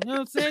 Got some. You know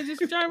what I'm saying?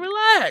 Just trying to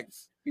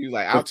relax." He's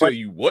like, "I'll tell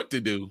you what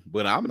to do,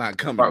 but I'm not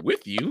coming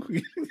with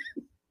you."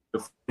 The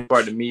funny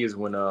part to me is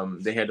when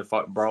they had to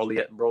fight Broly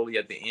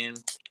at the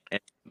end,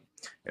 and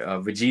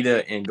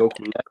Vegeta and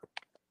Goku left.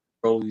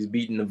 Broly's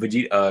beating the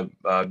Vegeta,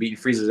 beating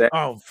Frieza's ass.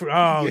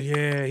 Oh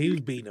yeah, he was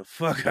beating the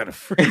fuck out of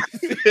Frieza.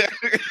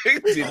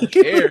 Didn't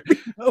care.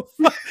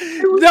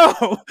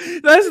 No,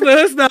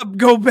 let's not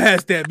go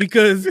past that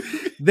because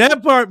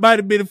that part might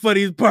have been the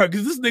funniest part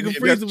because this nigga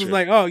Frieza was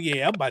like, "Oh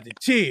yeah, I'm about to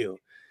chill."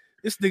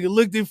 This nigga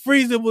looked at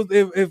Frieza was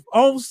if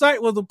on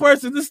site was a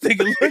person, this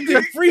nigga looked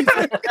at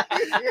Frieza.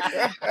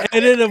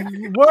 And in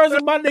the words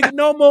of my nigga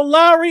No More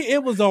Lowry,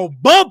 it was on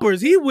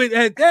bumpers. He went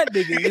at that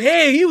nigga's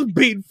head. He was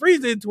beating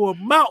Frieza into a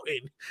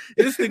mountain.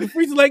 And this nigga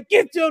Frieza like,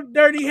 "Get your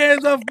dirty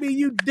hands off me,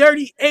 you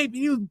dirty ape." And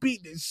he was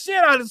beating the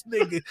shit out of this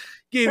nigga.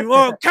 Gave him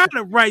all kind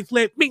of right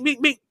flat. Mink, mink,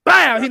 mink.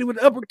 Bow. Hit him with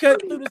an uppercut.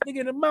 Threw this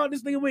nigga in the mouth.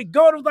 This nigga went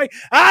going. Was like,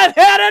 "I've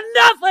had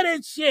enough of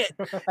this shit."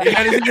 And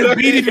got his nigga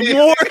beat even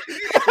more.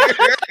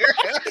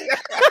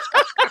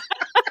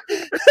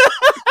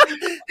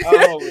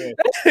 Oh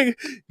man!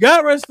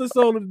 God rest the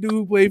soul of the dude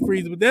who played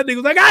Frieza, but that nigga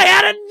was like, "I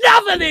had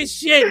enough of this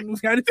shit." And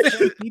was kind of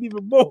beat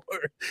even more.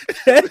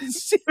 That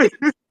shit.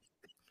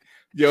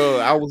 Yo,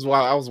 I was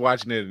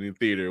watching it in the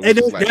theater. It was and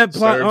just like, that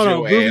plot,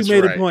 Groovy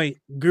made right. a point.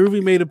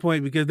 Groovy made a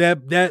point because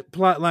that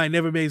plot line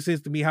never made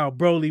sense to me. How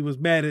Broly was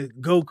mad at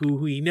Goku,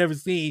 who he never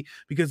seen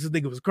because this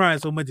nigga was crying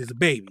so much as a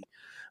baby.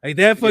 Like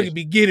that fucking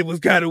beginning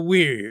was kind of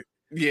weird.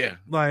 Yeah,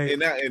 like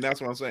and that's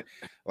what I'm saying.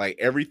 Like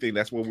everything,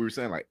 that's what we were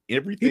saying. Like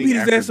everything. He beat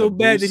his ass so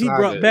bad that he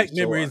brought back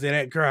memories of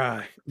that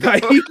cry.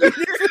 Like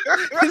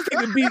this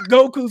nigga beat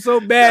Goku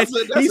so bad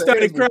he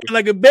started crying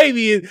like a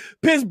baby and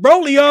pissed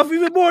Broly off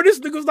even more.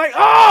 This nigga was like,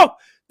 "Oh,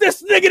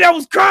 this nigga that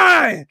was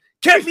crying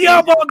kept me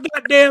up all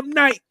goddamn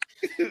night."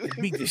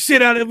 Beat the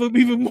shit out of him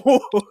even more.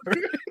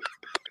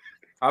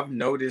 I've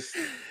noticed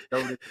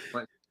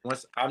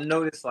once I've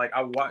noticed like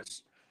I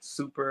watched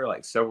Super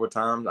like several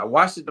times. I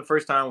watched it the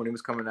first time when it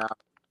was coming out,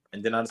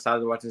 and then I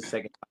decided to watch it the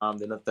second time,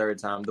 then the third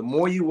time. The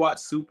more you watch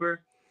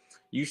Super,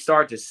 you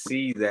start to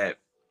see that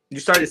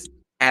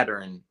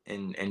pattern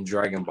in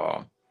Dragon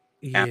Ball.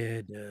 Yeah,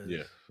 it does.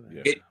 Yeah.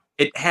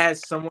 It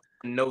has somewhat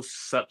no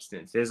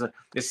substance.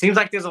 It seems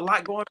like there's a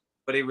lot going on,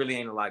 but it really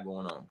ain't a lot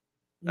going on.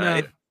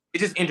 No.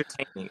 It's just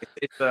entertaining.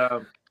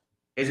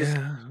 It's just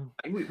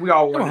like, we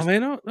all want. Come on,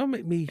 man, don't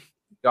make me.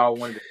 We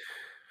always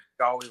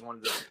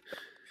wanted to.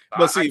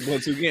 But see,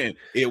 once again,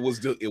 it was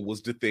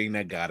the thing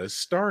that got us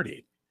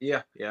started.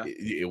 Yeah.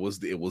 It was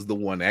the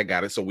one that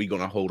got it. So we're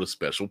gonna hold a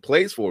special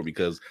place for it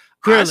because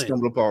Krillin. I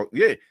stumbled upon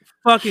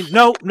fucking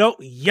no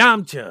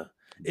Yamcha.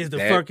 is the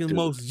That fucking too.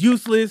 most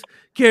useless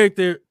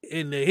character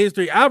in the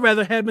history. I'd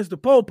rather have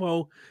Mr.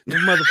 Popo than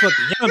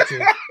motherfucking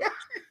Yamcha.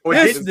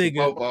 This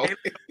nigga.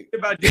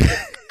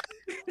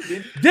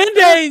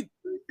 Dende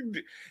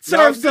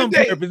served some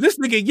purpose. This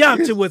nigga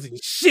Yamcha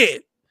wasn't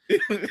shit.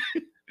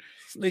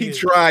 He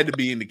tried to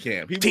be in the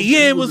camp.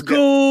 Tien was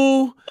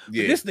cool.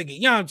 Yeah. But this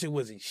nigga Yamcha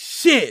wasn't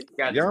shit.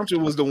 Yamcha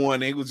was the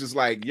one. He was just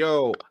like,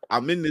 "Yo,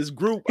 I'm in this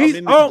group.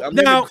 He's now I'm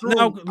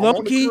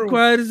low key,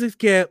 quiet as his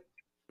kept.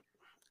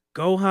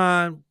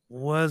 Gohan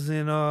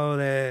wasn't all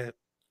that.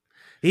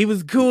 He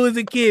was cool as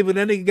a kid, but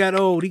that nigga got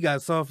old. He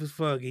got soft as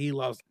fuck, and he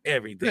lost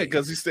everything. Yeah,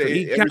 because he stayed. So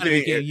he kind of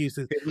became used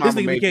to. This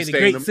nigga became the stay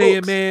Great in the Saiyan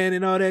books. Man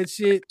and all that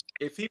shit.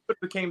 If he would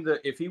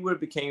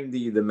have became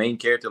the main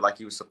character like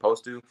he was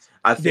supposed to,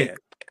 I think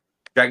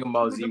Dragon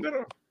Ball Z.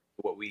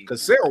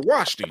 Because Cell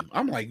watched him.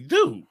 I'm like,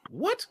 dude,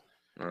 what?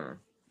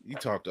 You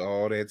talked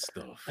all that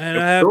stuff. And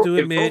I have to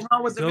admit,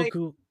 Gohan was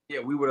Goku. Yeah,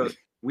 we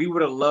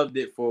would have loved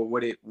it for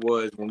what it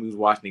was when we was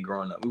watching it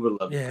growing up. We would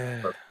have loved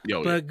it.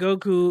 But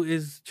Goku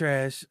is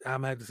trash.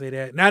 I'm gonna have to say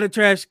that. Not a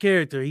trash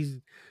character. He's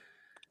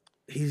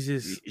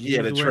just he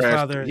had the a worst trash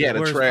father. he had the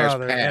a worst trash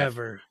father path.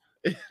 ever.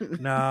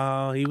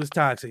 No, he was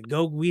toxic.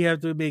 We have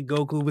to admit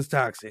Goku was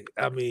toxic.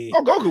 I mean,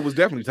 Goku was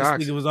definitely toxic.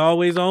 This nigga was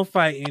always on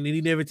fighting, and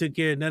he never took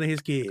care of none of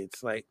his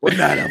kids. Like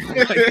none of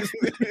them.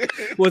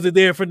 Wasn't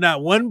there for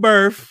not one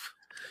birth.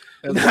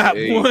 Not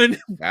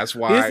one. That's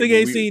why this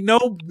nigga ain't seen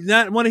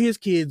not one of his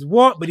kids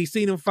walk, but he's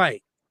seen him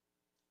fight.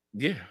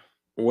 Yeah.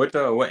 What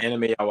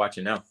anime y'all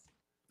watching now?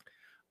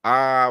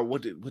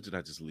 What did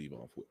I just leave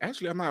off with?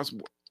 Actually, I'm not.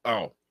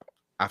 Oh,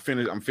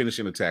 I'm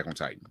finishing Attack on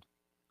Titan.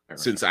 Right.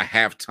 Since I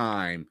have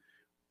time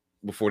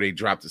before they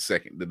drop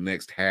the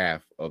next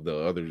half of the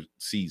other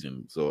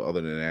season. So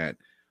other than that,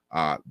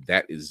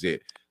 that is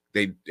it.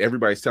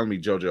 Everybody's telling me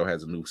JoJo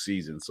has a new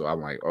season, so I'm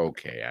like,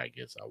 okay, I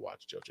guess I'll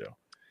watch JoJo.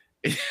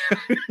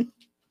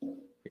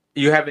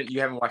 You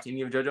haven't watched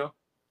any of JoJo?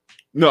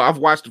 No, I've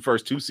watched the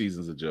first 2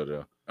 seasons of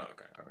JoJo.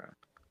 Okay.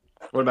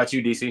 What about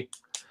you, DC?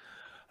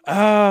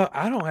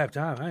 I don't have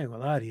time. I ain't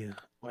gonna lie to you.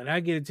 When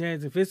I get a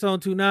chance, if it's on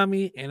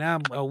Toonami and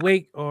I'm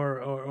awake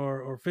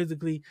or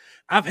physically,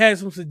 I've had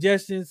some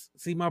suggestions.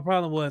 See, my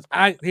problem was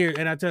I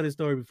tell this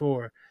story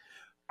before.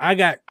 I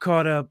got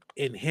caught up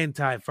in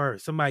hentai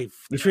first. Somebody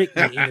tricked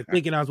me into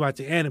thinking I was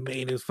watching anime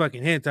and it was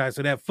fucking hentai,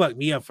 so that fucked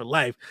me up for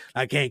life.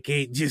 I can't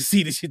just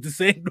see the shit the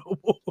same no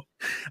more.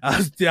 I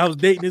was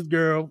dating this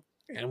girl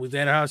and was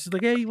at her house. She's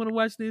like, "Hey, you want to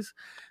watch this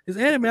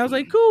anime?" I was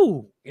like,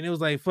 "Cool," and it was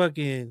like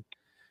fucking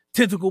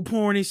tentacle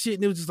porn and shit,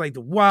 and it was just like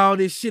the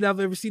wildest shit I've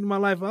ever seen in my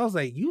life. I was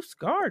like, "You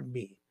scarred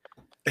me."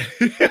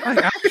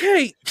 I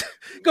can't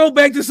go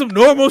back to some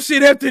normal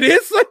shit after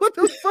this. Like, what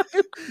the fuck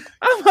am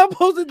I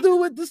supposed to do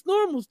with this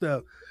normal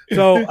stuff?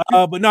 So,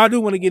 but no, I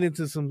do want to get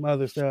into some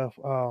other stuff.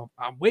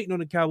 I'm waiting on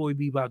the Cowboy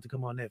Bebop to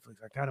come on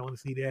Netflix. I kind of want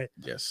to see that.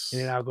 Yes,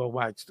 and then I'll go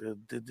watch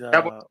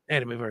the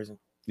anime version.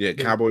 Yeah,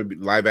 Cowboy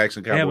live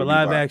action. Cowboy they have a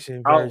live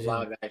action version. Oh,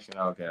 live action.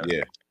 Okay.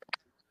 Yeah.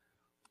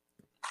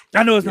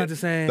 I know it's not the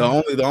same.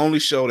 The only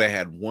show that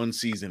had 1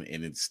 season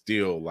and it's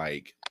still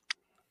like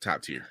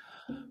top tier.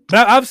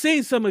 But I've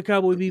seen some of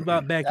Cowboy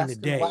Bebop back in the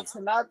day.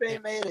 Watanabe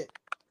made it.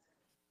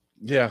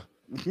 Yeah.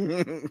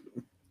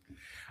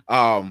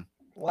 I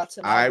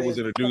was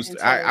introduced.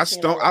 I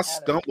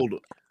stumbled.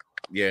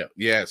 Yeah.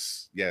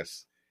 Yes.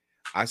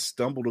 I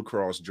stumbled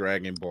across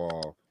Dragon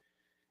Ball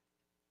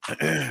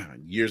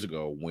years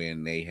ago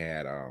when they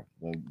had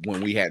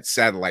when we had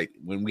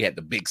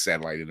the big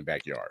satellite in the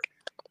backyard.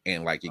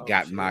 And like it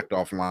got knocked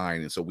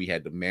offline, and so we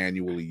had to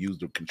manually use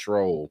the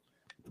control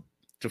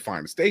to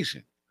find the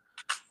station.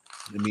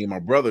 And me and my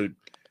brother,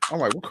 I'm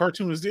like, "What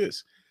cartoon is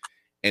this?"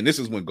 And this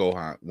is when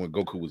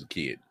Goku was a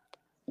kid.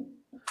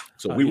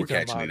 So we were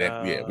catching it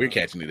at we're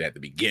catching it at the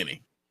beginning.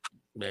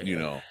 Man. You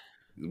know,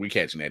 we're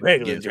catching that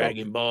regular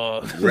Dragon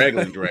Ball.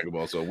 Regular Dragon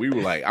Ball. So we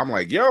were like, I'm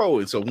like, yo,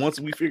 and so once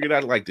we figured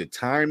out like the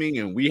timing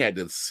and we had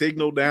the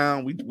signal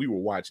down, we were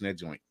watching that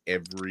joint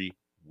every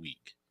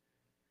week.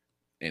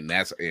 And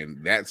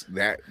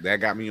that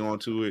got me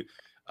onto it.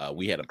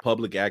 We had a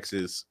public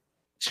access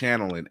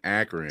channel in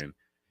Akron,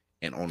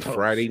 and on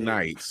Friday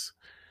nights,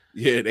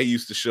 they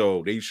used to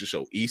show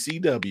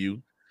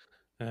ECW,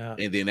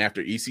 and then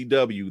after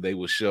ECW, they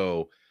would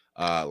show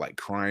like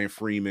Crying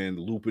Freeman,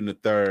 Lupin the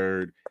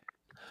Third.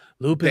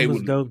 Lupin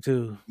was dope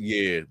too.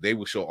 Yeah, they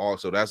would show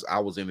also. I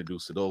was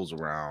introduced to those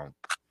around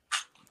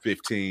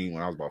 15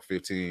 when I was about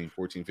 14,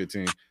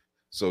 15.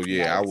 So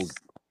yeah, nice. I was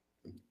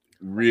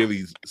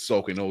really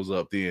soaking those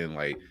up then.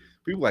 Like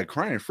people like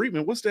Crying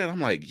Freeman, what's that?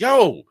 I'm like,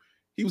 yo,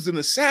 he was an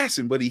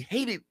assassin, but he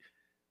hated,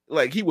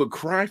 like he would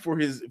cry for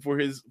his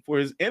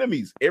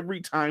enemies every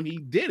time he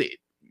did it,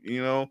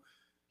 you know.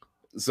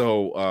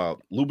 So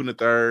Lupin the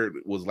Third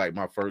was like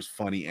my first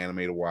funny anime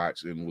to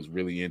watch and was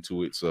really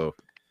into it. So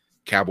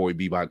Cowboy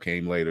Bebop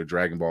came later.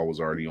 Dragon Ball was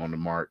already on the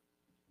mark.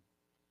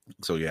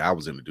 So yeah, I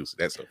was introduced to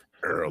that stuff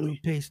early.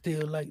 Lupin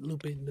still like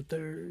Lupin the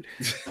Third.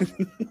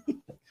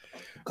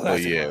 Oh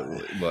yeah,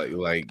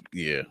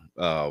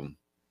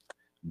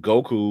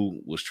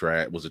 Goku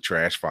was a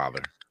trash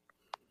father.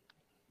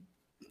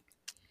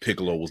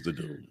 Piccolo was the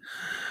dude.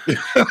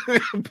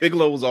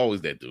 Piccolo was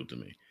always that dude to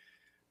me.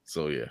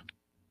 So yeah.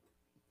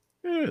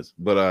 It is.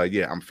 But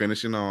yeah, I'm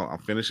finishing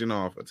off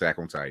Attack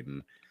on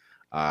Titan.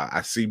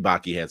 I see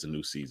Baki has a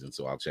new season,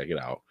 so I'll check it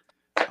out.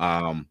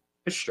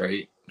 It's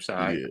straight.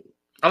 Sorry. Yeah.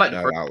 I like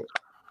the first.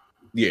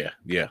 Yeah.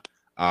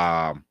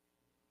 I'll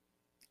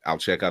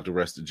check out the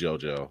rest of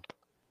JoJo,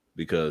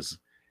 because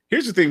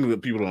here's the thing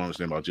that people don't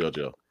understand about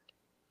JoJo.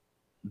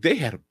 They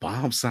had a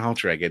bomb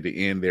soundtrack at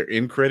the end. Their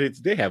end credits,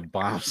 they have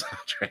bomb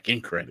soundtrack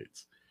in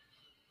credits.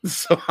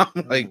 So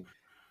I'm like,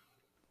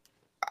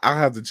 I'll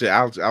have to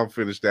check. I'll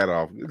finish that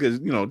off, because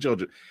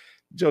JoJo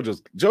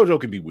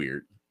can be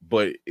weird,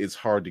 but it's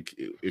hard to,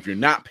 if you're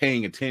not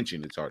paying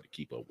attention, it's hard to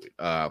keep up with.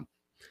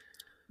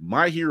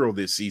 My hero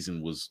this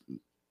season was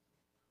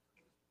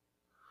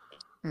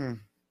I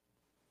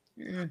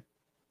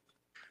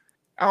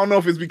don't know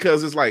if it's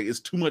because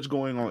it's too much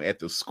going on at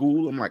the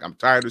school. I'm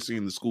tired of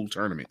seeing the school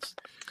tournaments.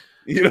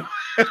 Yeah,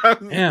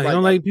 you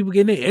don't like people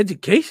getting their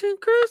education,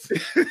 Chris?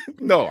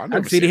 No, I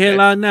can see the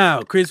headline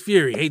now. Chris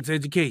Fury hates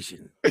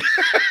education.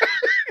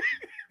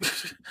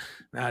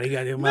 Now they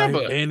got them out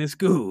here banning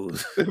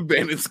schools.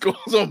 Banning schools.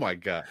 Oh my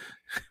god.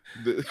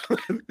 The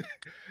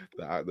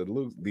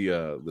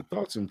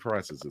thoughts and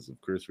processes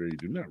of Chris Fury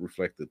do not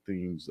reflect the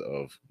themes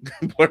of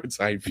Bird's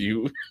Eye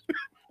View.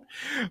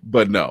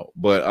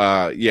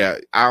 Yeah,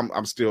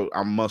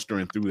 I'm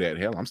mustering through that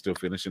hell. I'm still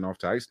finishing off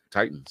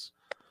Titans.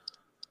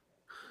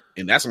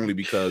 And that's only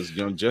because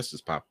Young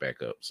Justice popped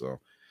back up. So,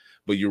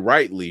 but you're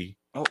rightly.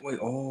 Oh wait!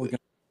 Oh,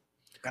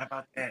 forgot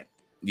about that.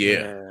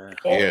 Yeah.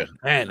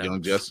 Man,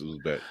 Young Justice was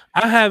back.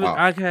 I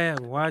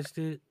haven't watched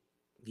it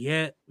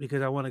yet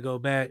because I want to go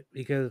back,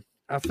 because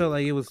I felt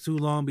like it was too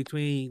long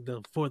between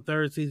the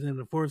third season and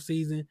the fourth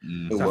season.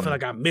 So I feel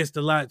like I missed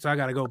a lot. So I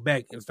got to go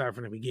back and start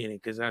from the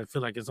beginning, because I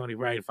feel like it's only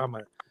right if I'm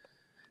because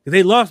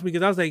they lost me,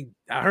 because I was like,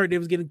 I heard they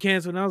was getting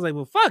canceled, and I was like,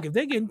 well, fuck, if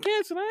they getting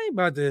canceled, I ain't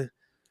about to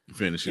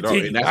finish it off.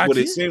 And that's what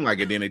it seemed like.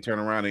 And then they turn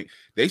around and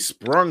they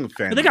sprung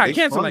fans. But they got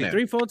canceled like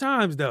 3-4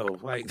 times though.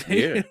 Like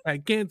they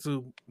like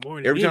canceled more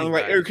than every time.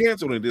 Like they're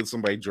canceled, and then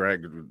somebody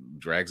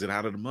drags it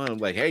out of the mud. I'm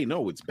like, hey,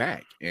 no, it's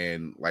back.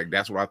 And like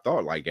that's what I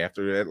thought. Like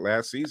after that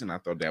last season, I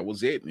thought that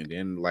was it. And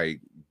then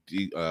like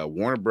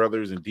Warner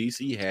Brothers and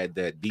DC had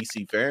that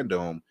DC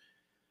fandom,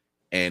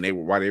 and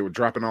while they were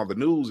dropping all the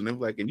news, and they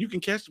were like, and you can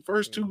catch the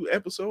first 2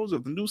 episodes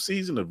of the new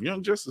season of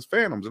Young Justice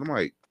Phantoms. And I'm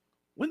like,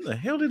 when the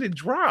hell did it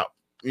drop?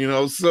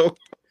 So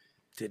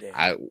today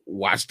I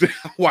watched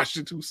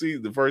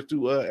the first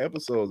 2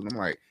 episodes, and I'm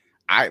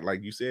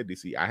like you said,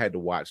 DC, I had to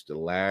watch the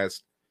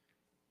last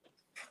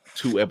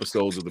 2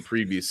 episodes of the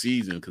previous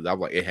season, because I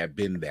was like, it had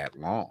been that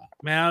long.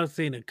 Man, I was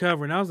seeing the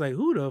cover, and I was like,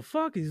 who the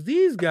fuck is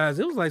these guys?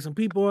 It was like some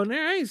people on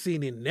there I ain't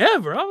seen it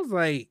never. I was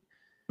like,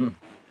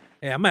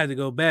 hey, I might have to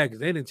go back, because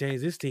they didn't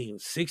change this team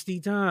 60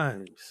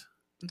 times.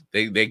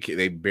 They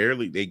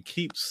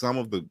keep some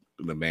of the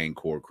main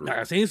core crew.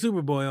 I seen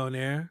Superboy on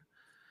there.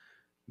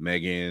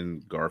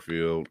 Megan,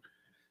 Garfield.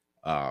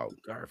 I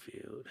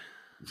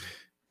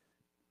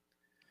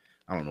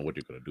don't know what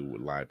they're gonna do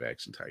with live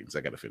action Titans.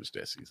 I gotta finish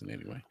that season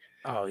anyway.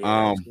 Oh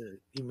yeah,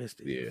 you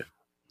missed it.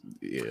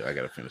 Yeah, I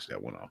gotta finish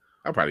that one off.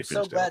 I'll probably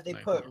finish. So glad they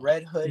put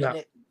Red Hood in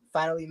it.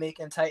 Finally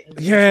making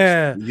Titans.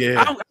 Yeah.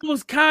 I'm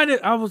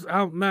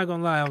not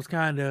gonna lie. It was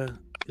kind of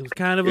a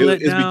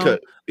letdown.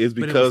 It's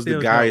because the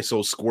guy is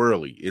so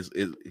squirrely.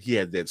 He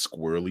had that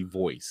squirrely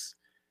voice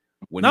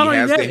when he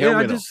has the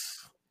helmet on.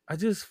 I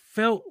just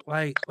felt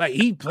like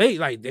he played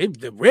like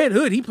the Red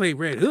Hood. He played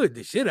Red Hood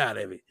the shit out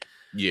of it.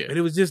 Yeah, but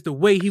it was just the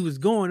way he was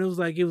going. It was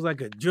like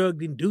a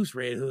drug induced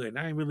Red Hood. And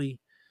I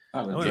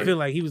feel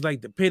like he was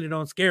like dependent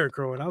on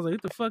Scarecrow. And I was like,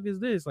 what the fuck is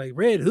this? Like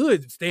Red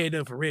Hood stand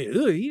up for Red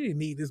Hood. He didn't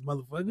need this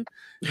motherfucker.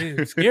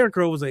 And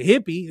Scarecrow was a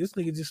hippie. This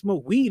nigga just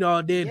smoked weed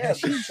all day. Yeah,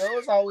 but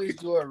shows always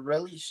do a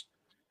really.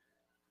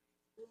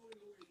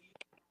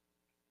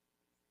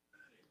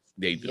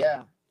 They do.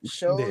 Yeah,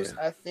 shows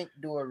I think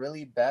do a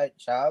really bad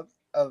job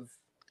of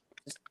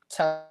just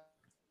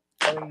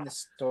telling the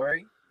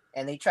story,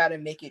 and they try to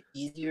make it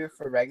easier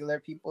for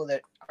regular people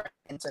that are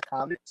into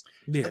comics.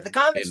 Yeah. If the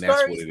comic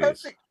story is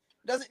perfect,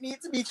 doesn't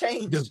need to be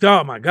changed.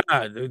 Oh my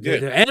god,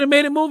 the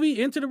animated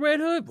movie Into the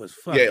Red Hood was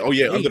fucking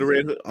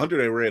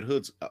Under the Red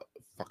Hood's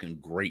fucking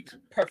great,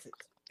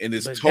 perfect, and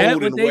it's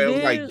told in a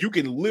way like you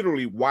can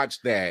literally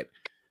watch that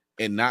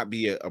and not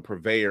be a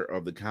purveyor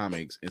of the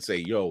comics and say,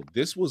 yo,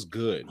 this was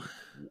good.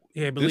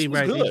 Yeah, believe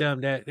right.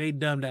 Good. They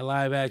dumbed that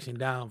live action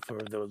down for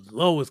the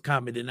lowest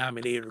common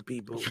denominator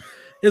people.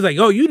 It's like,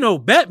 oh,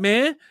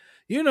 Batman,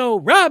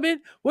 Robin.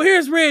 Well,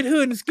 here's Red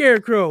Hood and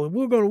Scarecrow, and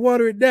we're gonna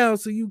water it down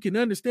so you can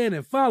understand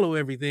and follow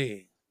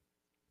everything.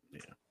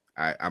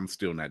 Yeah. I'm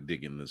still not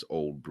digging this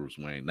old Bruce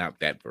Wayne, not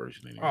that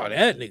version anymore. Oh,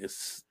 that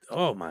nigga,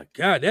 oh my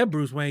god, that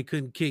Bruce Wayne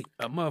couldn't kick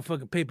a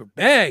motherfucking paper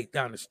bag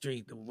down the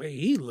street the way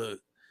he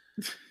looked.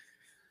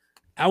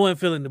 I wasn't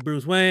feeling the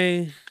Bruce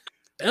Wayne.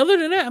 Other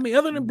than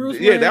Bruce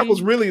Wayne. Yeah, that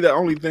was really the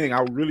only thing I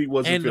really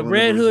wasn't and feeling. And the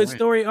Red Hood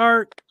story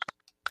arc,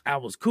 I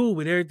was cool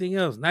with everything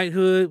else.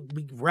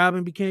 Knighthood,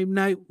 Robin became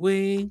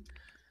Nightwing.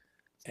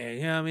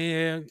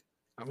 And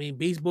I mean,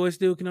 Beast Boy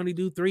still can only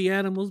do 3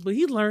 animals, but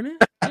he's learning.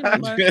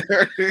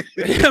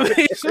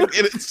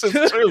 It's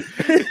true.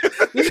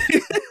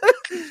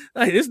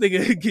 Like this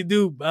nigga can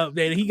do.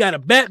 He got a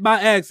bat by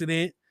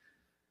accident,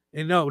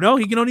 and no,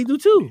 he can only do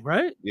 2,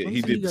 right? Yeah,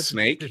 he did the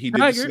snake. He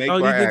tiger. did the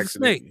snake by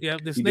accident. Yeah,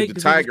 the he snake. did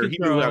the tiger. He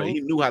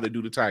knew how to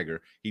do the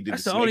tiger. He did.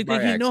 That's the only snake by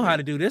thing he know how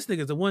to do. This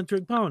nigga's a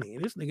one-trick pony,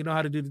 and this nigga know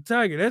how to do the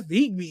tiger.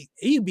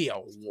 He'd be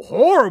a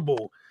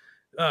horrible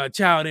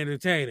child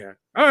entertainer.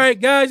 All right,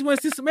 guys, you want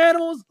to see some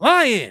animals?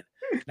 Lion.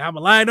 Now I'm a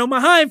lion on my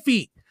hind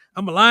feet.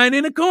 I'm a lion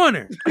in the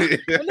corner.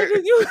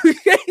 Nigga, you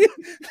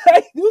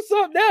do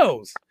something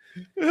else.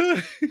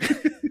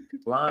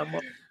 Climb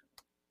up.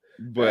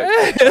 But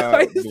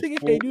this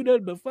nigga can't do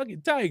nothing but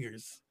fucking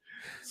tigers.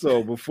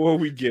 So before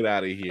we get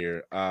out of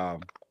here,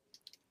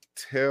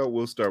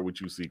 we'll start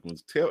with you,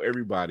 Sequence. Tell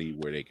everybody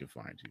where they can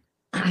find you.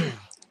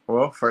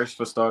 Well, first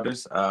for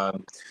starters,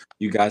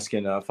 you guys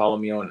can follow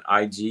me on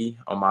IG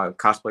on my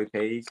cosplay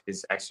page.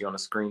 It's actually on the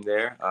screen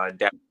there.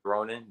 Dat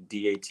Ronin,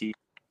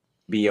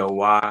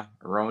 DATBOY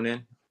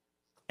Ronin,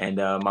 and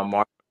my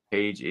market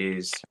page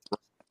is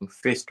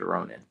Fist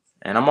Ronin,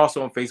 and I'm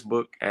also on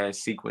Facebook as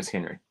Sequence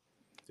Henry.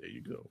 There you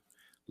go,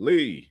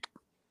 Lee.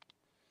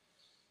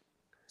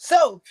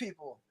 So,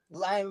 people,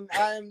 I'm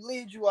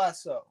Lee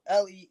Juaso,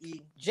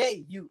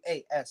 LeeJuaso.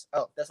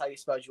 That's how you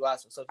spell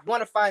Juaso. So if you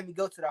want to find me,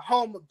 go to the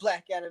home of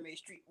Black Anime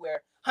Streetwear.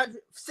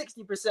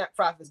 160%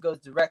 profits goes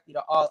directly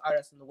to all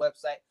artists on the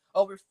website.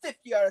 Over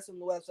 50 artists on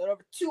the website.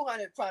 Over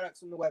 200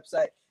 products on the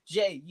website.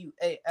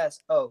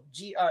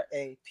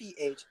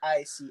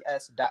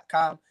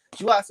 JUASOGRAPHICS.com.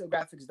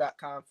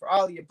 JuasoGraphics.com for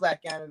all your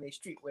Black Anime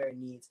Streetwear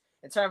needs.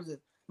 In terms of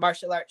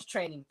martial arts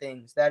training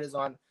things, that is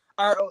on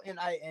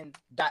RONIN.JUASO.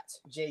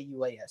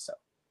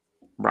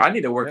 Bro, I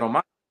need to work on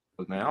my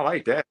man. I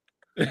like that.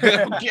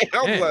 I'm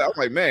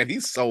like, man,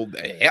 he sold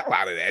the hell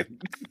out of that.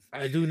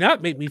 Do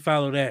not make me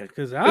follow that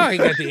because I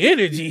ain't got the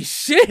energy.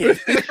 Shit.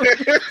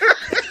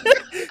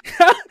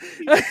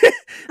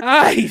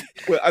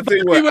 Well, I tell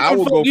you what, I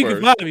will go you first.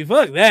 Can follow me.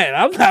 Fuck that.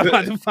 I'm not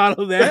about to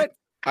follow that.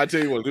 I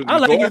tell you what, I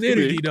like his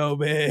energy though,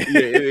 man.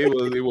 Yeah,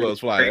 it was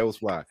fly. It was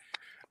fly.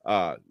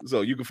 So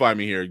you can find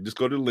me here. Just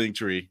go to the link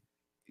tree.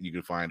 You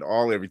can find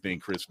everything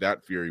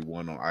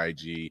Chris.Fury1 on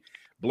IG.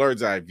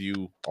 Blurred's Eye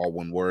View, all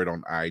one word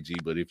on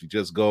IG. But if you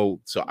just go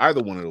to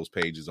either one of those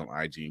pages on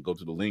IG and go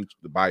to the link,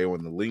 the bio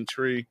in the link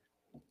tree,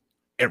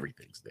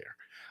 everything's there.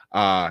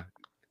 Yeah,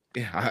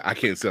 I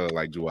can't sell it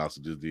like Joe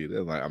also just did.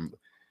 Like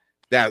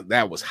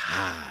that was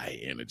high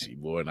energy,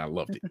 boy, and I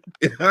loved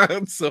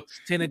it. So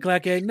it's 10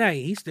 o'clock at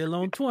night. He's still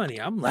on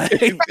 20. I'm like,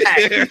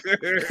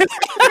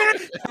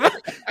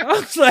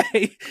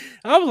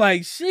 I'm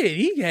like, shit.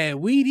 He had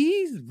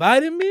Wheaties,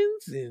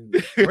 vitamins,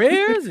 and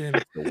prayers,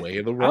 and the way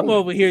of the road. I'm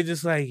over here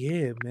just like,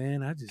 yeah,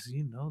 man. I just,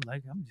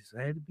 I'm just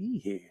glad to be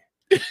here.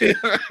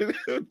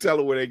 Tell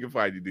them where they can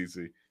find you,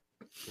 DC.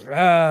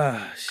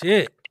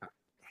 Shit.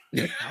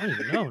 I don't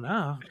even know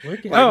now. We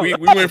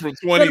went from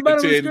 20 to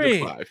 10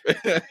 to 5.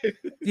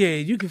 Yeah,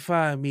 you can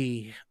find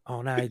me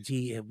on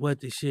IG at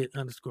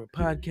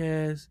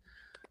 @whattheshit_podcast.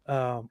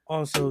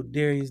 Also,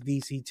 Darius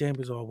DC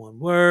Chambers, all one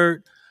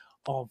word.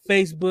 On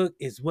Facebook,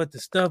 it's What the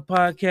Stuff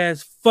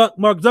Podcast. Fuck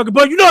Mark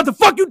Zuckerberg. You know what the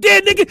fuck you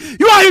did, nigga?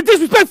 You out here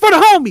disrespect for the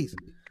homies.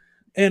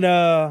 And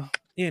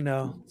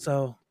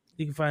so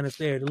you can find us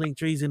there. The link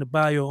tree's in the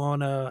bio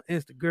on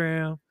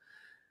Instagram.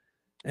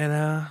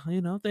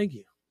 And thank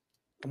you.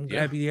 I'm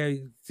happy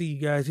to see you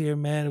guys here,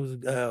 man. It was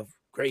a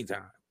great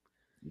time.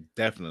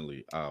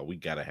 Definitely. We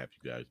got to have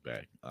you guys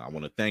back. I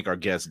want to thank our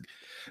guests,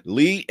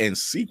 Lee and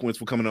Sequence,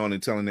 for coming on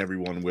and telling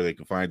everyone where they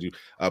can find you.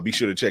 Be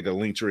sure to check out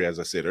Linktree, as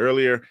I said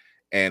earlier.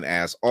 And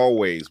as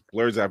always,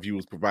 Blurred's Eye View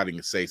is providing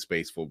a safe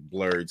space for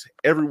blurs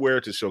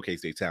everywhere to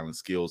showcase their talent,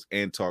 skills,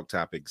 and talk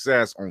topics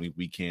as only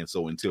we can.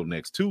 So until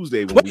next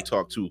Tuesday when we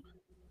talk to...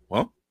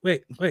 Well,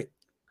 Wait.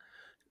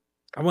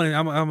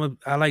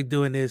 I like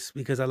doing this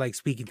because I like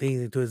speaking things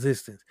into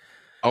existence.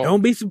 Oh.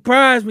 Don't be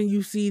surprised when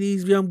you see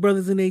these young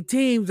brothers and their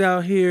teams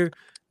out here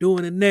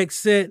doing the next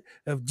set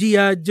of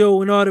G.I.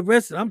 Joe and all the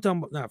rest of it. I'm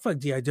talking about, fuck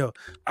G.I. Joe.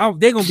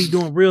 They're going to be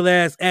doing real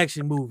ass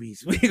action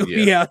movies. We're going to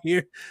be out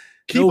here.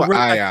 Keep an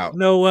eye out.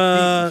 Keep your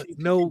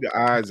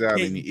eyes out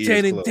and your ears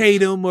Channing closed.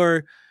 Tatum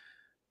or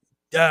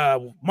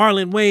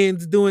Marlon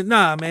Wayans doing,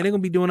 man, they're going to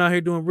be doing out here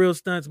doing real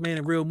stunts, man,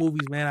 and real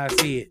movies, man. I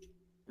see it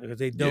because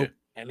they dope. Yeah.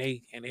 And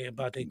they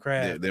about their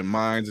craft. Their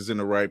minds is in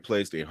the right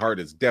place. Their heart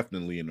is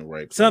definitely in the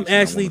right place. Some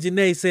Ashley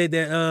Janae said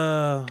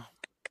that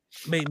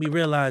made me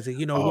realize that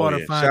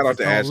water finds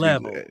its own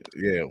level.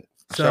 Yeah.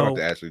 So shout out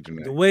to Ashley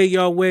Janae. The way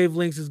y'all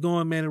wavelengths is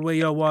going, man, the way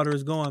y'all water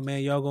is going,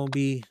 man, y'all gonna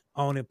be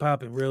on and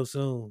popping real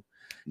soon.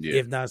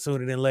 Yeah. If not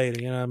sooner than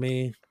later. You know what I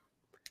mean?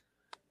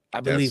 I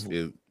believe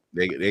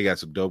they got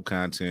some dope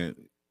content.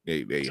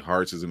 Their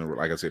hearts is in the,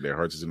 like I said, their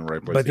hearts is in the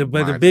right place. But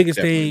the biggest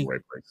thing,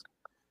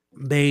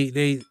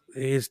 they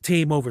is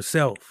team over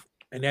self,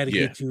 and that'll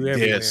get you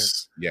everywhere.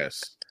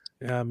 Yes.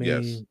 You know what I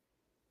mean?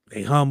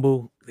 They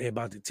humble. They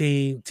about the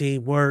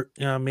teamwork.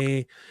 You know what I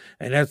mean?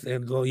 And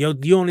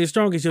you only as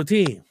strong as your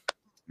team.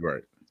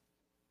 Right.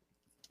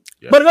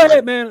 But go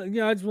ahead, man.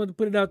 I just wanted to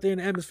put it out there in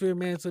the atmosphere,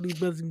 man, so these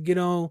brothers can get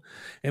on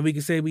and we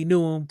can say we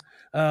knew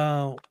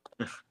them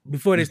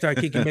before they start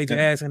kicking major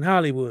ass in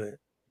Hollywood.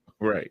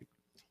 Right.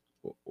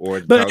 Or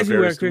but as you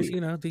were, Chris,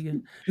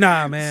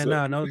 nah, man,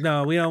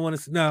 no, we don't want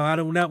to. No, I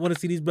do not want to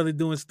see these brothers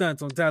doing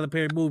stunts on Tyler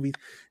Perry movies.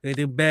 They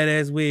do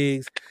badass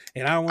wigs,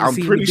 and I don't want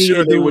to see. Pretty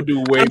sure they would do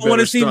way better. I don't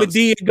want to see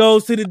Medea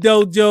goes to the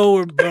dojo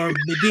or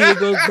Medea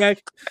goes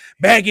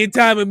back in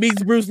time and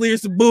meets Bruce Lee or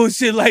some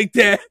bullshit like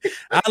that.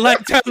 I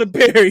like Tyler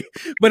Perry,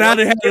 but I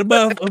done had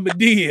enough of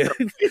Medea.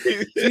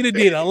 She done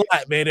did a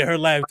lot, man, in her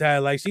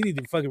lifetime. Like she need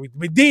to fucking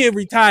Medea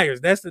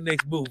retires. That's the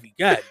next movie.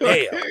 God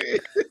damn.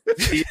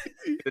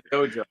 The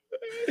dojo.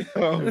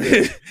 Oh,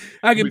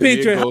 I can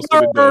picture it. I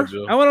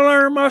want to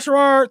learn martial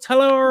arts.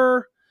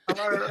 Hello.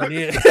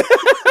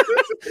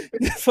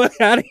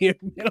 Fuck out of here,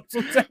 man.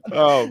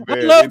 I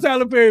love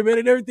Tyler Perry, man,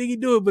 and everything he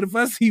doing. But if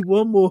I see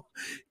one more,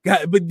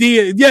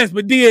 Medea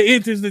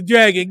enters the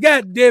dragon.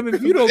 God damn it!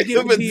 If you don't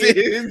get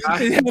Medea,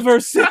 have her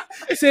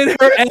send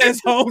her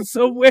ass home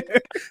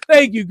somewhere.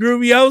 Thank you,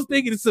 Groovy. I was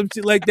thinking of some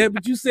shit like that,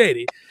 but you said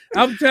it.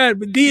 I'm trying.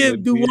 Medea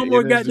do one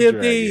more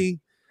goddamn thing.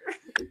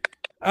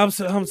 I'm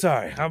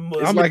sorry. I'm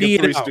like a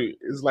three.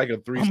 It's like a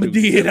three. I'm gonna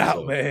D it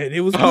out, man.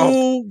 It was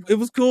cool. It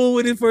was cool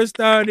when it first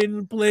started in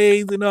the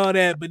plays and all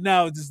that, but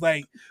now it's just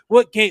like,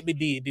 what can't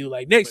Medea do?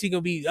 Like next, she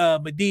gonna be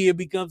Medea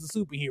becomes a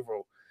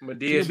superhero.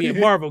 Medea be a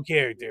Marvel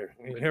character.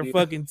 Her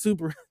fucking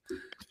super.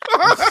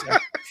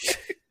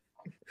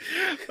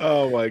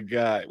 Oh my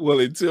God!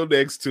 Well, until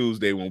next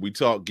Tuesday when we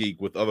talk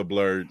geek with other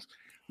blurs,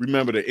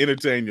 remember to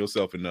entertain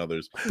yourself and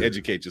others,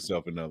 educate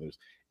yourself and others,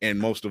 and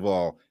most of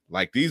all,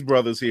 like these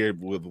brothers here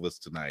with us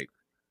tonight,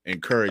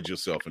 encourage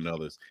yourself and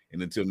others.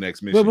 And until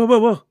next mission.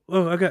 Whoa!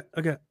 I got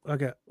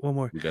one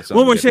more.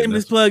 One more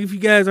shameless plug. If you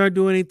guys aren't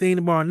doing anything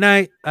tomorrow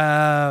night,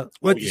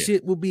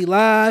 shit will be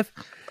live.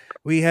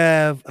 We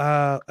have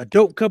a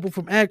dope couple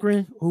from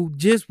Akron who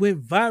just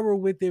went viral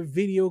with their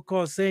video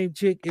called Same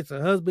Chick. It's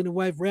a husband and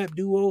wife rap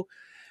duo.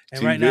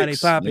 And right now they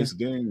popping.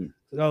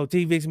 So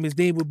T-Vix and Miss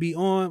Dean will be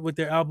on with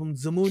their album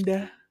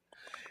Zamunda.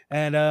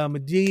 And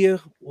Medea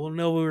will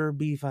nowhere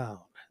be found.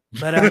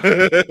 But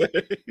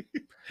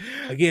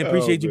again,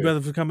 appreciate you,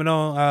 brother, for coming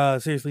on.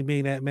 Seriously,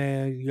 being that,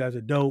 man, you guys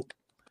are dope.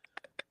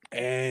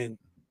 And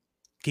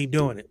keep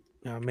doing it.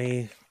 You know what I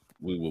mean?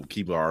 We will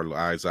keep our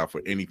eyes out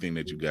for anything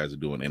that you guys are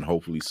doing and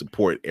hopefully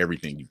support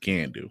everything you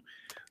can do.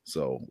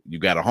 So you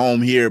got a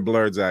home here,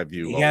 Blurred's Eye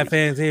View. You got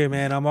fans here,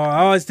 man. I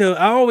always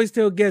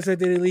tell guests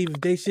after they leave,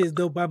 if they shit's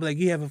dope, I'll be like,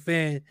 you have a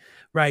fan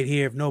right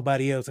here if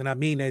nobody else. And I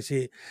mean that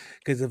shit.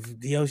 Because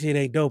if your shit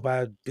ain't dope,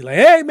 I'd be like,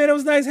 hey man, it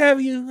was nice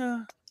having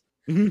you.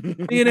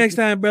 See you next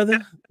time,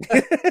 brother.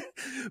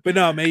 But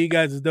no, man, you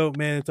guys is dope,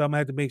 man. So I'm gonna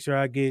have to make sure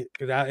I get,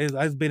 because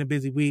it's been a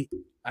busy week.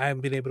 I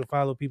haven't been able to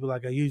follow people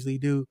like I usually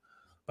do.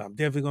 But I'm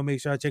definitely gonna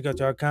make sure I check out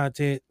your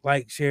content,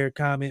 like, share,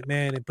 comment,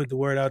 man, and put the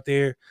word out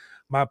there.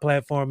 My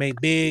platform ain't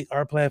big,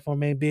 our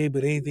platform ain't big,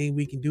 but anything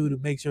we can do to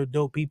make sure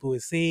dope people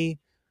is seen,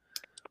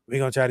 we're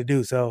gonna try to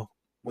do. So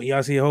when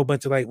y'all see a whole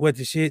bunch of like what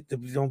the shit,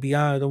 don't be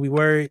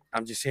worried.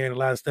 I'm just sharing a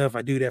lot of stuff.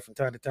 I do that from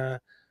time to time.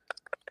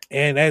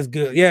 And that's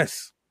good.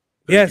 Yes.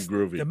 Yes.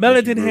 The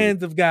militant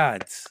hands of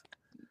gods.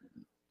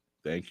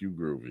 Thank you,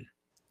 Groovy.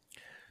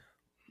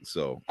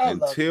 So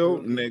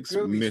until next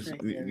mission,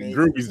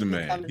 Groovy's the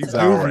man. He's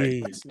all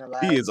right.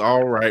 He is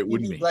all right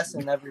with me.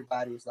 Blessing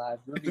everybody's life.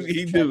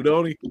 He do,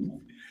 don't he?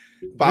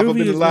 Pop up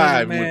in the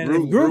live when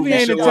Groovy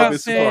ain't a top fan.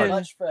 So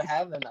much for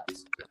having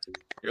us.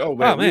 Oh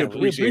man, we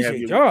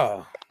appreciate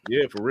y'all.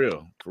 Yeah, for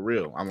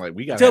real. I'm like,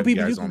 we got to tell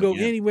people you can go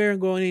anywhere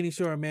and go on any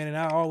shore, man. And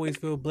I always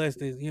feel blessed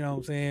that, you know what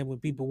I'm saying, when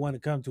people want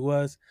to come to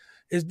us,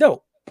 it's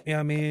dope. You know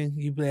what I mean?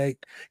 You be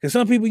like, because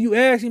some people you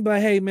ask, you be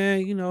like, hey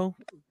man, you know,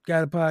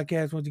 got a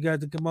podcast, want you guys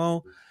to come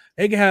on.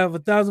 They can have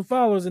 1,000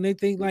 followers and they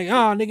think like,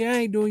 oh nigga, I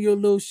ain't doing your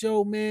little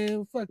show,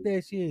 man. Fuck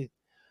that shit.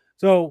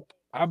 So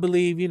I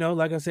believe, you know,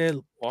 like I said,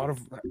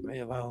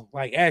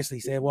 like Ashley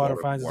said, water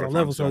finds its own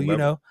level. So, you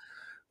know,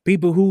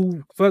 people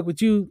who fuck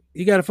with you,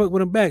 you got to fuck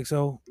with them back.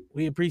 So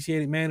we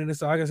appreciate it, man. And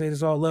it's, like I said,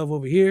 it's all love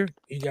over here.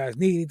 You guys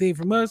need anything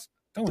from us,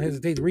 don't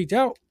hesitate to reach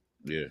out.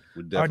 Yeah,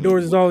 our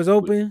doors is always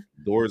open.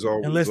 Doors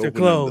always unless open.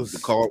 They're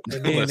closed.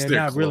 And then they're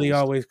not really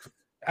always.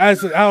 I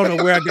don't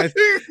know where I got.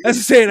 That's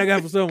a saying I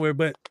got from somewhere,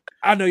 but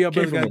I know y'all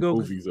brothers got to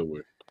go.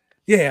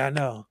 Yeah, I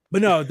know.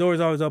 But no, doors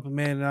always open,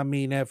 man. And I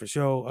mean that for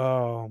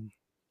sure.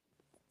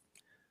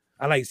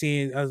 I like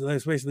seeing,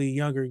 especially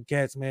younger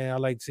cats, man. I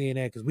like seeing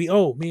that because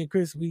me and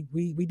Chris,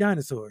 we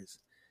dinosaurs.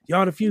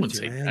 Y'all the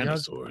future, man.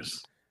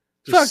 Dinosaurs.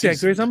 Fuck that,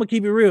 Chris. I'm gonna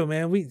keep it real,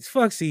 man. We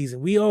fuck season.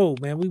 We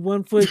old, man. We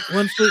one foot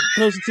closer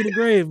to the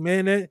grave,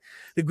 man. That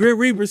the Grim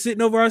Reaper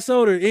sitting over our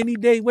shoulder any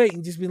day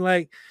waiting, just being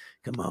like,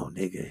 come on,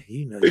 nigga.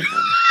 You know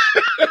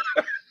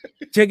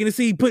you're checking to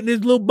see, putting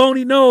his little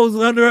bony nose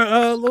under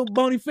a little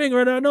bony finger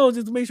under our nose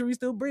just to make sure we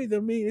still breathe. I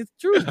mean, it's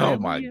true. Man. Oh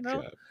my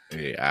God.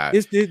 Yeah,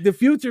 it's the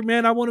future,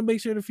 man. I want to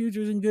make sure the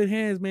future is in good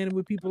hands, man. And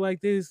with people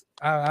like this,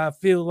 I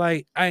feel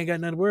like I ain't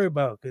got nothing to worry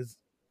about because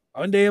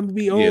one day I'm gonna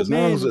be old, as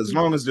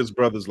long as there's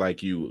brothers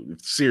like you,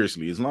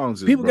 seriously, as long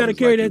as people got to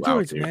carry that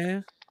torch,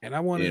 man. And I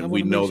want to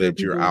we make know sure that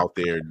people you're out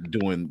there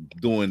doing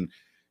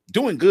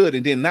good,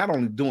 and then not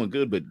only doing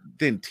good, but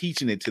then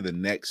teaching it to the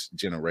next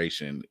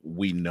generation.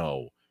 We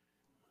know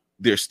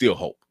there's still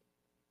hope.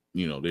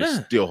 You know,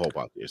 there's still hope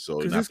out there.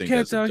 So, and I this think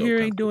cats that's a out dope here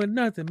ain't doing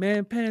nothing,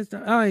 man. Pants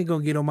down. I ain't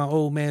gonna get on my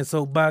old man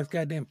soapbox.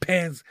 Goddamn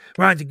pants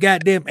around your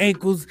goddamn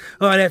ankles.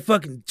 All that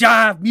fucking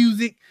jive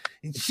music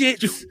and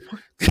shit.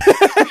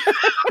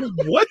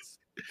 What?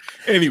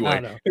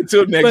 Anyway,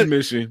 until next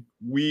mission,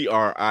 we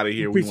are out of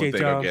here. We want to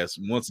thank our guests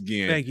once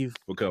again. Thank you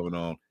for coming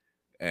on.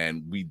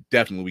 And we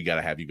got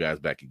to have you guys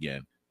back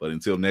again. But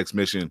until next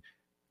mission,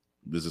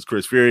 this is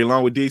Chris Fury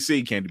along with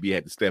DC. Candy B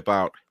had to step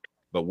out,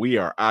 but we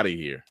are out of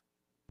here.